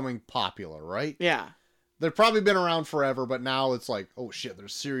becoming popular, right? Yeah. They've probably been around forever, but now it's like, oh shit,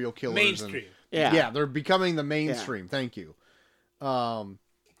 there's serial killers. Mainstream. Yeah. Yeah, they're becoming the mainstream. Thank you.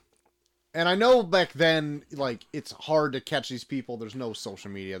 And I know back then, like, it's hard to catch these people. There's no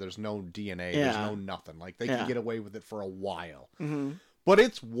social media. There's no DNA. There's Yeah. no nothing. Like, they Yeah. can get away with it for a while. Mm-hmm. But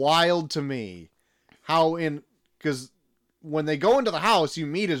it's wild to me how because when they go into the house, you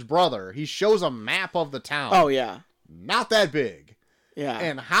meet his brother. He shows a map of the town. Oh yeah. Not that big. Yeah.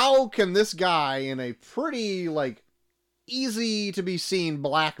 And how can this guy in a pretty, like, easy to be seen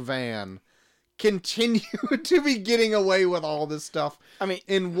black van continue to be getting away with all this stuff? I mean,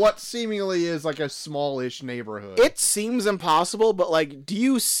 In what seemingly is like a smallish neighborhood. it seems impossible, but like, do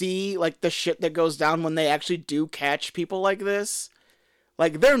you see like the shit that goes down when they actually do catch people like this?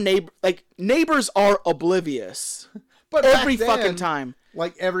 Like their neighbors are oblivious but back every then, fucking time.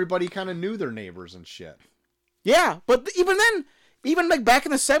 like, everybody kind of knew their neighbors and shit. Yeah, but even then, even like back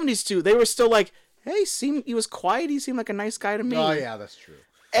in the 70s too, they were still like, hey, he was quiet. He seemed like a nice guy to me. Oh yeah, that's true.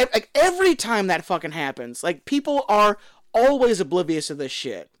 Like every time that fucking happens, like people are always oblivious to this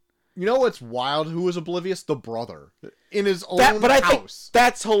shit. You know what's wild? Who was oblivious? The brother in his own But I think house.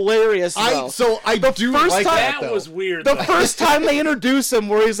 that's hilarious. Though. I do first like time- that. That though. was weird. The though. first time they introduce him,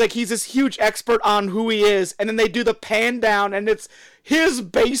 where he's this huge expert on who he is, and then they do the pan down, and it's his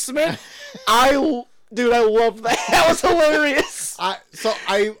basement. Dude, I love that. That was hilarious.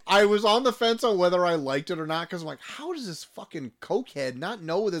 I was on the fence on whether I liked it or not, because I'm like, how does this fucking cokehead not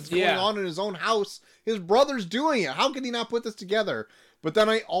know that's going Yeah. on in his own house? His brother's doing it. How can he not put this together? But then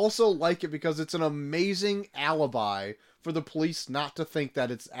I also like it because it's an amazing alibi for the police not to think that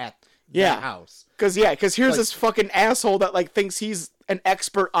it's at Yeah. that house. Because here's this fucking asshole that like thinks he's an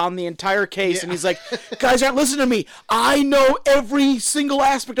expert on the entire case, and he's like, guys aren't listening to me. I know every single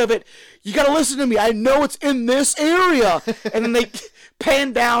aspect of it. You gotta listen to me. I know it's in this area. And then they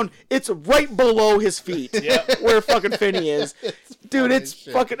pan down. It's right below his feet, where fucking Finney is. Dude, funny it's as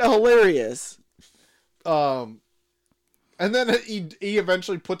shit. fucking hilarious. And then he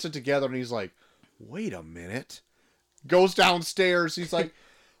eventually puts it together, and he's like, wait a minute. Goes downstairs. He's like,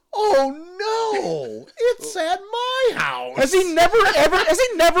 oh no, it's at my house. Has he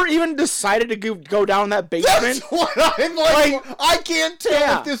never even decided to go down that That's basement? what I'm like. I can't tell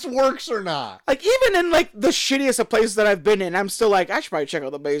Yeah. if this works or not. Like, even in like the shittiest of places that I've been in, I'm still like, I should probably check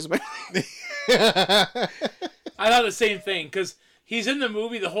out the basement. I thought the same thing because he's in the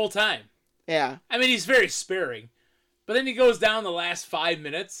movie the whole time. Yeah. I mean, he's very sparing, but then he goes down the last 5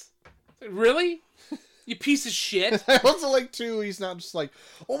 minutes. Like, really? You piece of shit. I also like, too, he's not just like,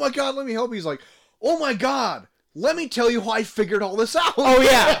 oh my god, let me help you. He's like, oh my god, let me tell you how I figured all this out. Oh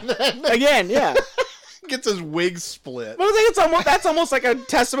yeah. Again, yeah. Gets his wig split. But I think that's almost like a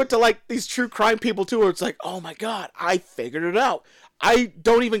testament to like these true crime people too, where it's like, oh my god, I figured it out. I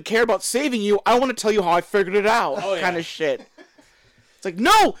don't even care about saving you. I want to tell you how I figured it out. Oh, yeah. Kind of shit. It's like,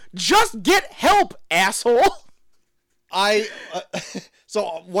 no, just get help, asshole.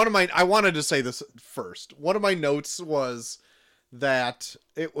 So I wanted to say this first. One of my notes was that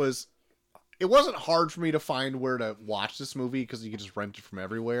it wasn't hard for me to find where to watch this movie because you could just rent it from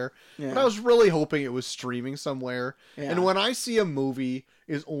everywhere. Yeah. But I was really hoping it was streaming somewhere. Yeah. And when I see a movie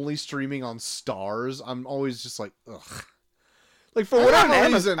is only streaming on Stars, I'm always just like, ugh. Like, for I got whatever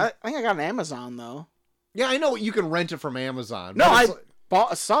an reason. I think I got an Amazon though. Yeah, I know you can rent it from Amazon. No, but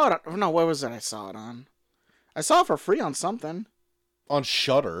I it's saw it. No, what was it? I saw it on. I saw it for free on something. on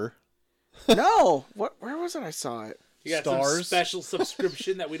Shudder. No, where was it? I saw it. You got some Stars. special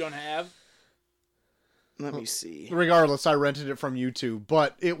subscription that we don't have. Let me see. Regardless, I rented it from YouTube,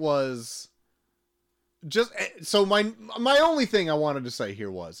 but it was just so my only thing I wanted to say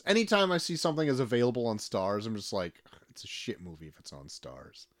here was anytime I see something is available on Stars, I'm just like, it's a shit movie if it's on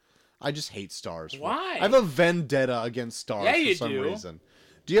Stars. I just hate Stars. Why? I have a vendetta against Stars Yeah, for you some do. reason.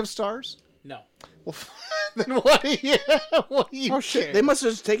 Do you have Stars? No. Well, then what do you? What do you Oh shit! care? They must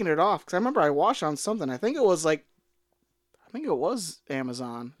have just taken it off because I remember I watched on something. I think it was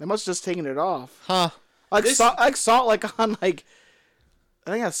Amazon. They must have just taken it off. Huh? I saw it like on like.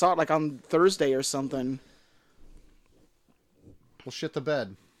 I think I saw it like on Thursday or something. Well, shit the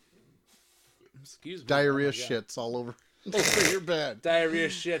bed. Excuse me. Diarrhea Oh my God. shits all over your bed. Diarrhea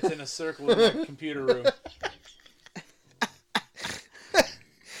shits in a circle in my computer room.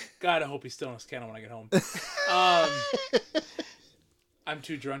 God, I hope he's still in his kennel when I get home. I'm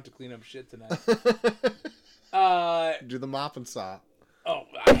too drunk to clean up shit tonight. Do the mop and saw. Oh,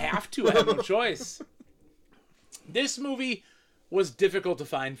 I have to. I have no choice. This movie was difficult to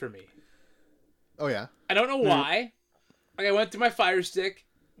find for me. Oh yeah. I don't know why. Like, I went to my Fire Stick,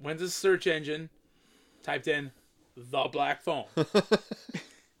 went to the search engine, typed in The Black Phone.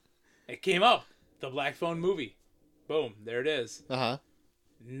 It came up. The Black Phone movie. Boom. There it is. Uh-huh.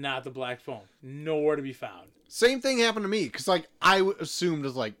 Not The Black Phone. Nowhere to be found. Same thing happened to me, because, like, I assumed,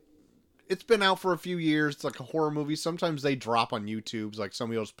 it's like, it's been out for a few years, it's like a horror movie, sometimes they drop on YouTube, like,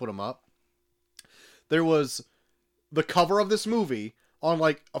 somebody else put them up. There was the cover of this movie on,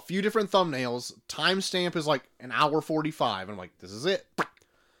 like, a few different thumbnails, timestamp is, like, 1:45, and I'm like, this is it.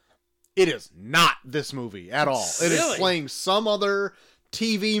 It is not this movie at all. It is Really? playing some other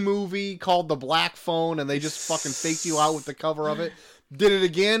TV movie called The Black Phone, and they just fucking faked you out with the cover of it. Did it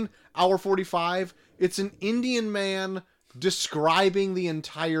again, 1:45. It's an Indian man describing the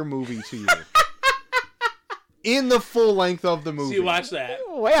entire movie to you. In the full length of the movie. So you watch that.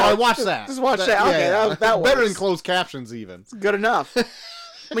 Oh, yeah, So I watched that. Just watch that. Okay, that Better works. than closed captions, even. Good enough.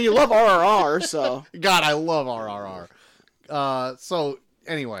 I mean, you love RRR, so God, I love RRR. So,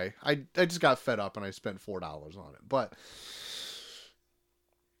 anyway, I just got fed up and I spent $4 on it. But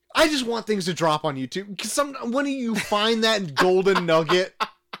I just want things to drop on YouTube. Because when you find that golden nugget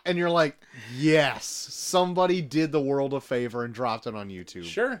and you're like, yes, somebody did the world a favor and dropped it on YouTube.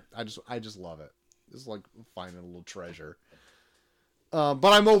 Sure. I just love it. It's like finding a little treasure. But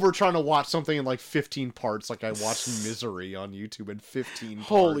I'm over trying to watch something in like 15 parts, like I watched Misery on YouTube in 15 parts.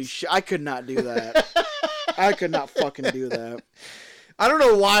 holy shit! I could not do that. I could not fucking do that. I don't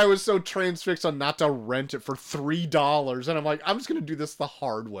know why I was so transfixed on not to rent it for $3, and I'm like, I'm just gonna do this the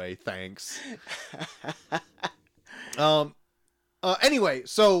hard way, thanks. Anyway,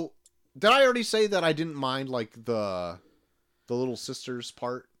 so did I already say that I didn't mind like the little sisters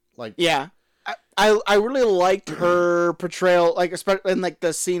part? Like, Yeah. I really liked her portrayal, like especially in like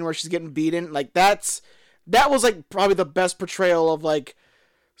the scene where she's getting beaten. Like that was like probably the best portrayal of like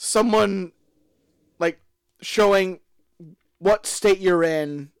someone like showing what state you're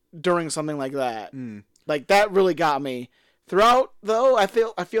in during something like that. Like that really got me. Throughout though, I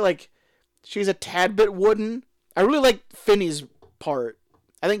feel like she's a tad bit wooden. I really like Finney's part.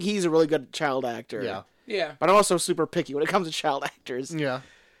 I think he's a really good child actor. yeah, Yeah. But I'm also super picky when it comes to child actors. yeah.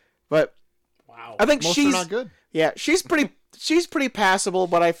 But Wow. I think Most she's are not good. Yeah, she's pretty passable,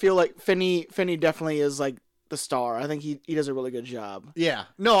 but I feel like Finney definitely is like the star. I think he does a really good job. Yeah,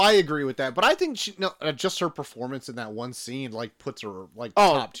 no, I agree with that. But I think just her performance in that one scene like puts her like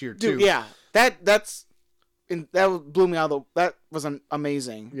top tier too. Dude, yeah. That blew me out of that was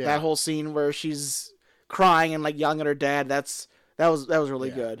amazing. Yeah. That whole scene where she's crying and like yelling at her dad, that was really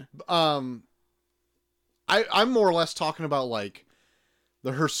Yeah. good. I'm more or less talking about like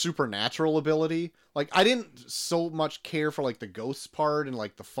her supernatural ability. Like I didn't so much care for like the ghost part and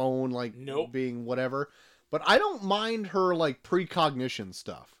like the phone like Nope. being whatever, but I don't mind her like precognition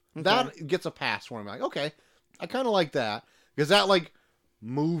stuff. Okay. That gets a pass for me. Like, okay, I kind of like that because that like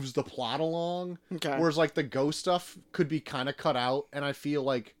moves the plot along. Okay. Whereas like the ghost stuff could be kind of cut out, and I feel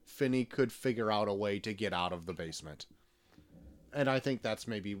like Finney could figure out a way to get out of the basement. And I think that's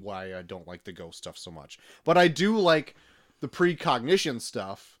maybe why I don't like the ghost stuff so much. But I do like the precognition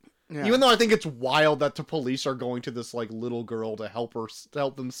stuff. Yeah. Even though I think it's wild that the police are going to this like little girl to help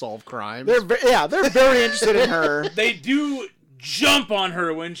them solve crimes. They're very interested in her. They do jump on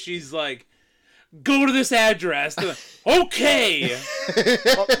her when she's like, go to this address. They're like, okay.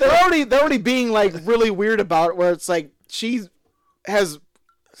 They're already being like really weird about it, where it's like she has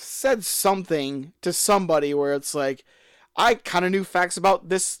said something to somebody where it's like, I kind of knew facts about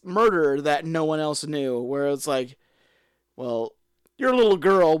this murder that no one else knew. Where it's like, well, you're a little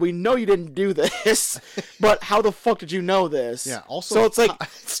girl. We know you didn't do this, but how the fuck did you know this? Yeah. Also, so it's like,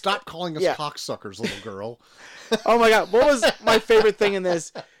 stop calling us cocksuckers, little girl. oh my god, what was my favorite thing in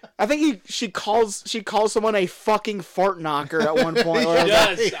this? I think she calls someone a fucking fart knocker at one point.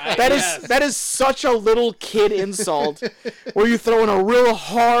 That is such a little kid insult, where you throw in a real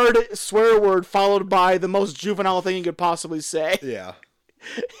hard swear word followed by the most juvenile thing you could possibly say. Yeah.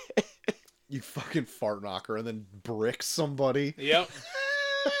 You fucking fart knocker, and then brick somebody. Yep.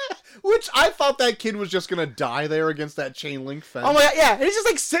 Which I thought that kid was just gonna die there against that chain link fence. Oh my god, yeah. And he's just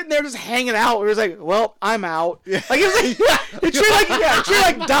like sitting there just hanging out. He was like, well, I'm out. Yeah. Like, he was like, he treated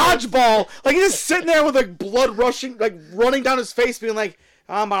like dodgeball. Like, he's just sitting there with like blood rushing, like running down his face, being like,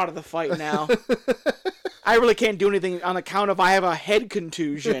 I'm out of the fight now. I really can't do anything on account of I have a head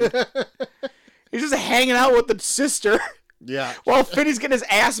contusion. He's just hanging out with the sister. Yeah. While Finney's getting his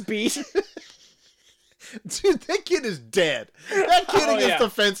ass beat. Dude, that kid is dead. That kid against the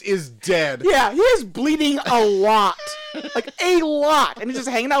fence is dead. Yeah, he is bleeding a lot. Like, a lot. And he's just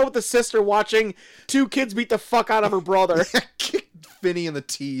hanging out with the sister watching two kids beat the fuck out of her brother. Kick Finney in the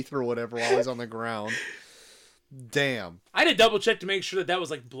teeth or whatever while he's on the ground. Damn. I had to double check to make sure that was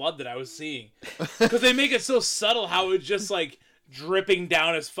like blood that I was seeing. Because they make it so subtle how it's just like dripping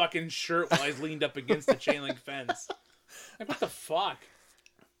down his fucking shirt while he's leaned up against the chain link fence. Like, what the fuck?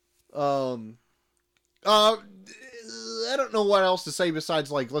 I don't know what else to say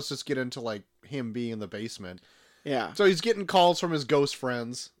besides, like, let's just get into, like, him being in the basement. Yeah. So he's getting calls from his ghost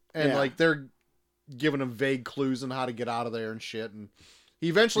friends, and, like, they're giving him vague clues on how to get out of there and shit, and he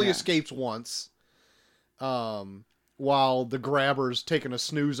eventually escapes once, while the grabber's taking a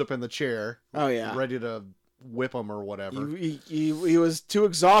snooze up in the chair. Oh, yeah. Ready to whip him or whatever. He was too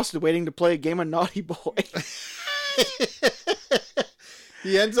exhausted waiting to play a game of Naughty Boy.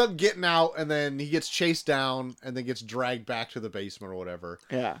 He ends up getting out, and then he gets chased down, and then gets dragged back to the basement or whatever.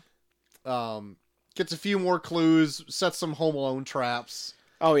 Yeah. Gets a few more clues, sets some Home Alone traps.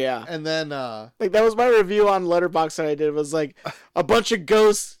 Oh, yeah. And then, like, that was my review on Letterboxd that I did. It was like, a bunch of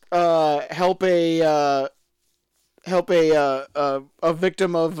ghosts help a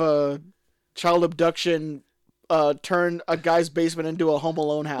victim of child abduction turn a guy's basement into a Home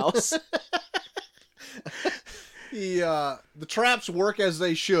Alone house. The traps work as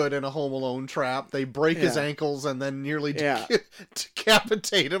they should in a Home Alone trap. They break his ankles and then nearly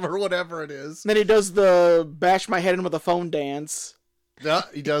decapitate him or whatever it is. And then he does the bash my head in with a phone dance. Yeah,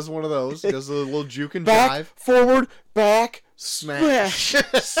 he does one of those. He does a little juke and back, jive. Forward, back, smash.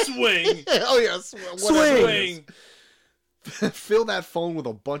 Swing. Oh, yes. Swing. Fill that phone with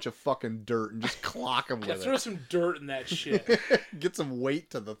a bunch of fucking dirt and just clock him with it. Throw some dirt in that shit. Get some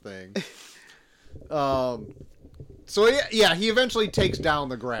weight to the thing. So yeah, he eventually takes down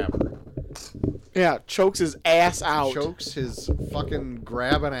the grabber. Yeah, chokes his ass out. Chokes his fucking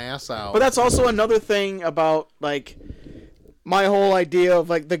grabbing ass out. But that's also another thing about, like, my whole idea of,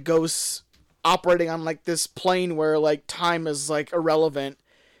 like, the ghosts operating on, like, this plane where, like, time is, like, irrelevant.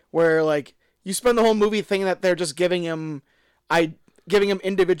 Where, like, you spend the whole movie thinking that they're just giving him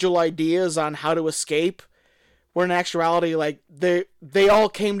individual ideas on how to escape. Where in actuality, like, they all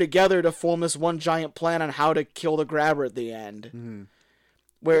came together to form this one giant plan on how to kill the grabber at the end. Mm-hmm.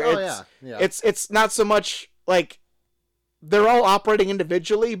 Where it's not so much, like, they're all operating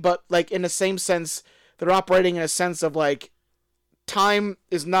individually, but, like, in the same sense, they're operating in a sense of, like, time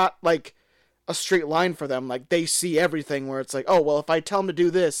is not, like, a straight line for them. Like, they see everything where it's like, oh, well, if I tell them to do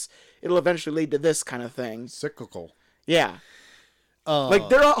this, it'll eventually lead to this kind of thing. Cyclical. Yeah. Like,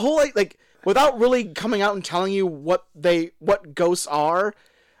 they're a whole, like, without really coming out and telling you what ghosts are,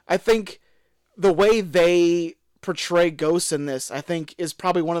 I think the way they portray ghosts in this, I think, is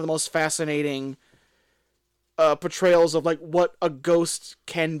probably one of the most fascinating portrayals of, like, what a ghost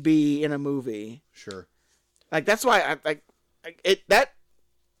can be in a movie. Sure. Like, that's why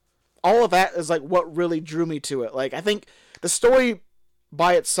all of that is, like, what really drew me to it. Like, I think the story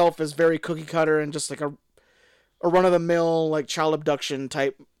by itself is very cookie cutter and just, like, a run-of-the-mill, like, child abduction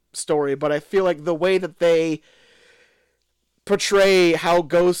type story, but I feel like the way that they portray how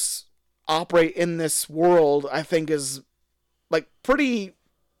ghosts operate in this world, I think is, like, pretty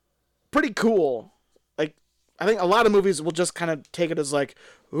cool. Like, I think a lot of movies will just kind of take it as, like,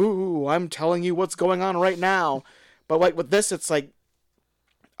 ooh, I'm telling you what's going on right now. But, like, with this, it's like,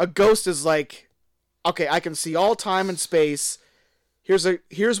 a ghost is like, okay, I can see all time and space. Here's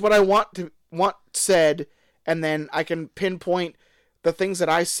what I want said, and then I can pinpoint the things that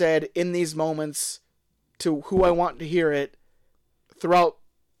I said in these moments to who I want to hear it throughout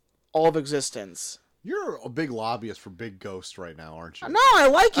all of existence. You're a big lobbyist for Big Ghost right now, aren't you? No, I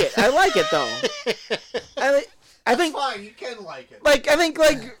like it. I like it though. I think fine. You can like it. I think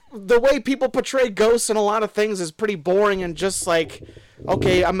the way people portray ghosts in a lot of things is pretty boring and just like,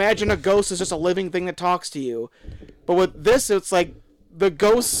 okay, imagine a ghost is just a living thing that talks to you. But with this, it's like the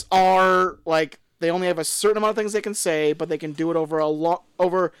ghosts are like they only have a certain amount of things they can say, but they can do it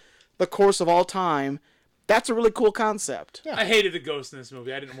over the course of all time. That's a really cool concept. I hated the ghost in this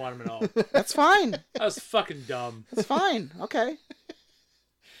movie. I didn't want him at all. That's fine. That was fucking dumb. That's fine. Okay.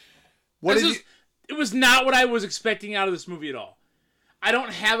 It was not what I was expecting out of this movie at all. I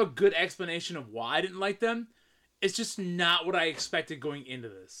don't have a good explanation of why I didn't like them. It's just not what I expected going into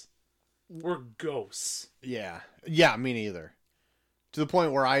this. We're ghosts. Yeah, me neither. To the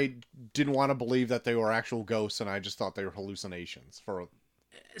point where I didn't want to believe that they were actual ghosts, and I just thought they were hallucinations for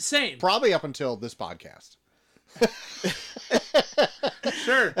Same. probably up until this podcast.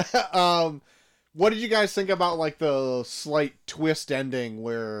 Sure. What did you guys think about like the slight twist ending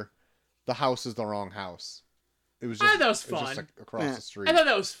where the house is the wrong house? It was just, I thought that was it was just fun. across the street. I thought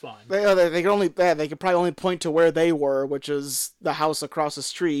that was fun. They could probably only point to where they were, which is the house across the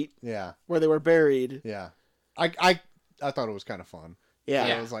street Yeah, where they were buried. yeah. I thought it was kind of fun. Yeah.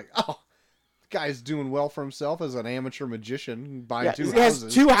 I was like, oh, the guy's doing well for himself as an amateur magician buying Yeah, two he has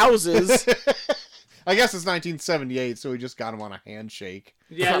houses. 2 houses. I guess it's 1978, so he just got him on a handshake.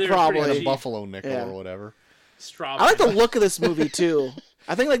 Yeah, they were Probably. pretty And a cheap. buffalo nickel Yeah. or whatever. Strawberry. I like the look of this movie too.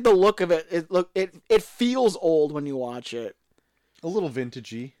 I think like the look of it. It feels old when you watch it. A little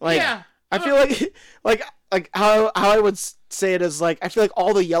vintagey. Like, Yeah. I feel like how I would say it is like I feel like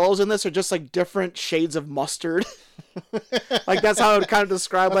all the yellows in this are just like different shades of mustard. Like that's how I would kind of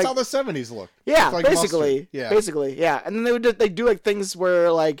describe That's like how the 70s look. yeah, It's like basically, mustard. Yeah. basically, yeah. And then they do like things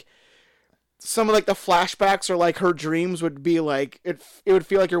where like some of like the flashbacks or like her dreams would be like it would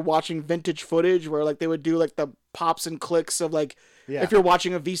feel like you're watching vintage footage where like they would do like the pops and clicks of like Yeah. if you're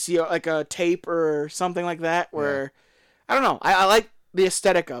watching a VCR like a tape or something like that where I don't know. I like the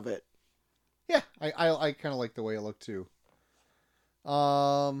aesthetic of it. Yeah, I kind of like the way it looked too.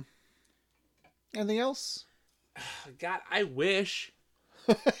 Anything else? God, I wish.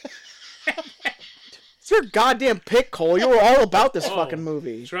 It's your goddamn pick, Cole. You were all about this Oh. fucking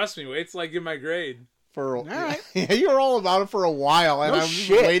movie. Trust me, wait till I give my grade. right. Yeah, you were all about it for a while, and No I'm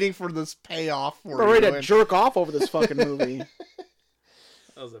shit. waiting for this payoff. I'm ready to jerk off over this fucking movie.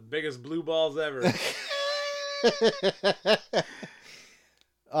 That was the biggest blue balls ever.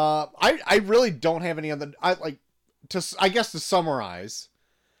 I really don't have any other. I guess to summarize,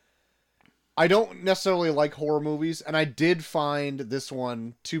 I don't necessarily like horror movies, and I did find this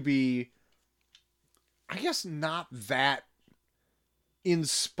one to be, I guess, not that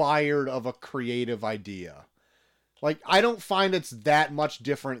inspired of a creative idea. Like, I don't find it's that much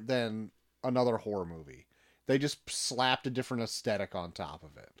different than another horror movie. They just slapped a different aesthetic on top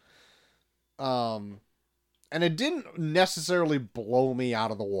of it. And it didn't necessarily blow me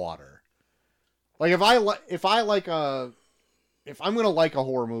out of the water. Like, if I'm gonna like a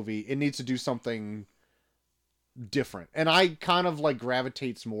horror movie, it needs to do something different. And I kind of like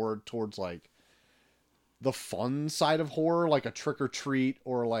gravitates more towards like the fun side of horror, like a Trick or Treat,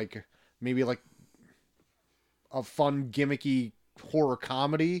 or like maybe like a fun gimmicky horror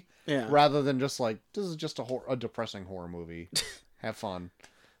comedy, Yeah. rather than just like, this is just a depressing horror movie. Have fun.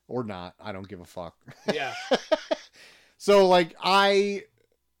 Or not. I don't give a fuck. Yeah. So, like, I'll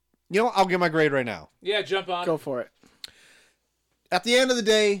give my grade right now. Yeah, jump on. Go for it. At the end of the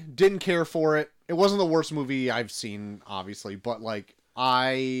day, didn't care for it. It wasn't the worst movie I've seen, obviously, but, like,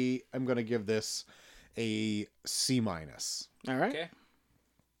 I am going to give this a C-. All right. Okay.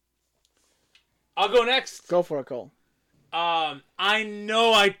 I'll go next. Go for it, Cole. I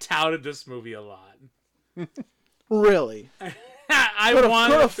know I touted this movie a lot. Really? I Could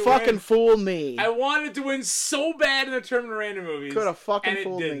wanted have to fucking win. fooled me. I wanted to win so bad in the Tournament of Random Movies. Could have fucking and it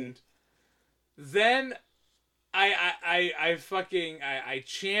fooled me. didn't. Then I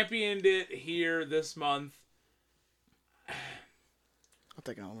championed it here this month. I'll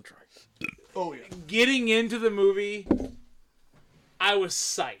take it. I'm gonna try. Oh, yeah. Getting into the movie, I was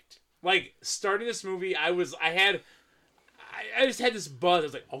psyched. Like, starting this movie, I just had this buzz. I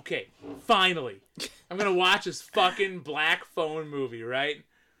was like, okay, finally. I'm going to watch this fucking Black Phone movie, right?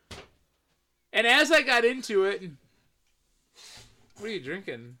 And as I got into it, what are you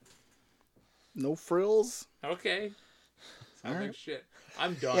drinking? No frills. Okay. Sounds Alright. like shit.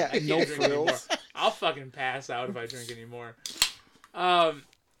 I'm done. Yeah, I can't no drink anymore. frills. I'll fucking pass out if I drink anymore.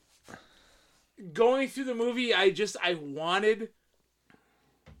 Going through the movie, I wanted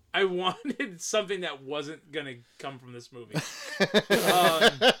I wanted something that wasn't gonna come from this movie.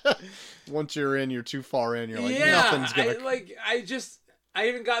 Once you're in, you're too far in. You're like, Yeah, nothing's gonna. I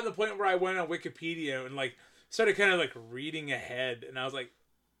even got to the point where I went on Wikipedia and like started kind of like reading ahead, and I was like,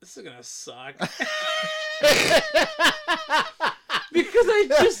 this is gonna suck.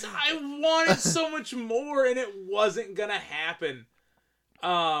 Because I wanted so much more, and it wasn't gonna happen.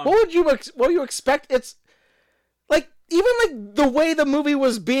 What would you expect? It's like even like the way the movie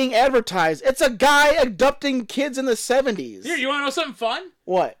was being advertised. It's a guy abducting kids in the 70s. Here, you want to know something fun?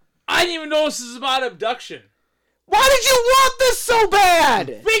 What? I didn't even know this is about abduction. Why did you want this so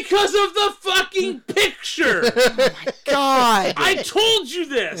bad? Because of the fucking picture. God. I told you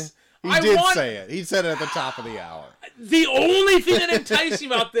this. He did say it. He said it at the top of the hour. The only thing that enticed me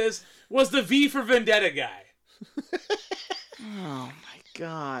about this was the V for Vendetta guy. Oh my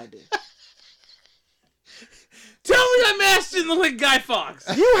God. Tell me I'm Ashton the Guy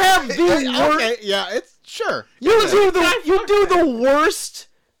Fawkes. You have the worst. Okay, yeah, it's sure. You do the worst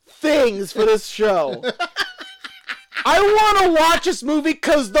things for this show. I want to watch this movie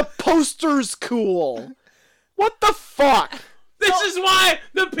because the poster's cool. What the fuck? This is why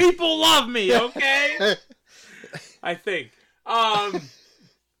the people love me, okay? I think.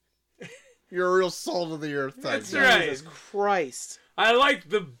 You're a real salt of the earth type. That's guy. right. Jesus Christ. I like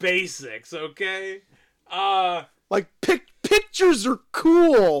the basics, okay? Like, pictures are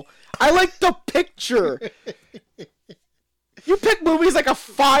cool. I like the picture. You pick movies like a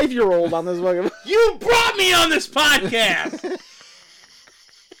 5-year-old on this fucking... You brought me on this podcast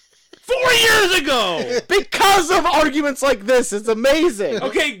 4 years ago. Because of arguments like this. It's amazing.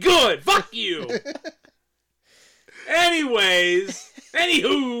 Okay, good. Fuck you. Anyways,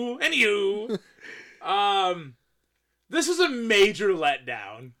 anywho, this was a major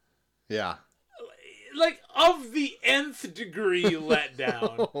letdown. Yeah. Like, of the nth degree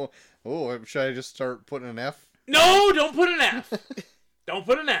letdown. Oh, should I just start putting an F? No, don't put an F. Don't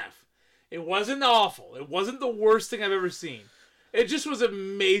put an F. It wasn't awful. It wasn't the worst thing I've ever seen. It just was a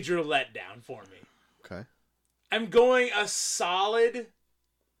major letdown for me. Okay. I'm going a solid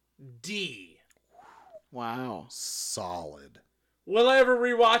D. Wow. Solid. Will I ever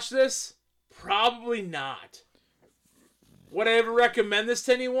rewatch this? Probably not. Would I ever recommend this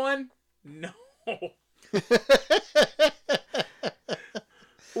to anyone? No.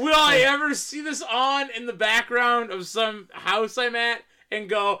 Will I ever see this on in the background of some house I'm at and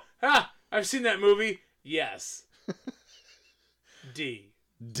go, I've seen that movie? Yes. D.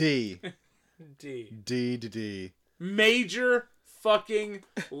 D. D. D to D. Major fucking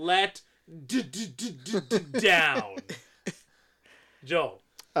down. Joel.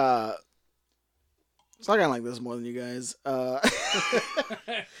 So I kind of like this more than you guys.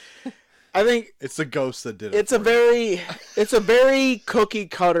 I think It's the ghost that did it. it's a very cookie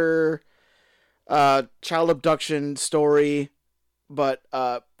cutter child abduction story, but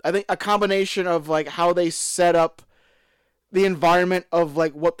I think a combination of like how they set up the environment of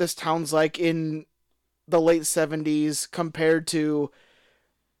like what this town's like in the late 70s compared to,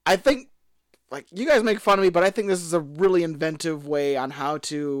 I think, like, you guys make fun of me, but I think this is a really inventive way on how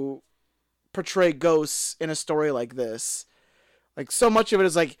to portray ghosts in a story like this. Like, so much of it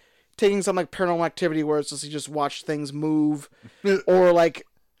is like taking something like Paranormal Activity where it's just you just watch things move, or like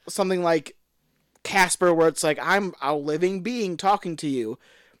something like Casper where it's like I'm a living being talking to you.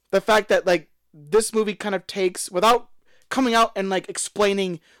 The fact that like this movie kind of takes, without coming out and like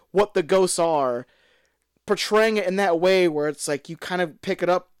explaining what the ghosts are, portraying it in that way where it's like you kind of pick it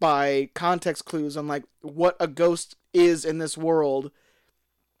up by context clues on like what a ghost is in this world,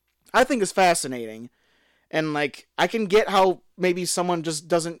 I think is fascinating. And like I can get how maybe someone just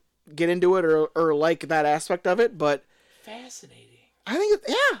doesn't get into it or like that aspect of it, but Fascinating. I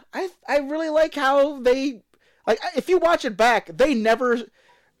think I really like how they, like, if you watch it back, they never,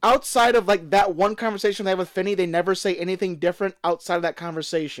 outside of like that one conversation they have with Finney, they never say anything different outside of that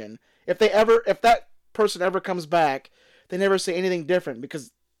conversation. If that person ever comes back, they never say anything different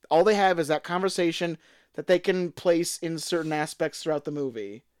because all they have is that conversation that they can place in certain aspects throughout the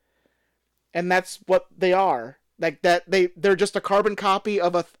movie. And that's what they are. Like that they're just a carbon copy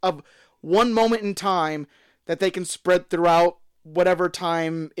of one moment in time that they can spread throughout whatever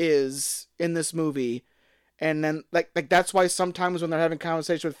time is in this movie. And then like that's why sometimes when they're having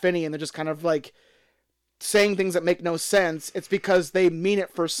conversation with Finney and they're just kind of like saying things that make no sense, it's because they mean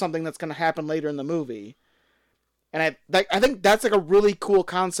it for something that's going to happen later in the movie. And I think that's like a really cool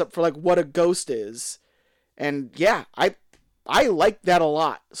concept for like what a ghost is. And yeah, I like that a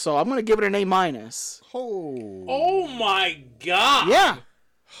lot. So I'm going to give it an A-. Oh my god. Yeah.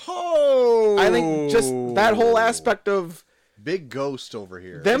 Oh. I think just that whole aspect of Big ghost over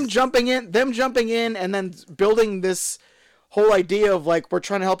here. Them jumping in, and then building this whole idea of like, we're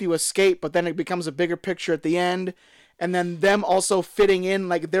trying to help you escape, but then it becomes a bigger picture at the end. And then them also fitting in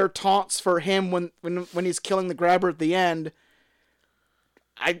like their taunts for him when he's killing the grabber at the end.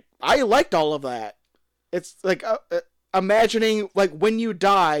 I liked all of that. It's like imagining like when you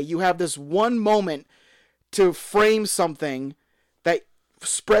die, you have this one moment to frame something that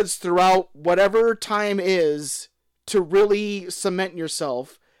spreads throughout whatever time is to really cement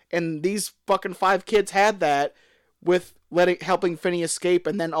yourself. And these fucking 5 kids had that with helping Finney escape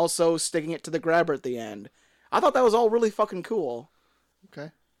and then also sticking it to the grabber at the end. I thought that was all really fucking cool.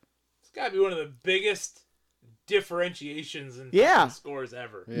 Okay. It's got to be one of the biggest differentiations in scores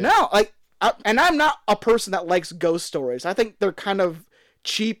ever. Yeah. No, like, and I'm not a person that likes ghost stories. I think they're kind of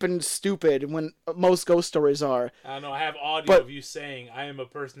cheap and stupid when most ghost stories are. I don't know. I have audio of you saying I am a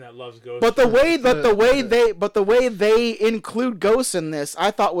person that loves ghosts. But the way they include ghosts in this,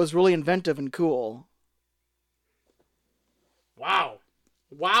 I thought was really inventive and cool. Wow.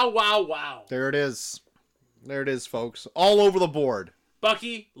 Wow. There it is. There it is, folks. All over the board.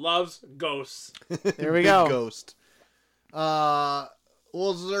 Bucky loves ghosts. There we Big go. Ghost. Well,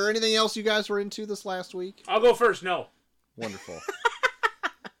 is there anything else you guys were into this last week? I'll go first. No. Wonderful.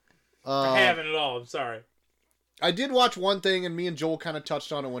 I haven't at all. I'm sorry. I did watch one thing, and me and Joel kind of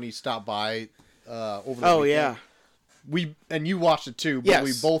touched on it when he stopped by over the Oh, weekend. yeah. And you watched it too, but Yes.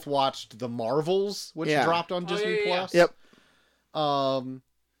 we both watched The Marvels, which Yeah. dropped on Disney yeah. Plus. Yep.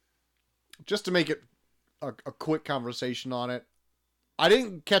 Just to make it a quick conversation on it, I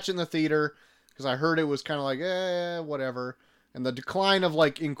didn't catch it in the theater because I heard it was kind of like, whatever. And the decline of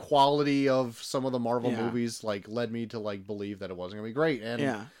like in quality of some of the Marvel movies like led me to like believe that it wasn't gonna be great. And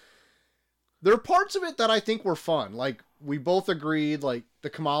Yeah. there are parts of it that I think were fun. Like we both agreed, like the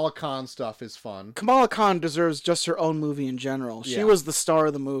Kamala Khan stuff is fun. Kamala Khan deserves just her own movie in general. She Yeah. was the star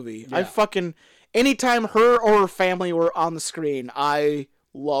of the movie. Yeah. Anytime her or her family were on the screen, I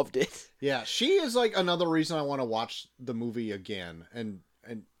loved it. Yeah, she is like another reason I want to watch the movie again. And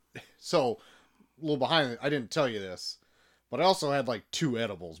so a little behind it, I didn't tell you this, but I also had like 2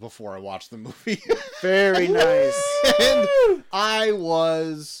 edibles before I watched the movie. Very nice. And I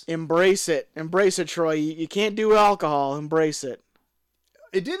was... Embrace it, Troy. You can't do alcohol. Embrace it.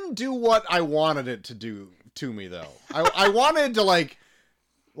 It didn't do what I wanted it to do to me, though. I wanted to like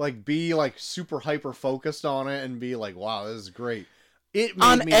be like super hyper focused on it and be like, wow, this is great. It made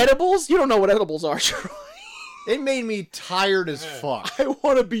On edibles? You don't know what edibles are, Troy. It made me tired as fuck. I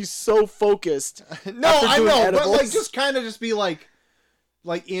want to be so focused. No, after I doing know, edibles. but like just kind of just be like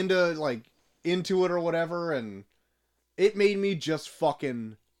into it or whatever, and it made me just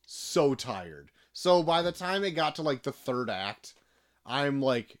fucking so tired. So by the time it got to like the 3rd act, I'm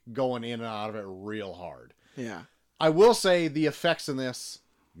like going in and out of it real hard. Yeah. I will say the effects in this,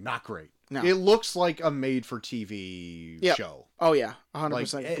 not great. No. It looks like a made-for-TV Yep. show. Oh yeah,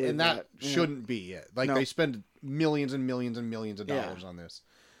 100%. Like, believe and that Yeah. shouldn't be it. Like No. they spend millions and millions and millions of Yeah. dollars on this.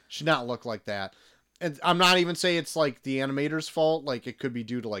 Should not look like that. And I'm not even saying it's like the animator's fault. Like it could be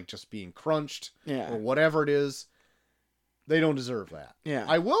due to like just being crunched Yeah. or whatever it is. They don't deserve that. Yeah.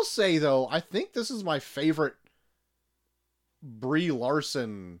 I will say though, I think this is my favorite Brie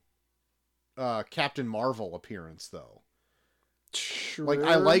Larson Captain Marvel appearance though. Like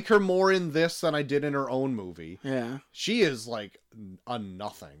I like her more in this than I did in her own movie. Yeah. She is like a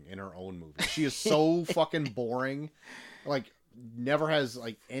nothing in her own movie. She is so fucking boring. Like never has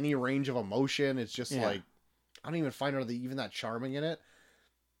like any range of emotion. It's just Yeah. like I don't even find her even that charming in it.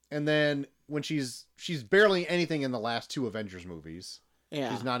 And then when she's barely anything in the last 2 Avengers movies.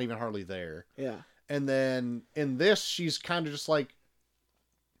 Yeah. She's not even hardly there. Yeah. And then in this she's kind of just like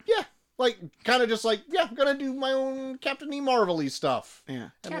I'm gonna do my own Captain E. Marvel-y stuff. Yeah.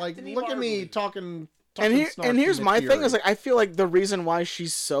 And like Captain E. look at me Marvel-y. talking And here's snarky my to thing Fury. is like I feel like the reason why she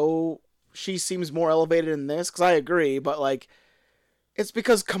seems more elevated in this, because I agree, but like it's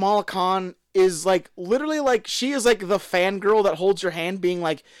because Kamala Khan is like literally like she is like the fangirl that holds your hand being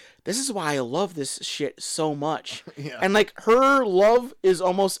like, this is why I love this shit so much. Yeah. And like her love is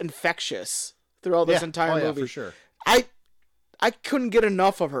almost infectious throughout this entire yeah, movie. for sure. I couldn't get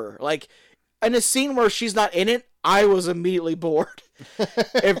enough of her. Like in a scene where she's not in it, I was immediately bored.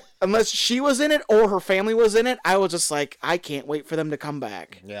 Unless she was in it or her family was in it, I was just like, I can't wait for them to come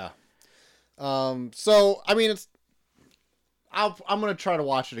back. Yeah. So I mean, I'm gonna try to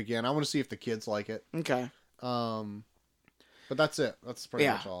watch it again. I want to see if the kids like it. Okay. But But that's it. That's pretty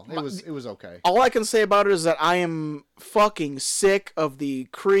Yeah. much all. It was okay. All I can say about it is that I am fucking sick of the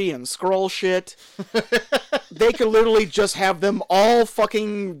Kree and Skrull shit. They could literally just have them all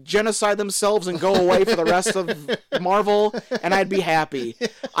fucking genocide themselves and go away for the rest of Marvel, and I'd be happy.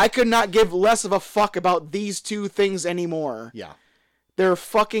 I could not give less of a fuck about these two things anymore. Yeah. They're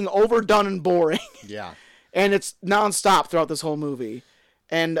fucking overdone and boring. Yeah. And it's nonstop throughout this whole movie.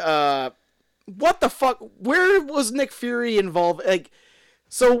 And, what the fuck? Where was Nick Fury involved? Like,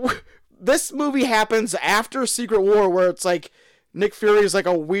 so this movie happens after Secret War, where it's like Nick Fury is like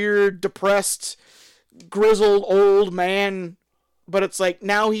a weird, depressed, grizzled old man, but it's like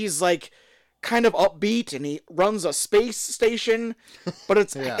now he's like kind of upbeat and he runs a space station, but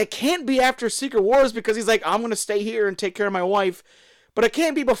it's Yeah. it can't be after Secret Wars because he's like, I'm gonna stay here and take care of my wife, but it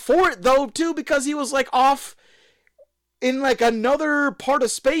can't be before it though too because he was like off in like another part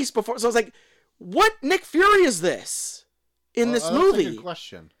of space before. So I was like, what Nick Fury is this in this That's a movie? good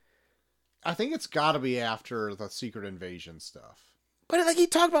question. I think it's got to be after the Secret Invasion stuff. But like he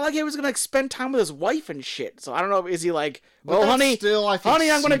talked about like he was gonna like spend time with his wife and shit. So I don't know, is he like, But well, that's honey, still, I think,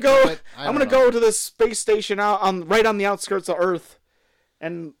 honey, I'm gonna secret. go. I'm gonna go to this space station out on right on the outskirts of Earth,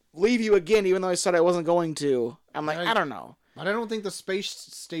 and leave you again, even though I said I wasn't going to. I'm like, I don't know. But I don't think the space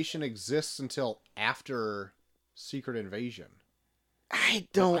station exists until after Secret Invasion. I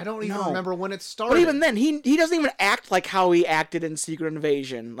don't even know. remember when it started. But even then, he doesn't even act like how he acted in Secret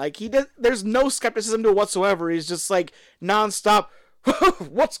Invasion. Like there's no skepticism to it whatsoever. He's just like nonstop.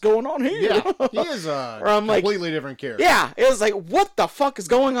 What's going on here? Yeah, he is a Or I'm like, completely different character. Yeah, it was like, what the fuck is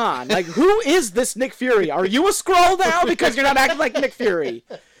going on? Like, who is this Nick Fury? Are you a Skrull now because you're not acting like Nick Fury?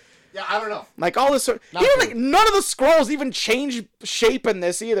 Yeah, I don't know. Like all this, even like none of the Skrulls even change shape in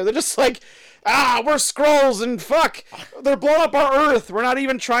this either. They're just like, we're Skrulls and fuck, they're blowing up our Earth. We're not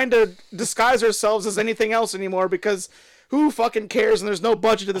even trying to disguise ourselves as anything else anymore because who fucking cares? And there's no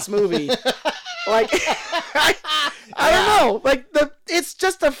budget to this movie. Like, I don't know. Like it's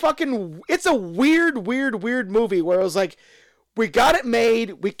just a fucking, it's a weird movie where it was like, we got it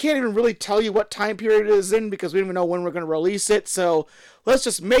made. We can't even really tell you what time period it is in because we don't even know when we're going to release it. So let's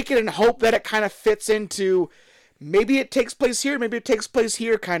just make it and hope that it kind of fits into maybe it takes place here, maybe it takes place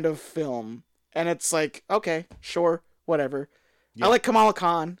here kind of film. And it's like, okay, sure, whatever. Yeah. I like Kamala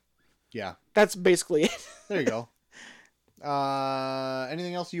Khan. Yeah, That's basically it. there you go.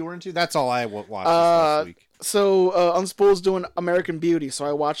 Anything else you were into? That's all I watched this last week. So Unspool's doing American Beauty, so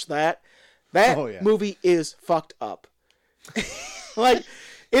I watched that. That Oh, yeah. movie is fucked up. Like,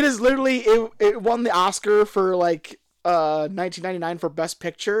 it is literally, it won the Oscar for like 1999 for Best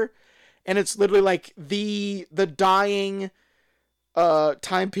Picture, and it's literally like the dying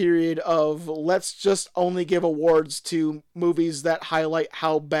time period of let's just only give awards to movies that highlight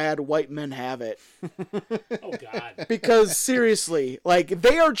how bad white men have it. Oh God. Because seriously, like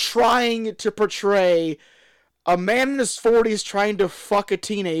they are trying to portray a man in his 40s trying to fuck a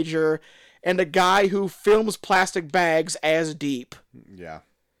teenager and a guy who films plastic bags as deep. Yeah.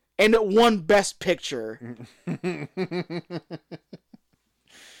 And it won Best Picture. It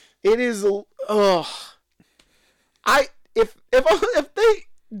is if they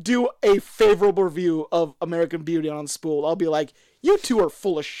do a favorable review of American Beauty on Unspooled, I'll be like, you two are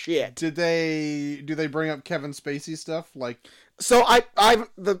full of shit. Do they bring up Kevin Spacey stuff? Like, So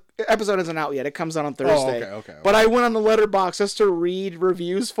the episode isn't out yet. It comes out on Thursday. okay. But I went on the Letterboxd just to read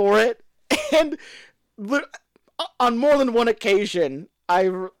reviews for it, and on more than one occasion, I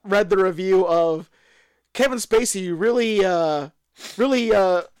read the review of Kevin Spacey really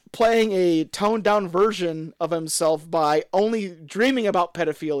playing a toned down version of himself by only dreaming about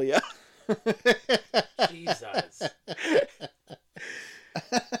pedophilia. Jesus.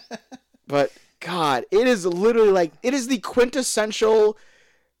 But God, it is literally like, it is the quintessential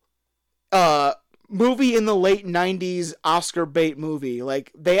movie in the late 90s Oscar bait movie.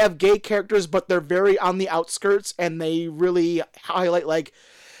 Like, they have gay characters, but they're very on the outskirts, and they really highlight like,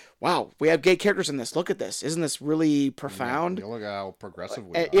 wow, we have gay characters in this. Look at this. Isn't this really profound? you look at how progressive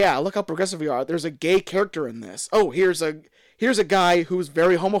we are. Yeah, look how progressive we are. There's a gay character in this. Oh, here's a guy who's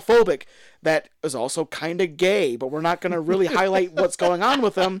very homophobic that is also kind of gay, but we're not going to really highlight what's going on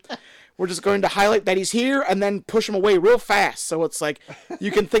with him. We're just going to highlight that he's here and then push him away real fast. So it's like, you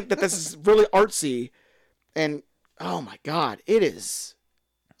can think that this is really artsy. And, oh my God, it is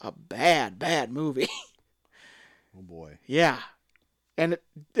a bad movie. Oh boy. Yeah. And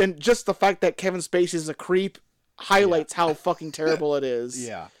just the fact that Kevin Spacey is a creep highlights how fucking terrible it is.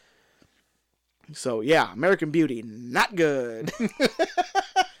 Yeah. So yeah, American Beauty, not good.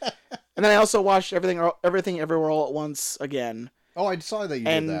 And then I also watched Everything Everywhere All at Once again. Oh, I saw that you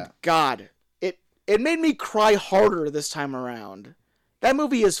And did that. God, it made me cry harder this time around. That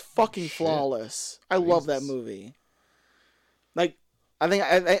movie is fucking flawless. I love that movie. Like, I think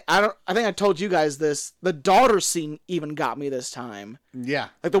I told you guys this. The daughter scene even got me this time. Yeah.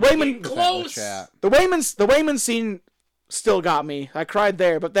 Like the Wayman Close. Chat. The Wayman scene still got me. I cried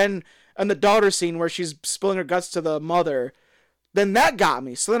there, but then and the daughter scene where she's spilling her guts to the mother, then that got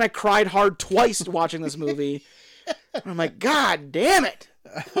me. So then I cried hard twice watching this movie. I'm like, God damn it.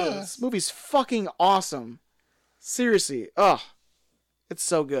 This movie's fucking awesome. Seriously. Ugh. It's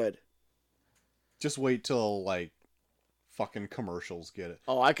so good. Just wait till, like, fucking commercials get it.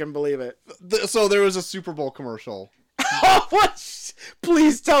 Oh, I can believe it. So there was a Super Bowl commercial. Oh, what?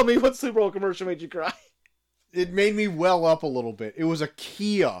 Please tell me what Super Bowl commercial made you cry. It made me well up a little bit. It was a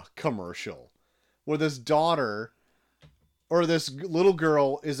Kia commercial where this daughter or this little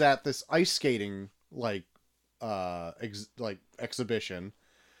girl is at this ice skating exhibition,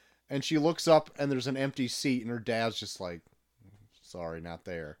 and she looks up and there's an empty seat and her dad's just like, sorry, not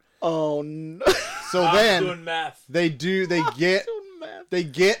there. Oh no. So I'm then doing math. they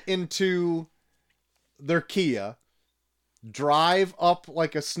get into their Kia, drive up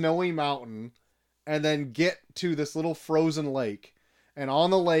like a snowy mountain, and then get to this little frozen lake. And on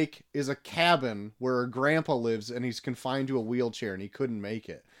the lake is a cabin where her grandpa lives, and he's confined to a wheelchair, and he couldn't make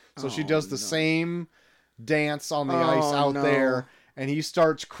it. So she does the same dance on the ice out there, and he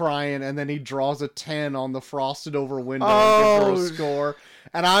starts crying, and then he draws a 10 on the frosted over window and gives her a score.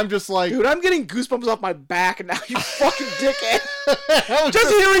 And I'm just like... Dude, I'm getting goosebumps off my back now, you fucking dickhead.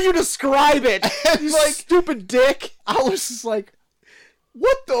 Just hearing you describe it. You like stupid dick. I was just like,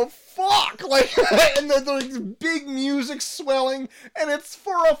 what the fuck? Like, and there's big music swelling, and it's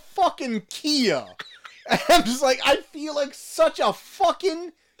for a fucking Kia. And I'm just like, I feel like such a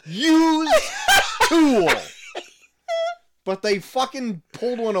fucking used tool. But they fucking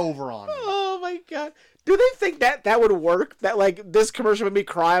pulled one over on me. Oh my god. Do they think that would work? That, like, this commercial made me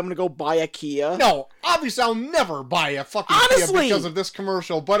cry, I'm gonna go buy a Kia? No, obviously I'll never buy a fucking Honestly, Kia because of this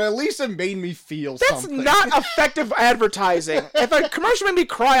commercial, but at least it made me feel that's something. not effective advertising. If a commercial made me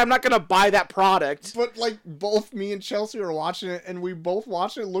cry, I'm not gonna buy that product. But, like, both me and Chelsea were watching it, and we both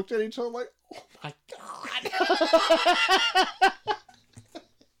watched it and looked at each other like, oh my god.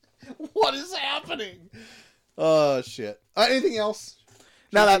 What is happening? Oh, shit. Anything else?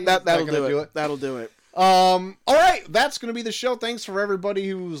 No, that'll gonna do it. That'll do it. All right, that's going to be the show. Thanks for everybody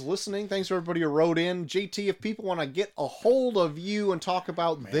who's listening. Thanks for everybody who wrote in. JT, if people want to get a hold of you and talk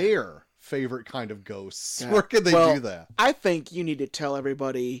about their favorite kind of ghosts, where can they do that? I think you need to tell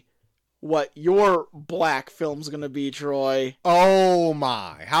everybody what your black film's going to be, Troy. Oh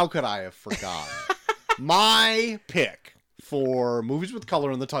my, how could I have forgotten? My pick for movies with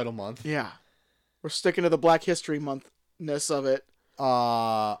color in the title month. Yeah. We're sticking to the Black History Month-ness of it.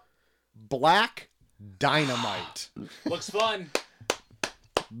 Black Dynamite. Looks fun.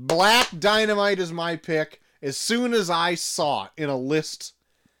 Black Dynamite is my pick. As soon as I saw it in a list,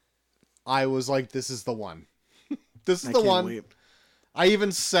 I was like, this is the one. This is the one. Wait. I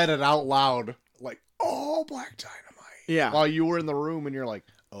even said it out loud, like, oh, Black Dynamite. Yeah. While you were in the room and you're like,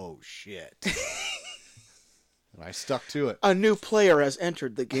 oh, shit. And I stuck to it. A new player has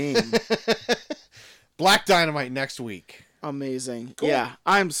entered the game. Black Dynamite next week. Amazing. Cool. Yeah,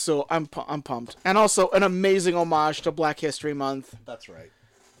 I'm pumped. And also an amazing homage to Black History Month That's right.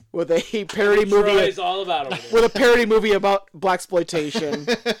 with a parody movie Troy's all about over there. with a parody movie about blaxploitation.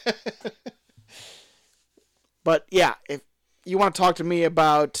 But yeah, if you want to talk to me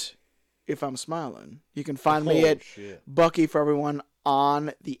about If I'm Smiling, you can find me at shit. Bucky for Everyone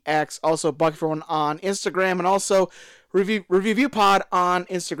on the X, also Bucky for Everyone on Instagram, and also Review Pod on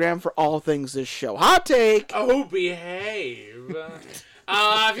Instagram for all things this show. Hot take. Oh, behave.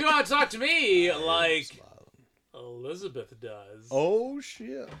 If you want to talk to me like Elizabeth does, Oh,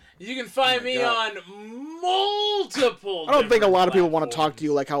 shit. you can find me on multiple. I don't think a lot of people want to platforms. talk to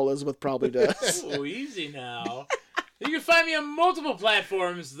you like how Elizabeth probably does. Oh, easy now. You can find me on multiple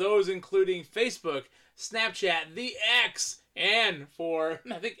platforms, those including Facebook, Snapchat, the X, and for,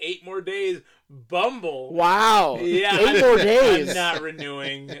 I think, 8 more days, Bumble. Wow. Yeah, 8 more days. I'm not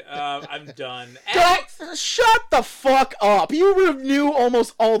renewing. I'm done. Don't, shut the fuck up. You renew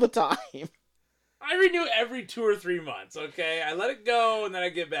almost all the time. I renew every 2 or 3 months, okay? I let it go, and then I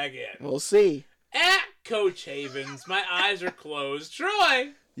get back in. We'll see. At Coach Havens, my eyes are closed.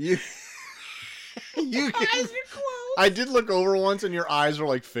 Troy! You Eyes are closed. I did look over once and your eyes were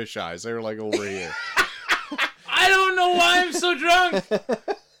like fish eyes. They were like over here. I don't know why I'm so drunk.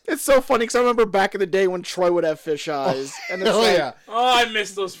 It's so funny because I remember back in the day when Troy would have fish eyes. And it's Oh, like, yeah. Oh, I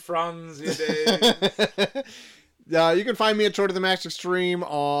miss those Franzia days. You can find me at Troy to the Max Extreme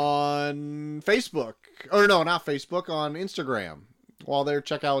on Facebook. Or no, not Facebook, on Instagram. While there,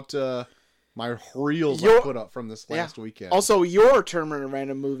 check out my reels I put up from this last weekend. Also, your Tournament of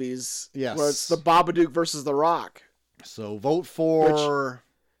Random Movies. Yes. Where it's the Babadook versus The Rock. So vote for...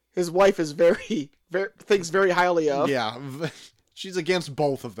 His wife is thinks very highly of. Yeah, she's against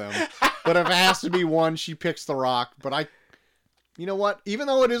both of them. But if it has to be one, she picks The Rock. But you know what? Even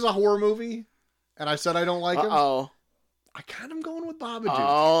though it is a horror movie, and I said I don't like him, I kind of am going with Babadook.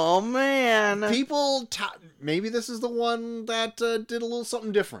 Oh, man. People, maybe this is the one that did a little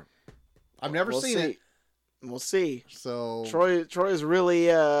something different. I've never seen it. We'll see. So Troy is really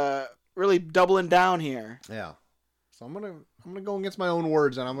doubling down here. Yeah. So I'm gonna go against my own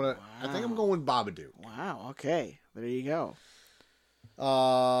words, and I think I'm going with Babadook. Wow. Okay. There you go.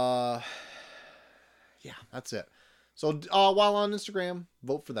 Yeah, that's it. So while on Instagram,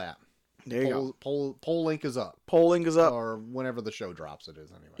 vote for that. There you go. Poll link is up. Polling is up. Or whenever the show drops, it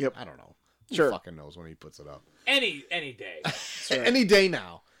is anyway. Yep. I don't know. Sure. Who fucking knows when he puts it up? Any day. Right. Any day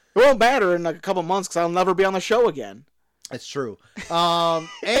now. It won't matter in like a couple months because I'll never be on the show again. It's true. And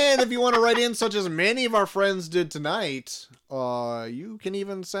if you want to write in, such as many of our friends did tonight, you can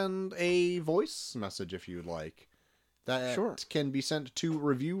even send a voice message if you'd like. That can be sent to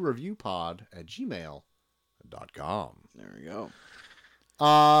reviewpod@gmail.com. There we go.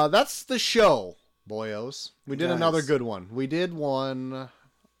 That's the show, boyos. We did another good one. We did one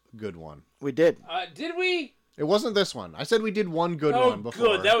good one. We did. Did we? It wasn't this one. I said we did one good one before.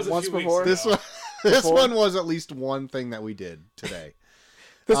 Good. That was a few weeks ago. This one was at least one thing that we did today.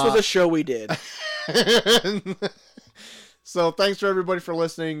 This was a show we did. So thanks for everybody for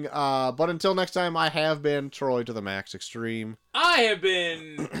listening. But until next time, I have been Troy to the Max Extreme. I have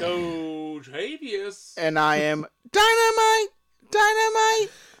been Coach Havius. And I am Dynamite.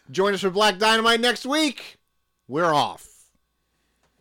 Join us for Black Dynamite next week. We're off.